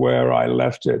story where I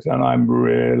left it, and I'm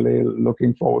really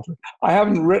looking forward to it. I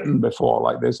haven't written before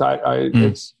like this.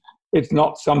 It's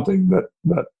not something that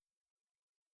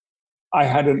I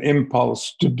had an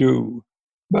impulse to do,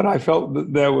 but I felt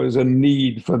that there was a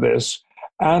need for this.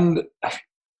 And,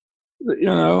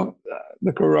 the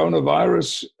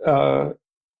coronavirus, I've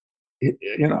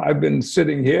been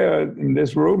sitting here in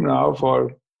this room now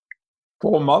for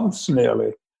 4 months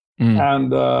nearly.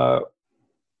 And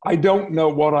I don't know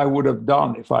what I would have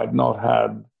done if I'd not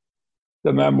had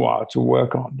the memoir to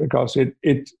work on, because it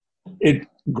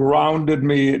grounded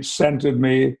me, it centered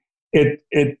me,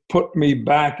 it put me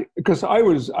back, because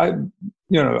I've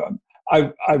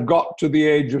got to the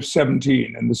age of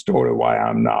 17 in the story why I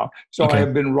am now. So okay. I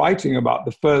have been writing about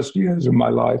the first years of my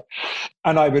life,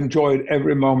 and I've enjoyed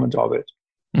every moment of it.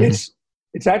 Mm-hmm.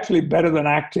 It's actually better than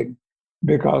acting,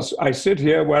 because I sit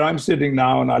here where I'm sitting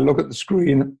now and I look at the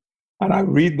screen and I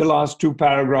read the last 2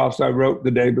 paragraphs I wrote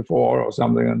the day before or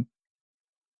something.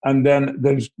 And then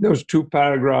those 2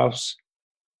 paragraphs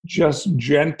just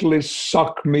gently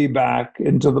suck me back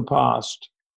into the past.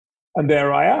 And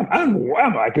there I am. And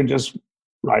wham, I can just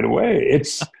right away. It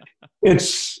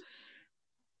is,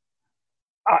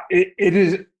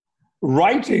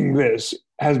 writing this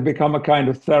has become a kind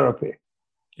of therapy.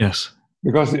 Yes.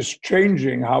 Because it's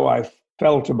changing how I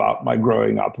felt about my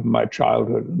growing up and my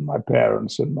childhood and my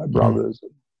parents and my brothers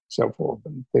and so forth,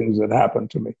 and things that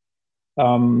happened to me.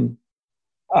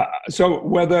 So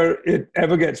whether it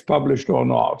ever gets published or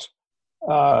not,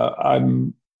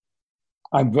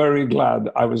 I'm very glad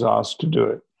I was asked to do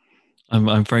it.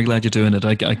 I'm very glad you're doing it.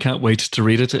 I can't wait to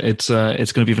read it. It's going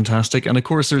to be fantastic. And of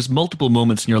course, there's multiple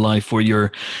moments in your life where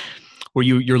your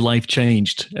life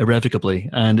changed irrevocably.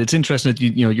 And it's interesting that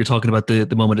you're talking about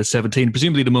the moment at 17,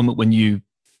 presumably the moment when you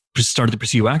started to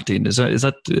pursue acting. Is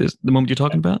that the moment you're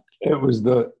talking about? It was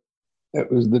the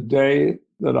day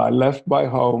that I left my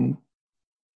home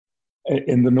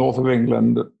in the north of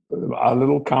England, our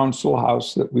little council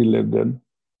house that we lived in.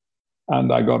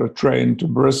 And I got a train to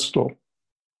Bristol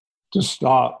to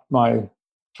start my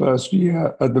first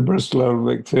year at the Bristol Old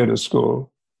Vic Theatre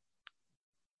School.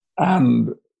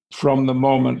 And from the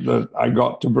moment that I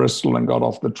got to Bristol and got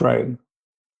off the train,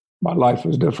 my life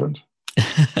was different.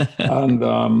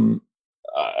 And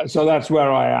so that's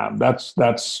where I am. That's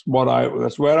where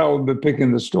I will be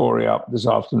picking the story up this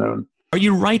afternoon. Are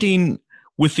you writing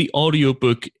with the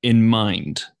audiobook in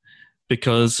mind?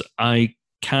 Because I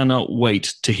cannot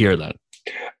wait to hear that.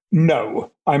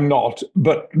 No, I'm not.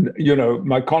 But,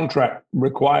 my contract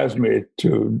requires me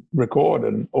to record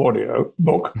an audio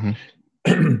book.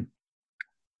 Mm-hmm.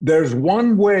 There's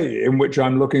one way in which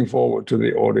I'm looking forward to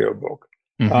the audio book.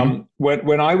 Mm-hmm.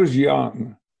 When I was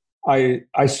young, I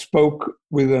spoke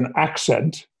with an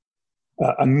accent,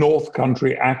 a North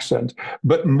Country accent,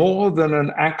 but more than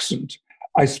an accent,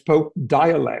 I spoke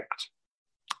dialect.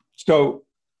 So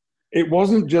it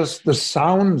wasn't just the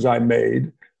sounds I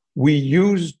made. We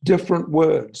used different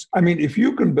words. I mean, if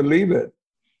you can believe it,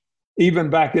 even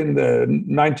back in the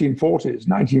 1940s,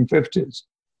 1950s,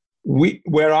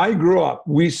 where I grew up,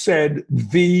 we said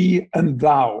thee and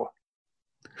thou.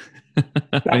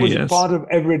 That was yes. part of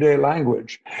everyday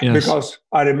language. Yes. Because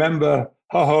I remember,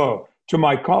 to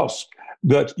my cost,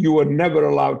 that you were never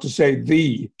allowed to say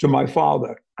thee to my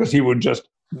father, because he would just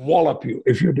wallop you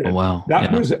if you did. Oh, wow.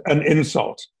 That was an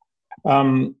insult.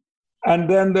 And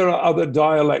then there are other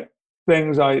dialect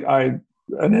things. An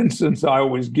instance I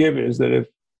always give is that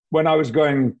when I was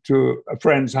going to a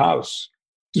friend's house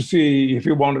to see if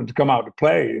he wanted to come out to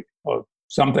play or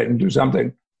something, do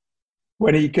something.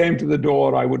 When he came to the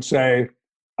door, I would say,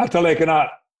 Atta lekanat.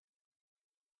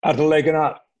 Atta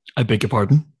lekanat. I beg your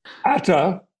pardon?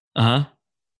 Atta,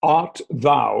 art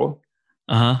thou,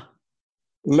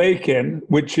 lekin,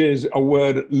 which is a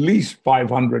word at least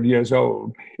 500 years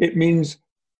old. It means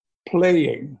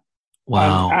playing.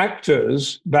 Wow. And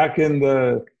actors back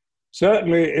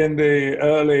certainly in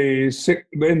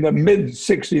the mid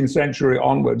 16th century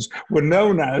onwards, were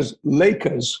known as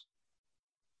lakers.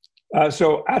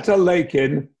 So at a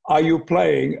lakin, are you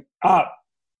playing up?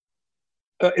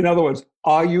 In other words,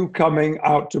 are you coming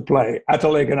out to play at a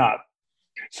lakin up?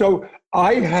 So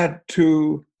I had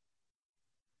to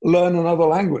learn another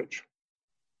language,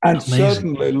 and Amazing.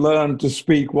 certainly learn to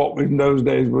speak what in those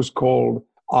days was called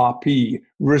RP,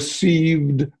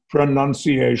 received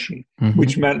pronunciation,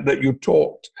 which meant that you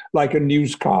talked like a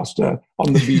newscaster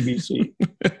on the BBC.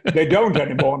 They don't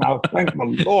anymore now, thank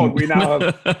the Lord. We now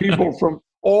have people from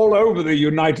all over the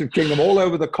United Kingdom, all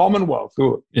over the Commonwealth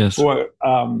who are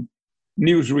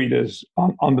newsreaders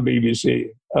on the BBC.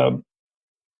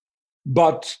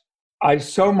 But I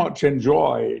so much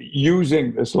enjoy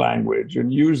using this language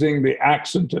and using the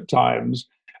accent at times.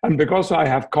 And because I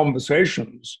have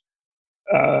conversations,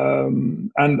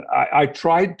 and I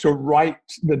tried to write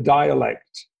the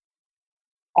dialect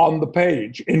on the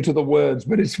page into the words,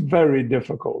 but it's very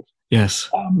difficult. Yes.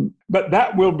 But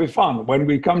that will be fun. When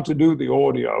we come to do the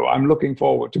audio, I'm looking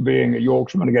forward to being a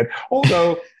Yorkshireman again.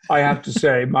 Although I have to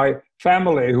say, my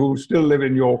family who still live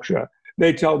in Yorkshire,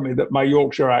 they tell me that my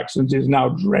Yorkshire accent is now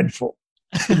dreadful.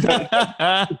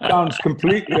 It sounds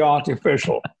completely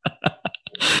artificial.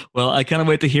 Well, I can't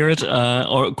wait to hear it.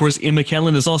 Or, of course, Ian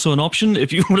McKellen is also an option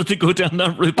if you wanted to go down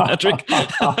that route, Patrick.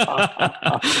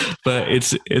 But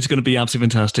it's going to be absolutely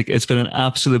fantastic. It's been an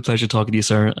absolute pleasure talking to you,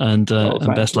 sir, and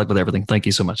best luck with everything. Thank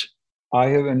you so much. I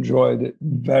have enjoyed it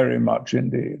very much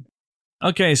indeed.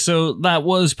 Okay, so that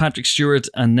was Patrick Stewart,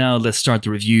 and now let's start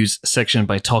the reviews section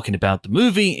by talking about the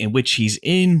movie in which he's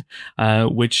in,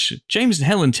 which James and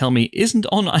Helen tell me isn't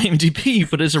on IMDb,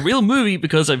 but is a real movie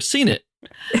because I've seen it.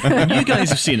 And you guys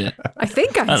have seen it. I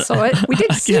think I saw it. We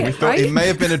did see it, right? It may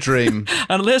have been a dream.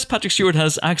 And unless Patrick Stewart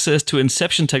has access to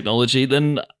Inception technology,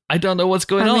 then I don't know what's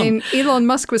going on. I mean, Elon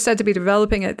Musk was said to be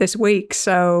developing it this week,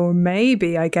 so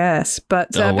maybe, I guess. But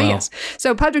yes.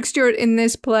 So Patrick Stewart in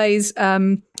this plays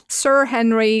Sir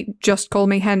Henry, just call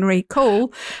me Henry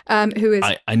Cole, who is...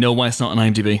 I know why it's not on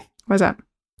IMDb. What's that?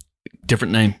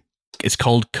 Different name. It's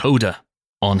called Coda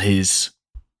on his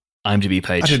IMDb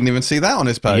page. I didn't even see that on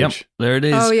his page. Yep, there it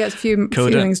is. Oh, yeah, it's a few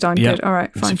things down. Yep. Good. All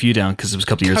right, fine. It's a few down because it was a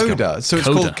couple of years ago. Coda. So it's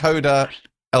called Coda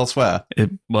elsewhere.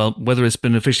 Well, whether it's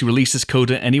been officially released as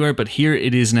Coda anywhere, but here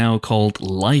it is now called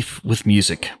Life with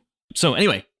Music. So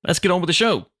anyway, let's get on with the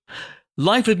show.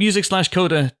 Life with Music /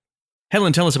 Coda.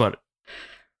 Helen, tell us about it.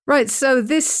 Right, so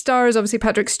this stars obviously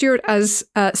Patrick Stewart as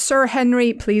Sir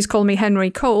Henry, please call me Henry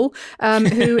Cole,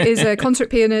 who is a concert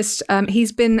pianist.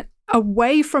 He's been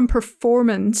away from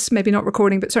performance, maybe not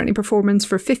recording, but certainly performance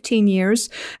for 15 years,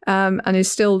 and is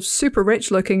still super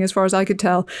rich looking as far as I could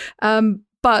tell.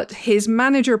 But his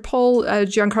manager, Paul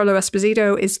Giancarlo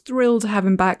Esposito, is thrilled to have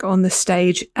him back on the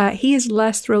stage. He is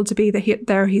less thrilled to be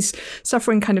there. He's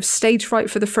suffering kind of stage fright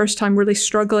for the first time, really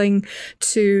struggling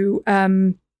to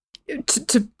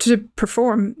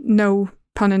perform, no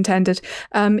pun intended.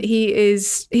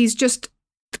 He's just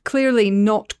clearly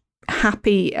not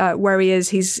happy where he is.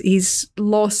 He's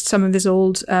lost some of his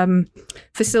old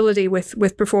facility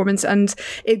with performance, and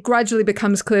it gradually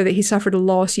becomes clear that he suffered a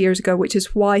loss years ago, which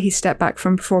is why he stepped back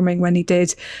from performing when he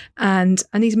did, and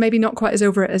he's maybe not quite as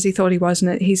over it as he thought he was,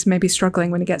 and he's maybe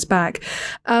struggling when he gets back.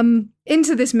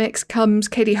 Into this mix comes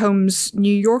Katie Holmes'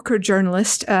 New Yorker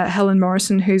journalist, Helen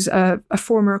Morrison, who's a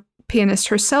former pianist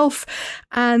herself,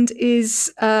 and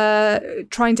is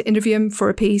trying to interview him for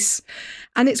a piece.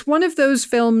 And it's one of those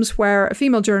films where a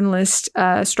female journalist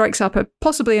strikes up a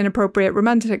possibly inappropriate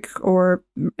romantic or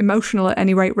emotional, at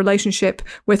any rate, relationship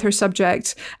with her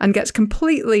subject and gets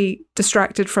completely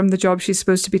distracted from the job she's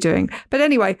supposed to be doing. But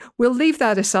anyway, we'll leave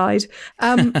that aside.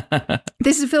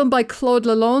 This is a film by Claude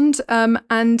Lalonde,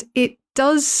 and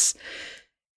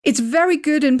it's very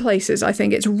good in places, I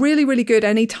think. It's really, really good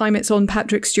anytime it's on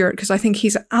Patrick Stewart, because I think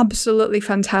he's absolutely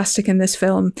fantastic in this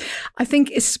film. I think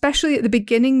especially at the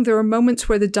beginning, there are moments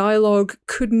where the dialogue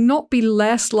could not be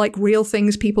less like real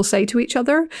things people say to each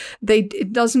other.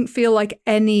 It doesn't feel like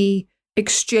any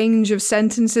exchange of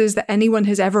sentences that anyone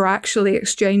has ever actually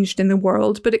exchanged in the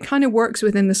world, but it kind of works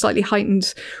within the slightly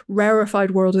heightened, rarefied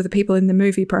world of the people in the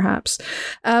movie, perhaps.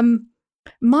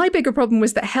 My bigger problem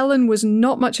was that Helen was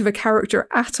not much of a character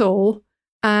at all,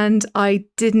 And I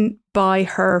didn't buy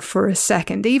her for a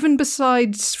second, even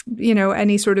besides,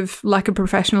 any sort of lack of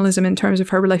professionalism in terms of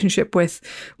her relationship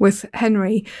with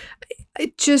Henry.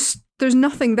 It just, there's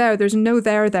nothing there. There's no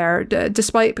there,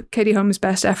 despite Katie Holmes'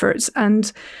 best efforts.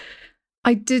 And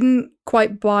I didn't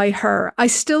quite buy her. I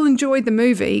still enjoyed the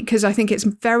movie because I think it's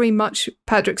very much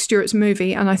Patrick Stewart's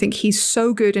movie, and I think he's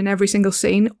so good in every single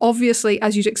scene. Obviously,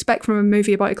 as you'd expect from a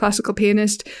movie about a classical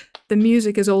pianist, the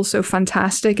music is also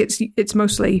fantastic. It's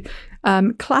mostly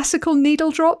classical needle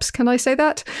drops. Can I say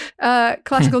that?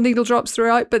 Classical needle drops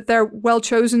throughout, but they're well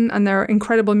chosen and they're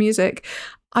incredible music.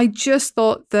 I just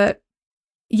thought that,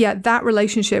 that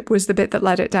relationship was the bit that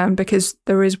let it down because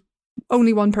there is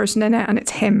only one person in it, and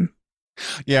it's him.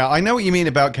 Yeah, I know what you mean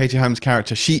about Katie Holmes'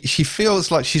 character. She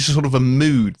feels like she's sort of a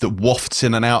mood that wafts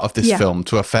in and out of this film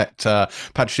to affect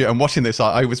Patrick Stewart. And watching this,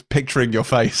 I was picturing your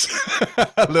face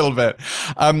a little bit.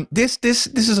 This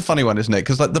is a funny one, isn't it?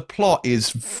 Because the plot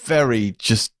is very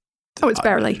just. Oh, it's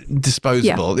barely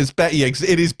disposable. Yeah.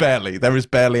 It is barely. There is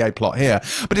barely a plot here,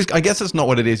 but I guess that's not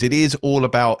what it is. It is all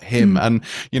about him, and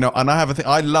and I have a thing.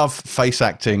 I love face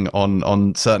acting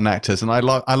on certain actors, and I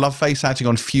love face acting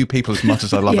on few people as much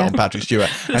as I love it on Patrick Stewart,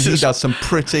 and he does some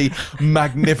pretty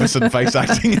magnificent face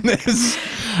acting in this.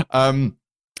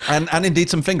 And indeed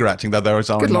some finger acting, though there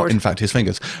are not in fact his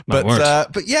fingers. But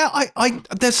yeah, I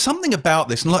there's something about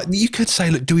this, and you could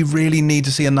say, look, do we really need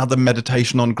to see another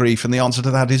meditation on grief? And the answer to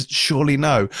that is surely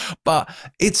no. But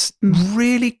it's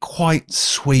really quite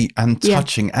sweet and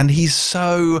touching, and he's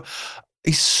so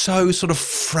sort of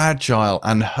fragile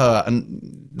and hurt. And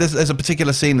there's a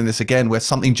particular scene in this again where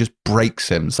something just breaks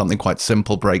him, something quite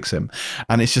simple breaks him,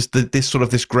 and it's just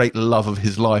this great love of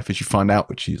his life, as you find out,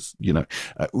 which is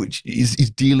which is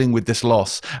dealing with this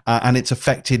loss, and it's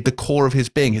affected the core of his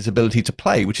being, his ability to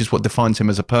play, which is what defines him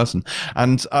as a person.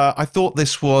 And I thought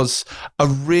this was a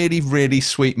really, really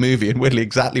sweet movie, and weirdly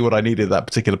exactly what I needed at that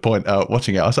particular point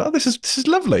watching it. I was like, oh, this is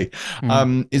lovely.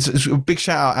 It's a big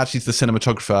shout out actually to the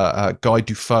cinematographer Guy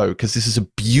Dufaux, because this is a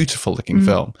beautiful looking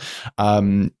film.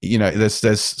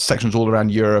 There's sections all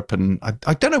around Europe, and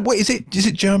I don't know, what is it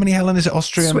Germany, Helen? Is it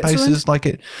Austria and places like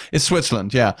it? It's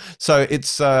Switzerland, yeah. So it's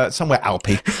somewhere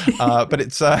Alpy, but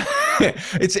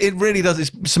it really does.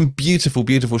 It's some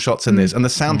beautiful shots in this, and the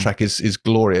soundtrack is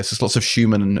glorious. There's lots of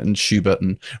Schumann and Schubert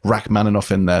and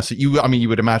Rachmaninoff in there. So you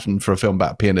would imagine for a film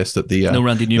about a pianist that the no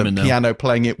Randy Newman, the piano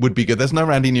playing it would be good. There's no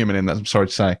Randy Newman in that, I'm sorry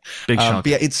to say. Big shock.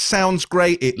 But yeah, it sounds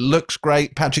great. It looks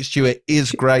great. Patrick Stewart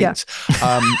is great. Yeah.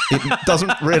 It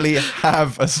doesn't really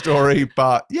have a story,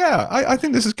 but yeah, I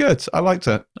think this is good. I liked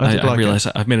it. I realised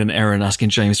I've made an error in asking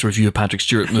James to review a Patrick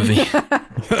Stewart movie.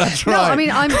 That's right.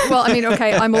 No,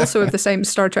 I'm also of the same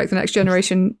Star Trek The Next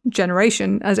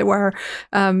Generation, as it were.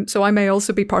 So I may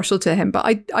also be partial to him, but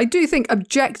I do think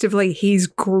objectively he's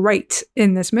great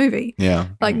in this movie. Yeah.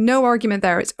 No argument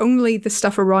there. It's only the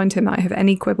stuff around him that I have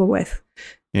any quibble with.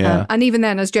 Yeah. And even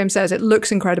then, as James says, it looks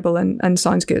incredible and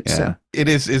sounds good. Yeah. So it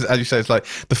is, as you say, it's like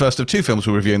the first of two films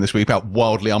we're reviewing this week about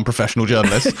wildly unprofessional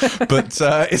journalists. But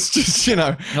it's just,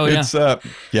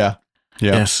 yeah.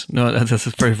 Yes, no, that's a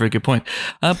very, very good point.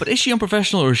 But is she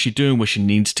unprofessional, or is she doing what she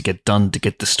needs to get done to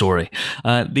get the story?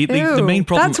 The main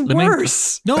problem. That's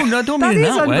worse. No, I don't mean in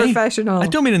that way. Unprofessional. I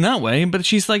don't mean in that way. But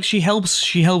she's like, she helps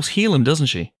heal him, doesn't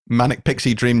she? Manic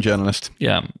pixie dream journalist.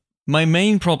 Yeah. My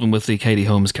main problem with the Katie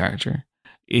Holmes character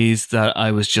is that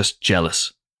I was just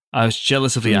jealous. I was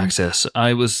jealous of the access.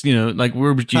 I was,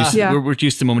 we're reduced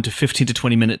at the moment to 15 to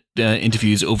 20 minute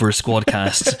interviews over a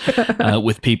squadcast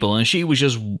with people, and she was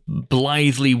just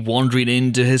blithely wandering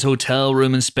into his hotel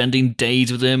room and spending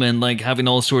days with him, and having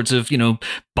all sorts of,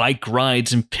 bike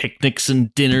rides and picnics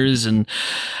and dinners, and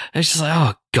it's just like,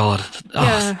 oh God,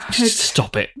 just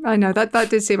stop it. I know that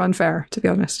did seem unfair, to be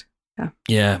honest.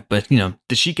 Yeah, but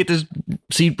did she get to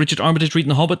see Richard Armitage reading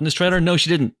The Hobbit in this trailer? No,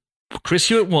 she didn't. Chris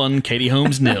Hewitt 1, Katie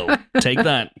Holmes 0. Take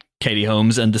that, Katie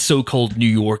Holmes and the so-called New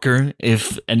Yorker,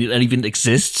 if any that even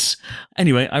exists.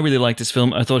 Anyway, I really liked this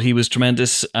film. I thought he was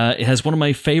tremendous. It has one of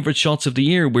my favourite shots of the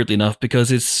year, weirdly enough,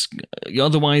 because it's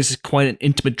otherwise quite an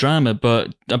intimate drama,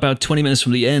 but about 20 minutes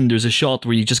from the end, there's a shot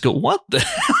where you just go, what the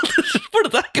hell? Where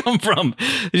did that come from?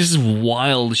 There's this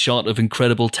wild shot of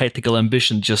incredible technical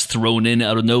ambition just thrown in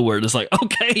out of nowhere. It's like,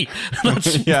 okay,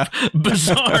 that's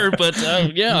bizarre, but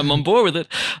I'm on board with it.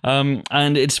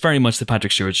 And it's very much the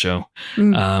Patrick Stewart show.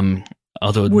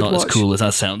 Although not as cool as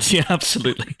that sounds. Yeah,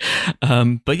 absolutely.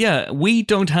 But yeah, we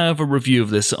don't have a review of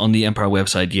this on the Empire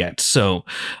website yet. So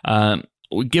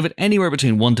we give it anywhere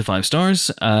between 1 to 5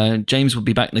 stars. James will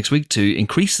be back next week to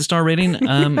increase the star rating.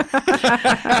 Oh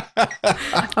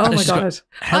my God.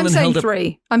 I'm saying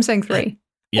 3.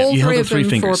 Yeah, all 3 of them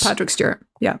for Patrick Stewart.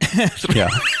 Yeah. Yeah.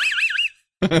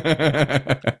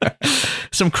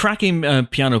 Some cracking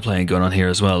piano playing going on here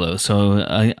as well, though. So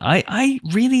I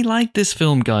really like this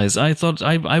film, guys. I thought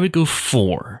I would go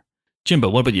 4. Jimbo,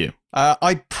 what about you?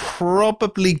 I'd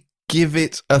probably give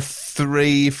it a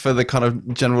 3 for the kind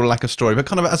of general lack of story, but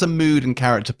kind of as a mood and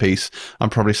character piece, I'm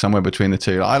probably somewhere between the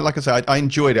two. Like I said, I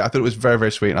enjoyed it. I thought it was very,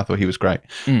 very sweet, and I thought he was great.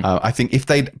 I think if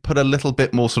they'd put a little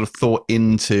bit more sort of thought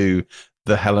into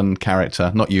the Helen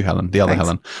character, not you, Helen, the other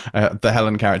Helen, the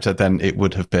Helen character, then it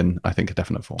would have been, I think, a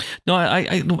definite 4. No,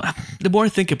 I the more I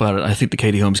think about it, I think the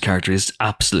Katie Holmes character is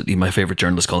absolutely my favorite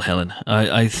journalist called Helen.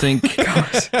 I think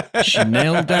she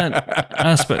nailed that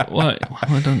aspect. Why?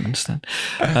 I don't understand.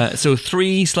 So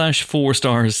 3/4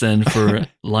 stars then for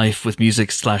Life with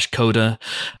Music / Coda.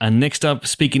 And next up,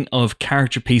 speaking of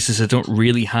character pieces that don't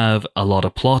really have a lot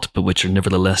of plot, but which are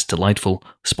nevertheless delightful,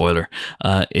 spoiler,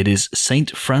 it is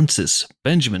St. Francis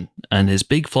Benjamin and his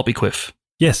big floppy quiff.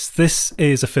 Yes, this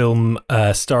is a film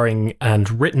starring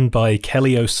and written by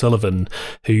Kelly O'Sullivan,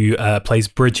 who plays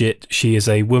Bridget. She is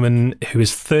a woman who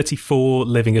is 34,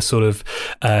 living a sort of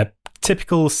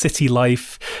typical city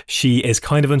life. She is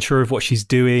kind of unsure of what she's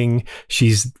doing.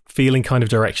 She's feeling kind of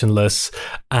directionless,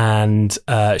 and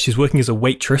she's working as a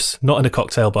waitress, not in a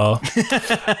cocktail bar.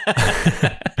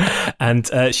 And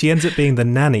she ends up being the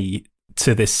nanny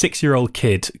to this 6-year-old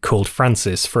kid called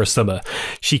Francis for a summer.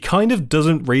 She kind of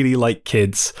doesn't really like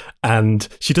kids, and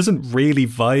she doesn't really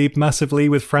vibe massively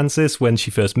with Francis when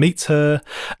she first meets her.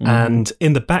 And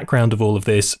in the background of all of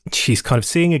this, she's kind of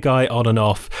seeing a guy on and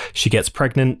off. She gets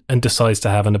pregnant and decides to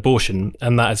have an abortion,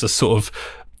 and that is a sort of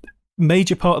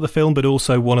major part of the film, but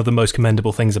also one of the most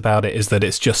commendable things about it is that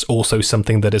it's just also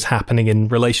something that is happening in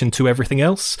relation to everything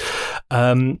else.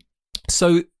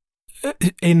 So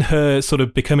in her sort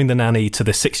of becoming the nanny to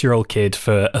the 6-year-old kid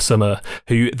for a summer,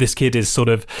 who this kid is sort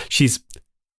of, she's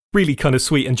really kind of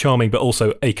sweet and charming, but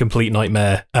also a complete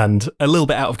nightmare and a little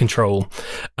bit out of control.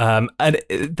 And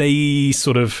they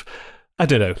sort of, I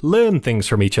don't know, learn things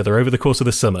from each other over the course of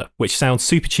the summer, which sounds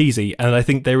super cheesy. And I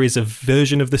think there is a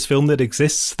version of this film that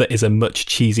exists that is a much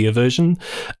cheesier version.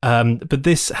 But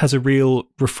this has a real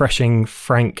refreshing,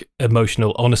 frank,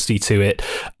 emotional honesty to it.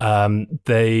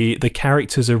 The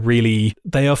characters are really,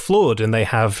 they are flawed and they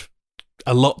have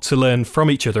a lot to learn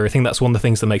from each other. I think that's one of the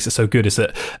things that makes it so good is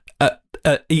that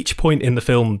at each point in the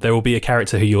film, there will be a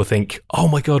character who you'll think, oh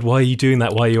my God, why are you doing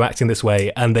that? Why are you acting this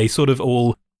way? And they sort of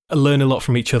all learn a lot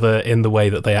from each other in the way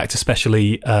that they act,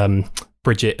 especially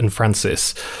Bridget and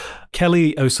Francis.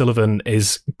 Kelly O'Sullivan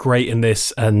is great in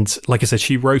this, and like I said,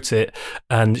 she wrote it,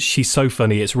 and she's so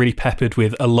funny. It's really peppered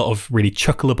with a lot of really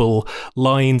chuckleable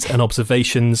lines and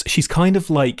observations. She's kind of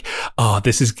like,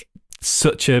 this is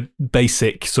such a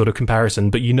basic sort of comparison,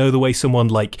 but you know the way someone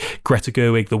like Greta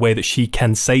Gerwig, the way that she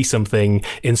can say something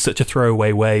in such a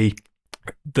throwaway way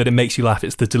that it makes you laugh.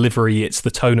 It's the delivery, it's the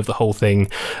tone of the whole thing.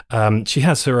 She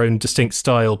has her own distinct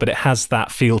style, but it has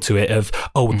that feel to it of,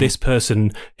 this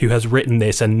person who has written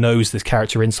this and knows this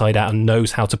character inside out and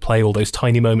knows how to play all those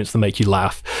tiny moments that make you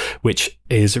laugh, which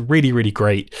is really, really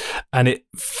great. And it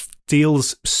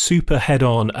deals super head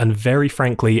on and very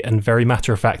frankly and very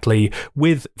matter-of-factly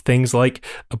with things like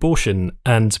abortion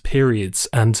and periods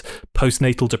and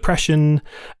postnatal depression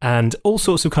and all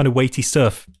sorts of kind of weighty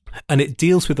stuff. And it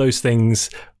deals with those things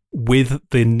with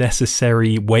the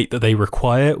necessary weight that they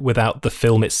require without the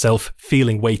film itself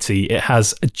feeling weighty. It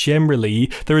has generally,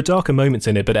 there are darker moments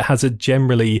in it, but it has a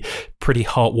generally pretty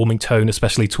heartwarming tone,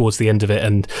 especially towards the end of it,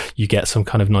 and you get some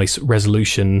kind of nice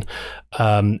resolution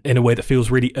in a way that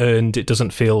feels really earned. It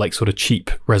doesn't feel like sort of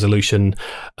cheap resolution.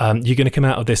 You're going to come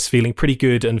out of this feeling pretty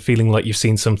good and feeling like you've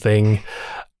seen something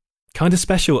kind of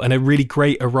special and a really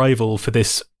great arrival for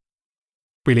this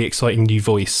really exciting new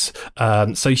voice.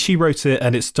 So she wrote it,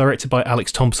 and it's directed by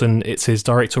Alex Thompson. It's his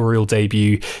directorial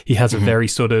debut. He has a very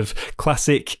sort of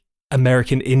classic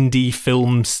American indie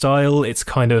film style. It's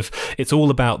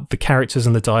all about the characters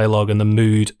and the dialogue and the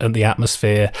mood and the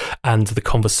atmosphere and the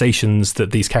conversations that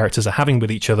these characters are having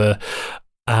with each other,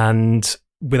 and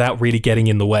without really getting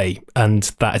in the way. And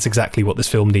that is exactly what this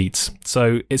film needs.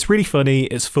 So it's really funny.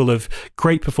 It's full of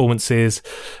great performances,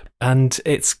 and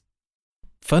it's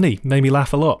funny, made me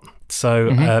laugh a lot.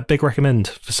 So big recommend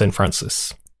for St.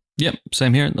 Francis. Yep,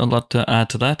 same here. Not a lot to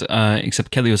add to that, except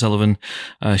Kelly O'Sullivan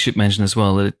should mention as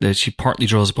well that she partly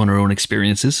draws upon her own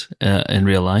experiences in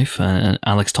real life. And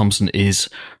Alex Thompson is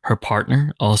her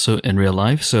partner also in real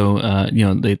life. So,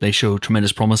 they show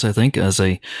tremendous promise, I think, as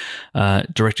a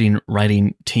directing,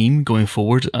 writing team going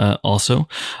forward also.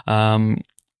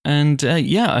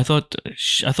 I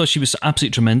thought she was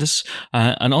absolutely tremendous.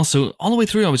 And also, all the way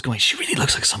through, I was going, she really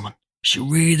looks like someone. she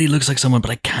really looks like someone,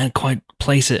 but I can't quite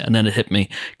place it. And then it hit me,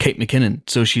 Kate McKinnon.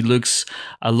 So she looks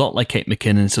a lot like Kate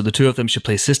McKinnon. So the two of them should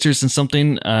play sisters in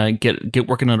something. Get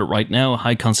working on it right now. A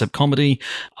high concept comedy.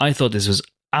 I thought this was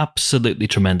absolutely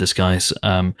tremendous, guys.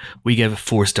 We gave it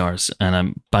 4 stars, and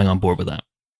I'm bang on board with that.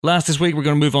 Last this week, we're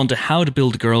going to move on to How to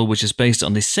Build a Girl, which is based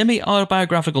on the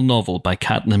semi-autobiographical novel by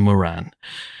Caitlin Moran.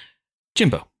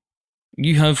 Jimbo,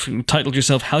 you have titled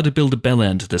yourself How to Build a Bell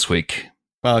End this week.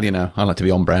 Well, you know, I like to be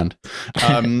on brand.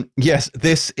 Yes,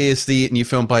 this is the new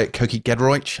film by Koki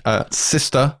Gedroich,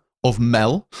 sister of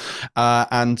Mel.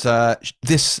 And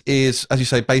this is, as you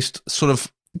say, based sort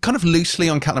of kind of loosely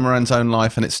on Caitlin Moran's own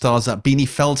life, and it stars Beanie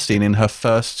Feldstein in her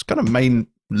first kind of main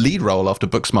lead role after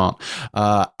Booksmart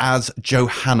as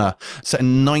Johanna, set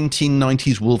in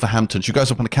 1990s Wolverhampton. She goes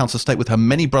up on a council estate with her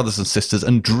many brothers and sisters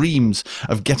and dreams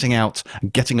of getting out,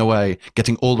 getting away,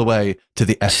 getting all the way to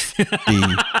the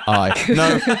FBI.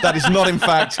 No, that is not in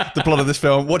fact the plot of this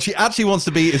film. What she actually wants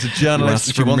to be is a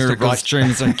journalist. She wants to write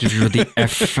dreams and give you the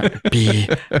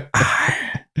FBI.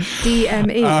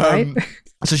 DME, right?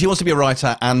 So she wants to be a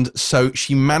writer, and so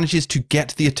she manages to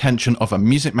get the attention of a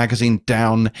music magazine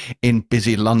down in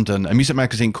busy London, a music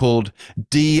magazine called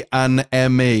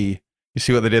D&ME. You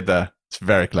see what they did there? It's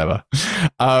very clever.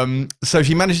 So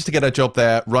she manages to get her job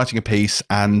there, writing a piece,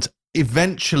 and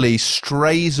eventually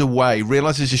strays away,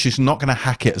 realizes that she's not going to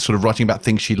hack it at sort of writing about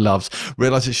things she loves,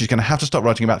 realizes she's going to have to start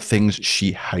writing about things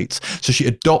she hates. So she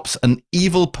adopts an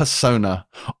evil persona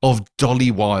of Dolly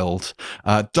Wilde,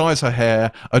 dyes her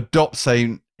hair, adopts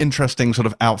a interesting sort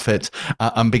of outfit,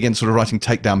 and begins sort of writing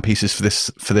takedown pieces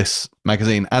for this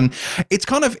magazine. And it's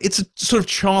sort of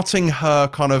charting her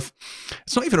kind of,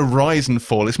 it's not even a rise and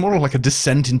fall, it's more like a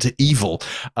descent into evil,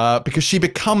 because she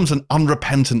becomes an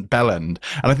unrepentant bellend.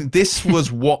 And I think this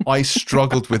was what I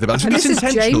struggled with about it. It's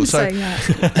intentional. James saying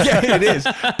that. Yeah, it is.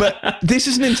 But this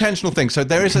is an intentional thing. So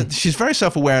she's very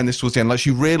self-aware in this towards the end. Like, she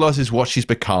realizes what she's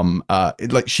become.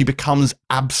 Like, she becomes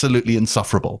absolutely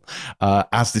insufferable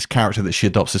as this character that she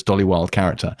adopts, this Dolly Wilde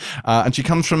character. And she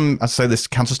comes from, as I say, this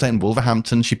council estate in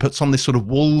Wolverhampton. She puts on this sort of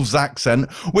Wolves accent,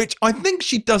 which I think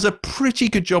she does a pretty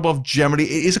good job of generally.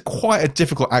 It is quite a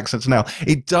difficult accent to nail.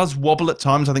 It does wobble at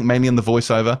times, I think mainly in the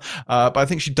voiceover, but I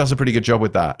think she does a pretty good job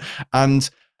with that. And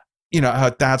you know, her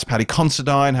dad's Paddy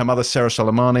Considine, her mother's Sarah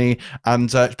Soleimani, and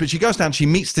but she goes down, she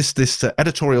meets this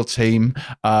editorial team.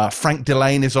 Frank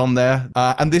Delane is on there,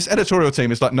 and this editorial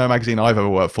team is like no magazine I've ever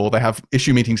worked for. They have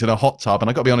issue meetings in a hot tub, and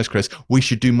I got to be honest, Chris, we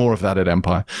should do more of that at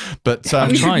Empire. But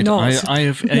I've tried. I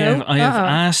have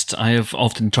asked. I have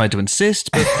often tried to insist,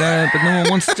 but no one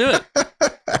wants to do it.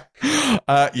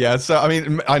 Yeah, so I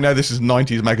mean, I know this is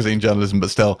 90s magazine journalism,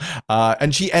 but still.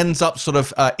 And she ends up sort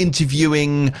of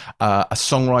interviewing a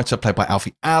songwriter played by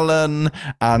Alfie Allen,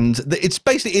 and it's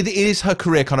basically, it is her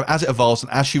career kind of as it evolves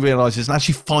and as she realizes and as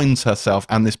she finds herself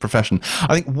and this profession.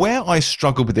 I think where I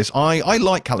struggled with this, I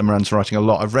like Caitlin Moran's writing a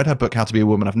lot. I've read her book How to Be a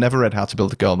Woman. I've never read How to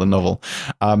Build a Girl, the novel.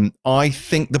 I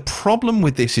think the problem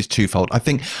with this is twofold. I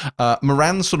think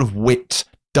Moran's sort of wit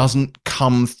doesn't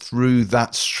come through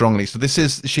that strongly. So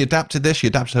she adapted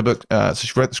her book, so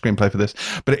she wrote the screenplay for this,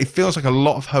 but it feels like a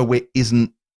lot of her wit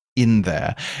isn't in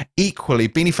there. Equally,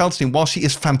 Beanie Feldstein, while she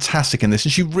is fantastic in this,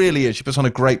 and she really is, she puts on a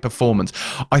great performance,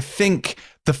 I think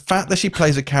the fact that she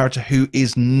plays a character who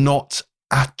is not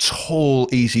at all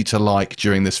easy to like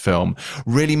during this film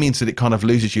really means that it kind of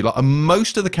loses you. Like,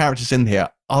 most of the characters in here,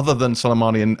 other than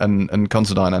Soleimani and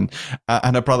Considine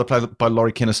and her brother played by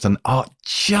Laurie Kinniston, are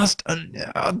just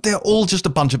they're all just a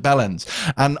bunch of bellends.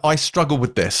 And I struggled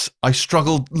with this. I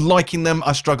struggled liking them.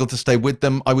 I struggled to stay with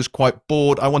them. I was quite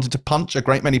bored. I wanted to punch a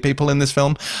great many people in this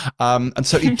film, and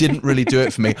so it didn't really do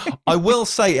it for me. I will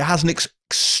say it has an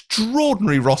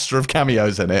extraordinary roster of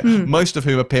cameos in it, most of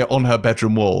whom appear on her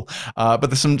bedroom wall. But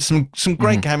there's some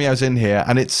great cameos in here,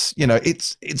 and it's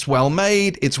well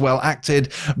made, it's well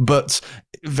acted, but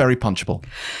very punchable.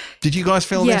 Did you guys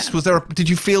feel this? Did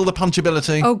you feel the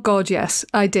punchability? Oh God, yes,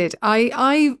 I did.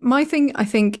 My thing, I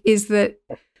think, is that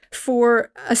for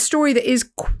a story that is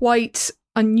quite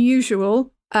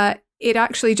unusual, it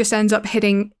actually just ends up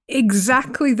hitting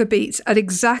exactly the beats at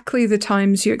exactly the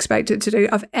times you expect it to do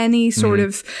of any sort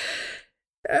of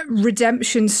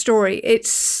redemption story.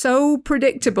 It's so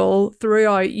predictable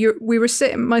throughout. We were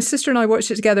sitting, my sister and I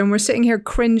watched it together, and we're sitting here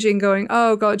cringing, going,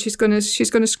 "Oh God, she's gonna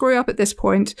screw up at this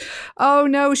point. Oh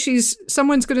no,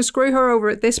 someone's gonna screw her over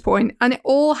at this point." And it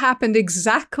all happened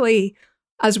exactly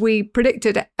as we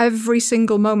predicted at every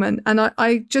single moment. And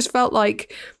I just felt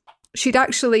like she'd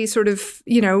actually sort of,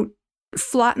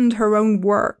 flattened her own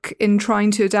work in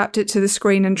trying to adapt it to the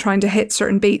screen and trying to hit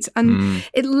certain beats. And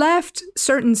it left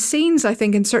certain scenes, I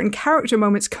think, and certain character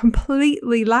moments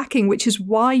completely lacking, which is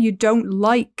why you don't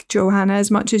like Johanna as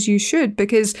much as you should,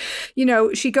 because, you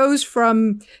know, she goes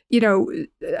from, you know,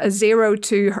 a zero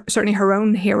to certainly her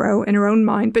own hero in her own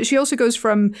mind, but she also goes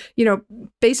from, you know,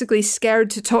 basically scared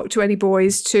to talk to any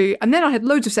boys to, and then I had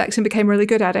loads of sex and became really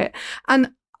good at it.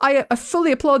 And I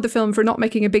fully applaud the film for not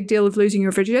making a big deal of losing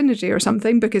your virginity or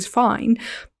something, because fine.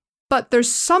 But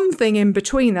there's something in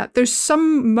between that. There's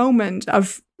some moment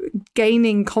of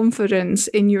gaining confidence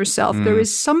in yourself. There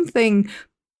is something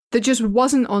that just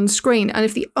wasn't on screen. And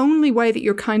if the only way that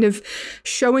you're kind of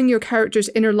showing your character's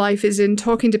inner life is in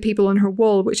talking to people on her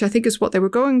wall, which I think is what they were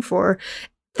going for,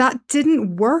 that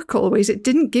didn't work always. It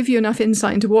didn't give you enough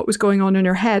insight into what was going on in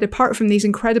her head, apart from these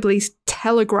incredibly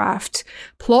telegraphed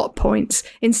plot points.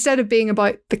 Instead of being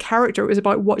about the character, it was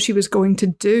about what she was going to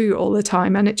do all the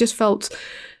time. And it just felt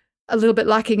a little bit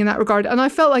lacking in that regard. And I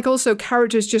felt like also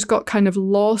characters just got kind of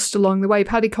lost along the way.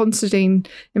 Paddy Considine,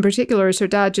 in particular, as her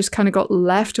dad, just kind of got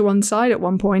left to one side at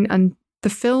one point, and the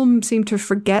film seemed to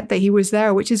forget that he was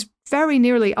there, which is very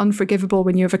nearly unforgivable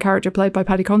when you have a character played by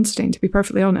Paddy Considine, to be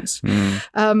perfectly honest.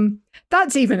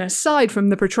 That's even aside from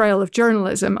the portrayal of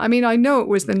journalism. I mean, I know it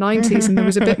was the 90s and there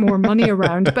was a bit more money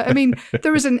around, but I mean,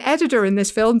 there was an editor in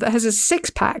this film that has a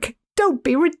six-pack. Don't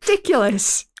be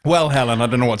ridiculous. Well, Helen, I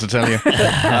don't know what to tell you.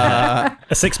 A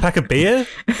six-pack of beer?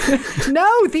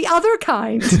 No, the other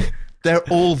kind. They're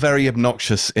all very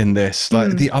obnoxious in this.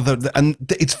 Like the other, and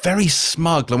it's very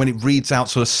smug. Like when it reads out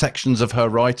sort of sections of her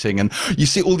writing, and you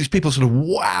see all these people sort of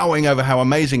wowing over how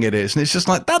amazing it is, and it's just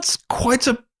like, that's quite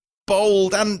a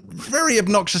bold and very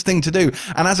obnoxious thing to do.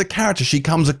 And as a character, she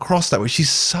comes across that way.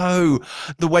 She's so,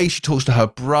 the way she talks to her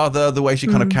brother, the way she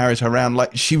kind of carries her around,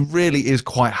 like she really is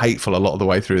quite hateful a lot of the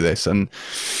way through this. And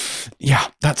yeah,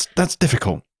 that's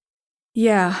difficult.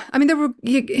 Yeah, I mean, there were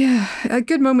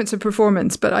good moments of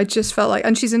performance, but I just felt like,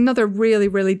 and she's another really,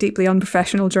 really deeply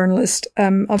unprofessional journalist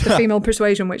of the female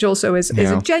persuasion, which also is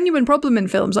a genuine problem in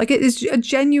films. Like, it is a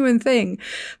genuine thing.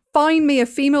 Find me a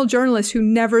female journalist who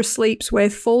never sleeps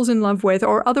with, falls in love with,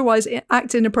 or otherwise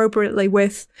acts inappropriately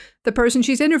with the person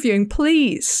she's interviewing.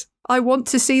 Please, I want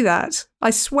to see that.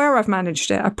 I swear I've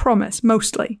managed it. I promise,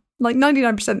 mostly, like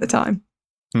 99% of the time.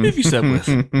 Who have you slept with?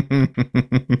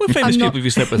 What famous people have you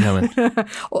slept with, Helen?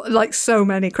 Like so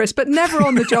many, Chris, but never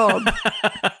on the job.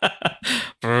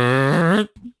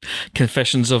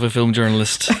 Confessions of a film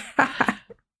journalist.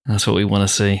 That's what we want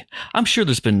to see. I'm sure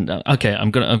there's been. Okay,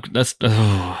 I'm gonna. There's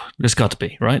got to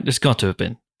be, right? There's got to have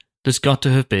been. There's got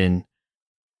to have been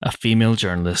a female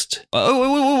journalist.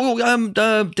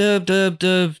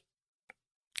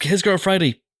 His Girl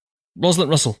Friday, Rosalind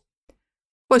Russell.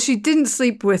 Well, she didn't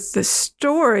sleep with the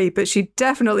story, but she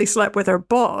definitely slept with her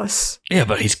boss. Yeah,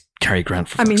 but he's Cary Grant.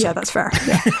 For yeah, sake. that's fair.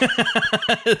 Yeah.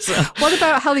 So. What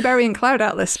about Halle Berry and Cloud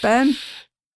Atlas, Ben?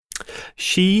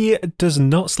 She does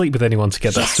not sleep with anyone to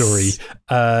get that story.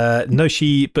 No,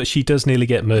 but she does nearly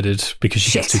get murdered because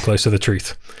she gets too close to the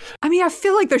truth. I mean, I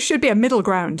feel like there should be a middle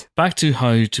ground. Back to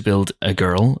How to Build a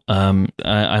Girl.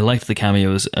 I liked the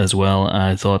cameos as well.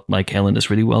 I thought, like, Helen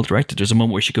is really well directed. There's a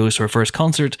moment where she goes to her first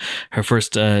concert, her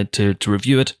first to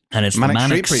review it, and it's Manic the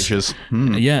Manics. Street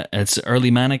Preachers. Yeah, it's early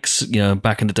Manics, you know,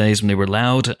 back in the days when they were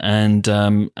loud, and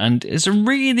it's a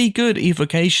really good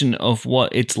evocation of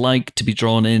what it's like to be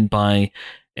drawn in by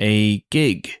a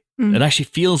gig. It actually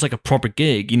feels like a proper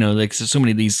gig, you know, like so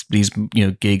many of these you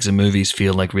know, gigs and movies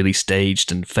feel like really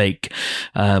staged and fake,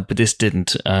 but this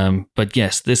didn't. But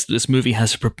yes, this movie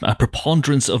has a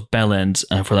preponderance of bell ends,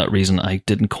 and for that reason I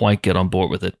didn't quite get on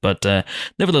board with it. But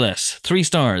nevertheless, 3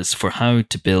 stars for How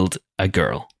to Build a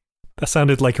Girl. That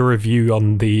sounded like a review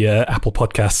on the Apple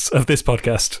podcasts of this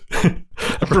podcast.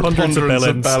 A preponderance of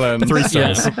bell ends. 3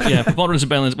 stars. Yeah, preponderance of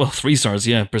bell ends. Well, 3 stars,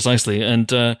 yeah, precisely.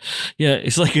 And yeah,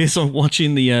 it's like it's on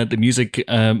watching the music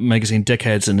magazine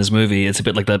Dickheads in this movie. It's a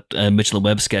bit like that Mitchell and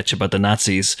Webb sketch about the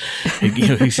Nazis.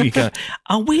 You go,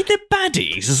 are we the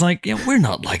baddies? It's like, yeah, we're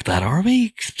not like that, are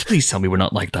we? Please tell me we're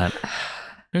not like that.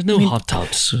 There's no hot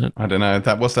tubs. I don't know.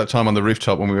 That was that time on the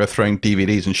rooftop when we were throwing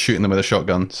DVDs and shooting them with a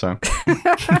shotgun. So,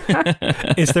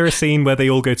 is there a scene where they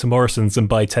all go to Morrison's and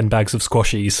buy 10 bags of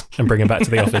squashies and bring them back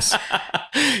to the office?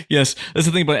 Yes, that's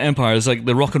the thing about Empire. It's like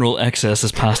the rock and roll excess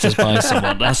has passed us by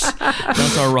somewhat.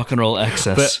 That's our rock and roll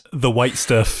excess. But the white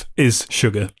stuff is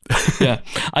sugar. Yeah,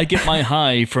 I get my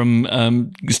high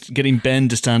from getting Ben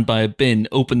to stand by a bin,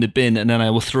 open the bin, and then I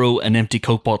will throw an empty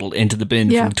Coke bottle into the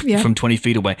bin from 20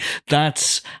 feet away.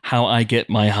 That's how I get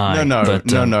my high.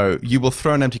 No. You will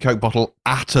throw an empty Coke bottle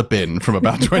at a bin from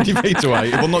about 20 feet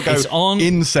away. It will not go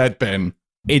in said bin.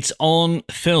 It's on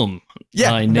film.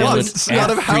 Yeah, I nailed once it out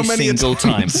of how every many single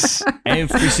time. times?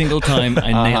 Every single time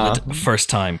I nailed it first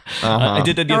time. I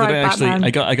did that the other day, actually.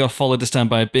 Batman. I got followed to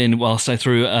stand by a bin whilst I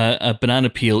threw a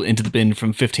banana peel into the bin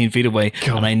from 15 feet away,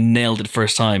 and I nailed it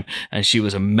first time. And she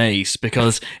was amazed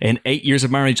because in 8 years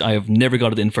of marriage, I have never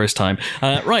got it in first time.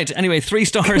 Right, anyway, 3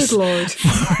 stars. Good Lord.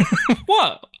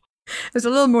 What? There's a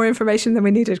little more information than we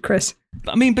needed, Chris.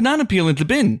 I mean, banana peel into the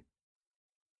bin.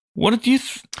 What did you...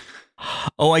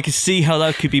 Oh, I can see how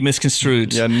that could be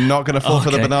misconstrued. You're not going to fall for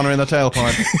the banana in the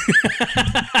tailpipe.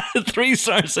 3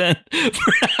 stars in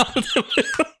for how to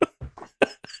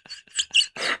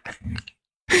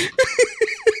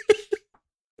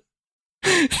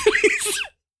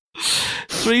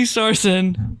Three stars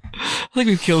in. I think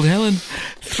we've killed Helen.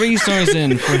 3 stars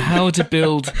in for how to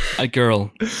build a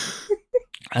girl.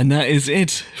 And that is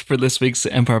it for this week's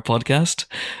Empire Podcast.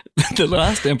 The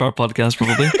last Empire Podcast,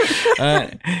 probably.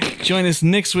 Join us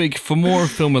next week for more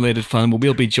film-related fun, where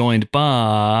we'll be joined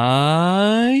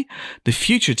by the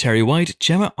future Terry White,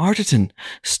 Gemma Arterton,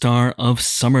 star of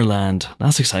Summerland.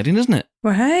 That's exciting, isn't it?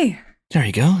 Well, hey. There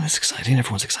you go. That's exciting.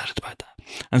 Everyone's excited about that.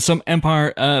 And some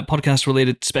Empire podcast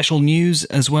related special news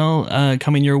as well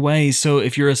coming your way. So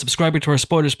if you're a subscriber to our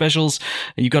spoiler specials,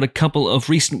 you've got a couple of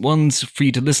recent ones for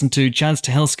you to listen to. Chad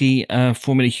Stahelski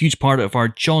forming a huge part of our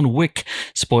John Wick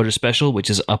spoiler special, which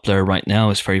is up there right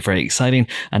now. It's very, very exciting.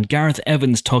 And Gareth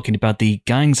Evans talking about the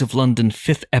Gangs of London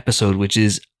 5th episode, which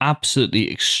is absolutely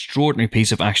extraordinary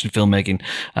piece of action filmmaking,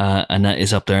 and that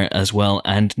is up there as well.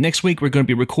 And next week we're going to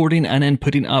be recording and then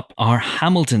putting up our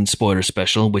Hamilton spoiler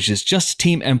special, which is just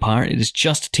Team Empire. It is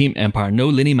just Team Empire. No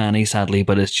Linny Manny, sadly,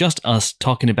 but it's just us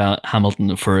talking about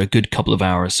Hamilton for a good couple of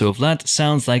hours. So if that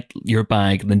sounds like your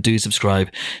bag, then do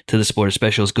subscribe to the spoiler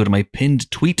specials. Go to my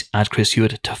pinned tweet at Chris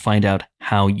Hewitt to find out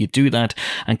how you do that.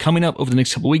 And coming up over the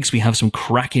next couple of weeks, we have some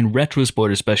cracking retro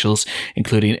spoiler specials,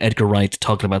 including Edgar Wright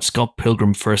talking about Scott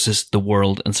Pilgrim versus the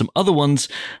World, and some other ones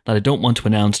that I don't want to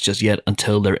announce just yet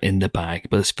until they're in the bag.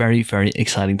 But it's very, very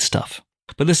exciting stuff.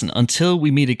 But listen, until we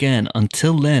meet again,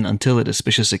 until then, until a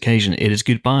auspicious occasion, it is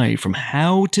goodbye from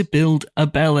How to Build a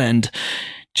Bell End,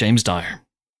 James Dyer.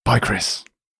 Bye, Chris.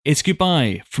 It's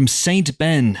goodbye from Saint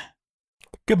Ben.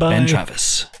 Goodbye. Ben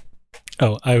Travis.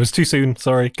 Oh, I was too soon.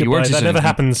 Sorry. Goodbye. That never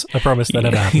happens. I promise that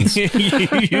never happens.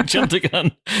 You jumped the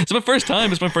gun. It's my first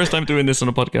time. It's my first time doing this on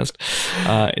a podcast.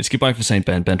 It's goodbye from Saint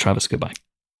Ben. Ben Travis, goodbye.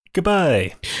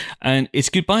 Goodbye. And it's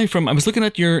goodbye from... I was looking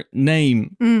at your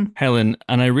name, Helen,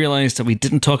 and I realised that we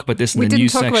didn't talk about this in the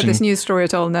news section. We didn't talk about this news story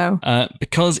at all, no.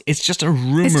 Because it's just a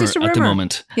rumour at the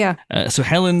moment. Yeah. So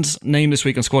Helen's name this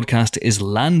week on Squadcast is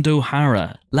Lando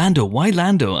O'Hara. Lando, why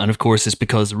Lando? And of course it's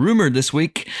because the rumour this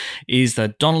week is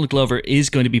that Donald Glover is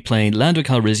going to be playing Lando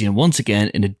Calrissian once again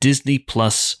in a Disney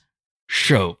Plus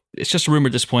show. It's just a rumour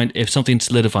at this point. If something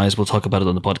solidifies, we'll talk about it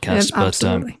on the podcast.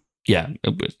 Absolutely. Yeah,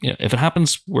 if it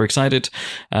happens, we're excited.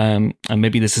 And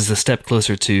maybe this is a step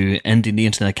closer to ending the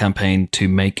internet campaign to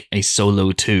make a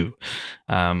Solo 2,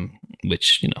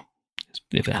 which,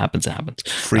 if it happens, it happens.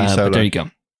 Free Solo. But there you go.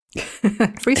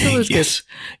 Free Solo is good.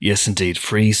 Yes, indeed.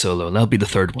 Free Solo. That'll be the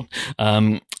third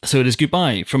one. So it is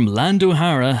goodbye from Lando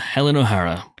O'Hara, Helen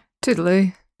O'Hara.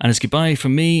 Toodaloo. And it's goodbye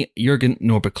from me, Jurgen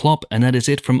Norbert Klopp, and that is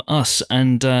it from us.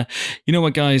 And you know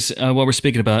what, guys? While we're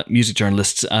speaking about music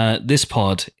journalists, this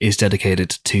pod is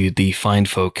dedicated to the fine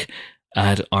folk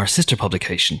at our sister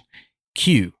publication,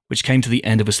 Q, which came to the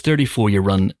end of its 34-year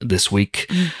run this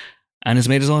week, and has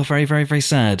made us all very, very, very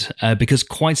sad. Because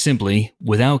quite simply,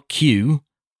 without Q,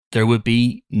 there would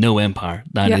be no Empire.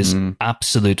 That is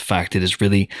absolute fact. It is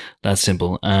really that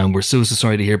simple. And we're so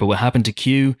sorry to hear about what happened to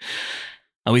Q.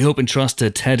 And we hope and trust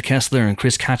that Ted Kessler and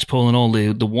Chris Catchpole and all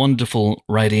the wonderful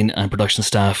writing and production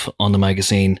staff on the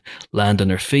magazine land on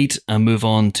their feet and move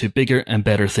on to bigger and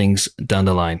better things down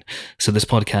the line. So this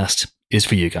podcast is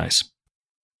for you guys.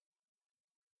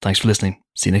 Thanks for listening.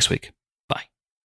 See you next week.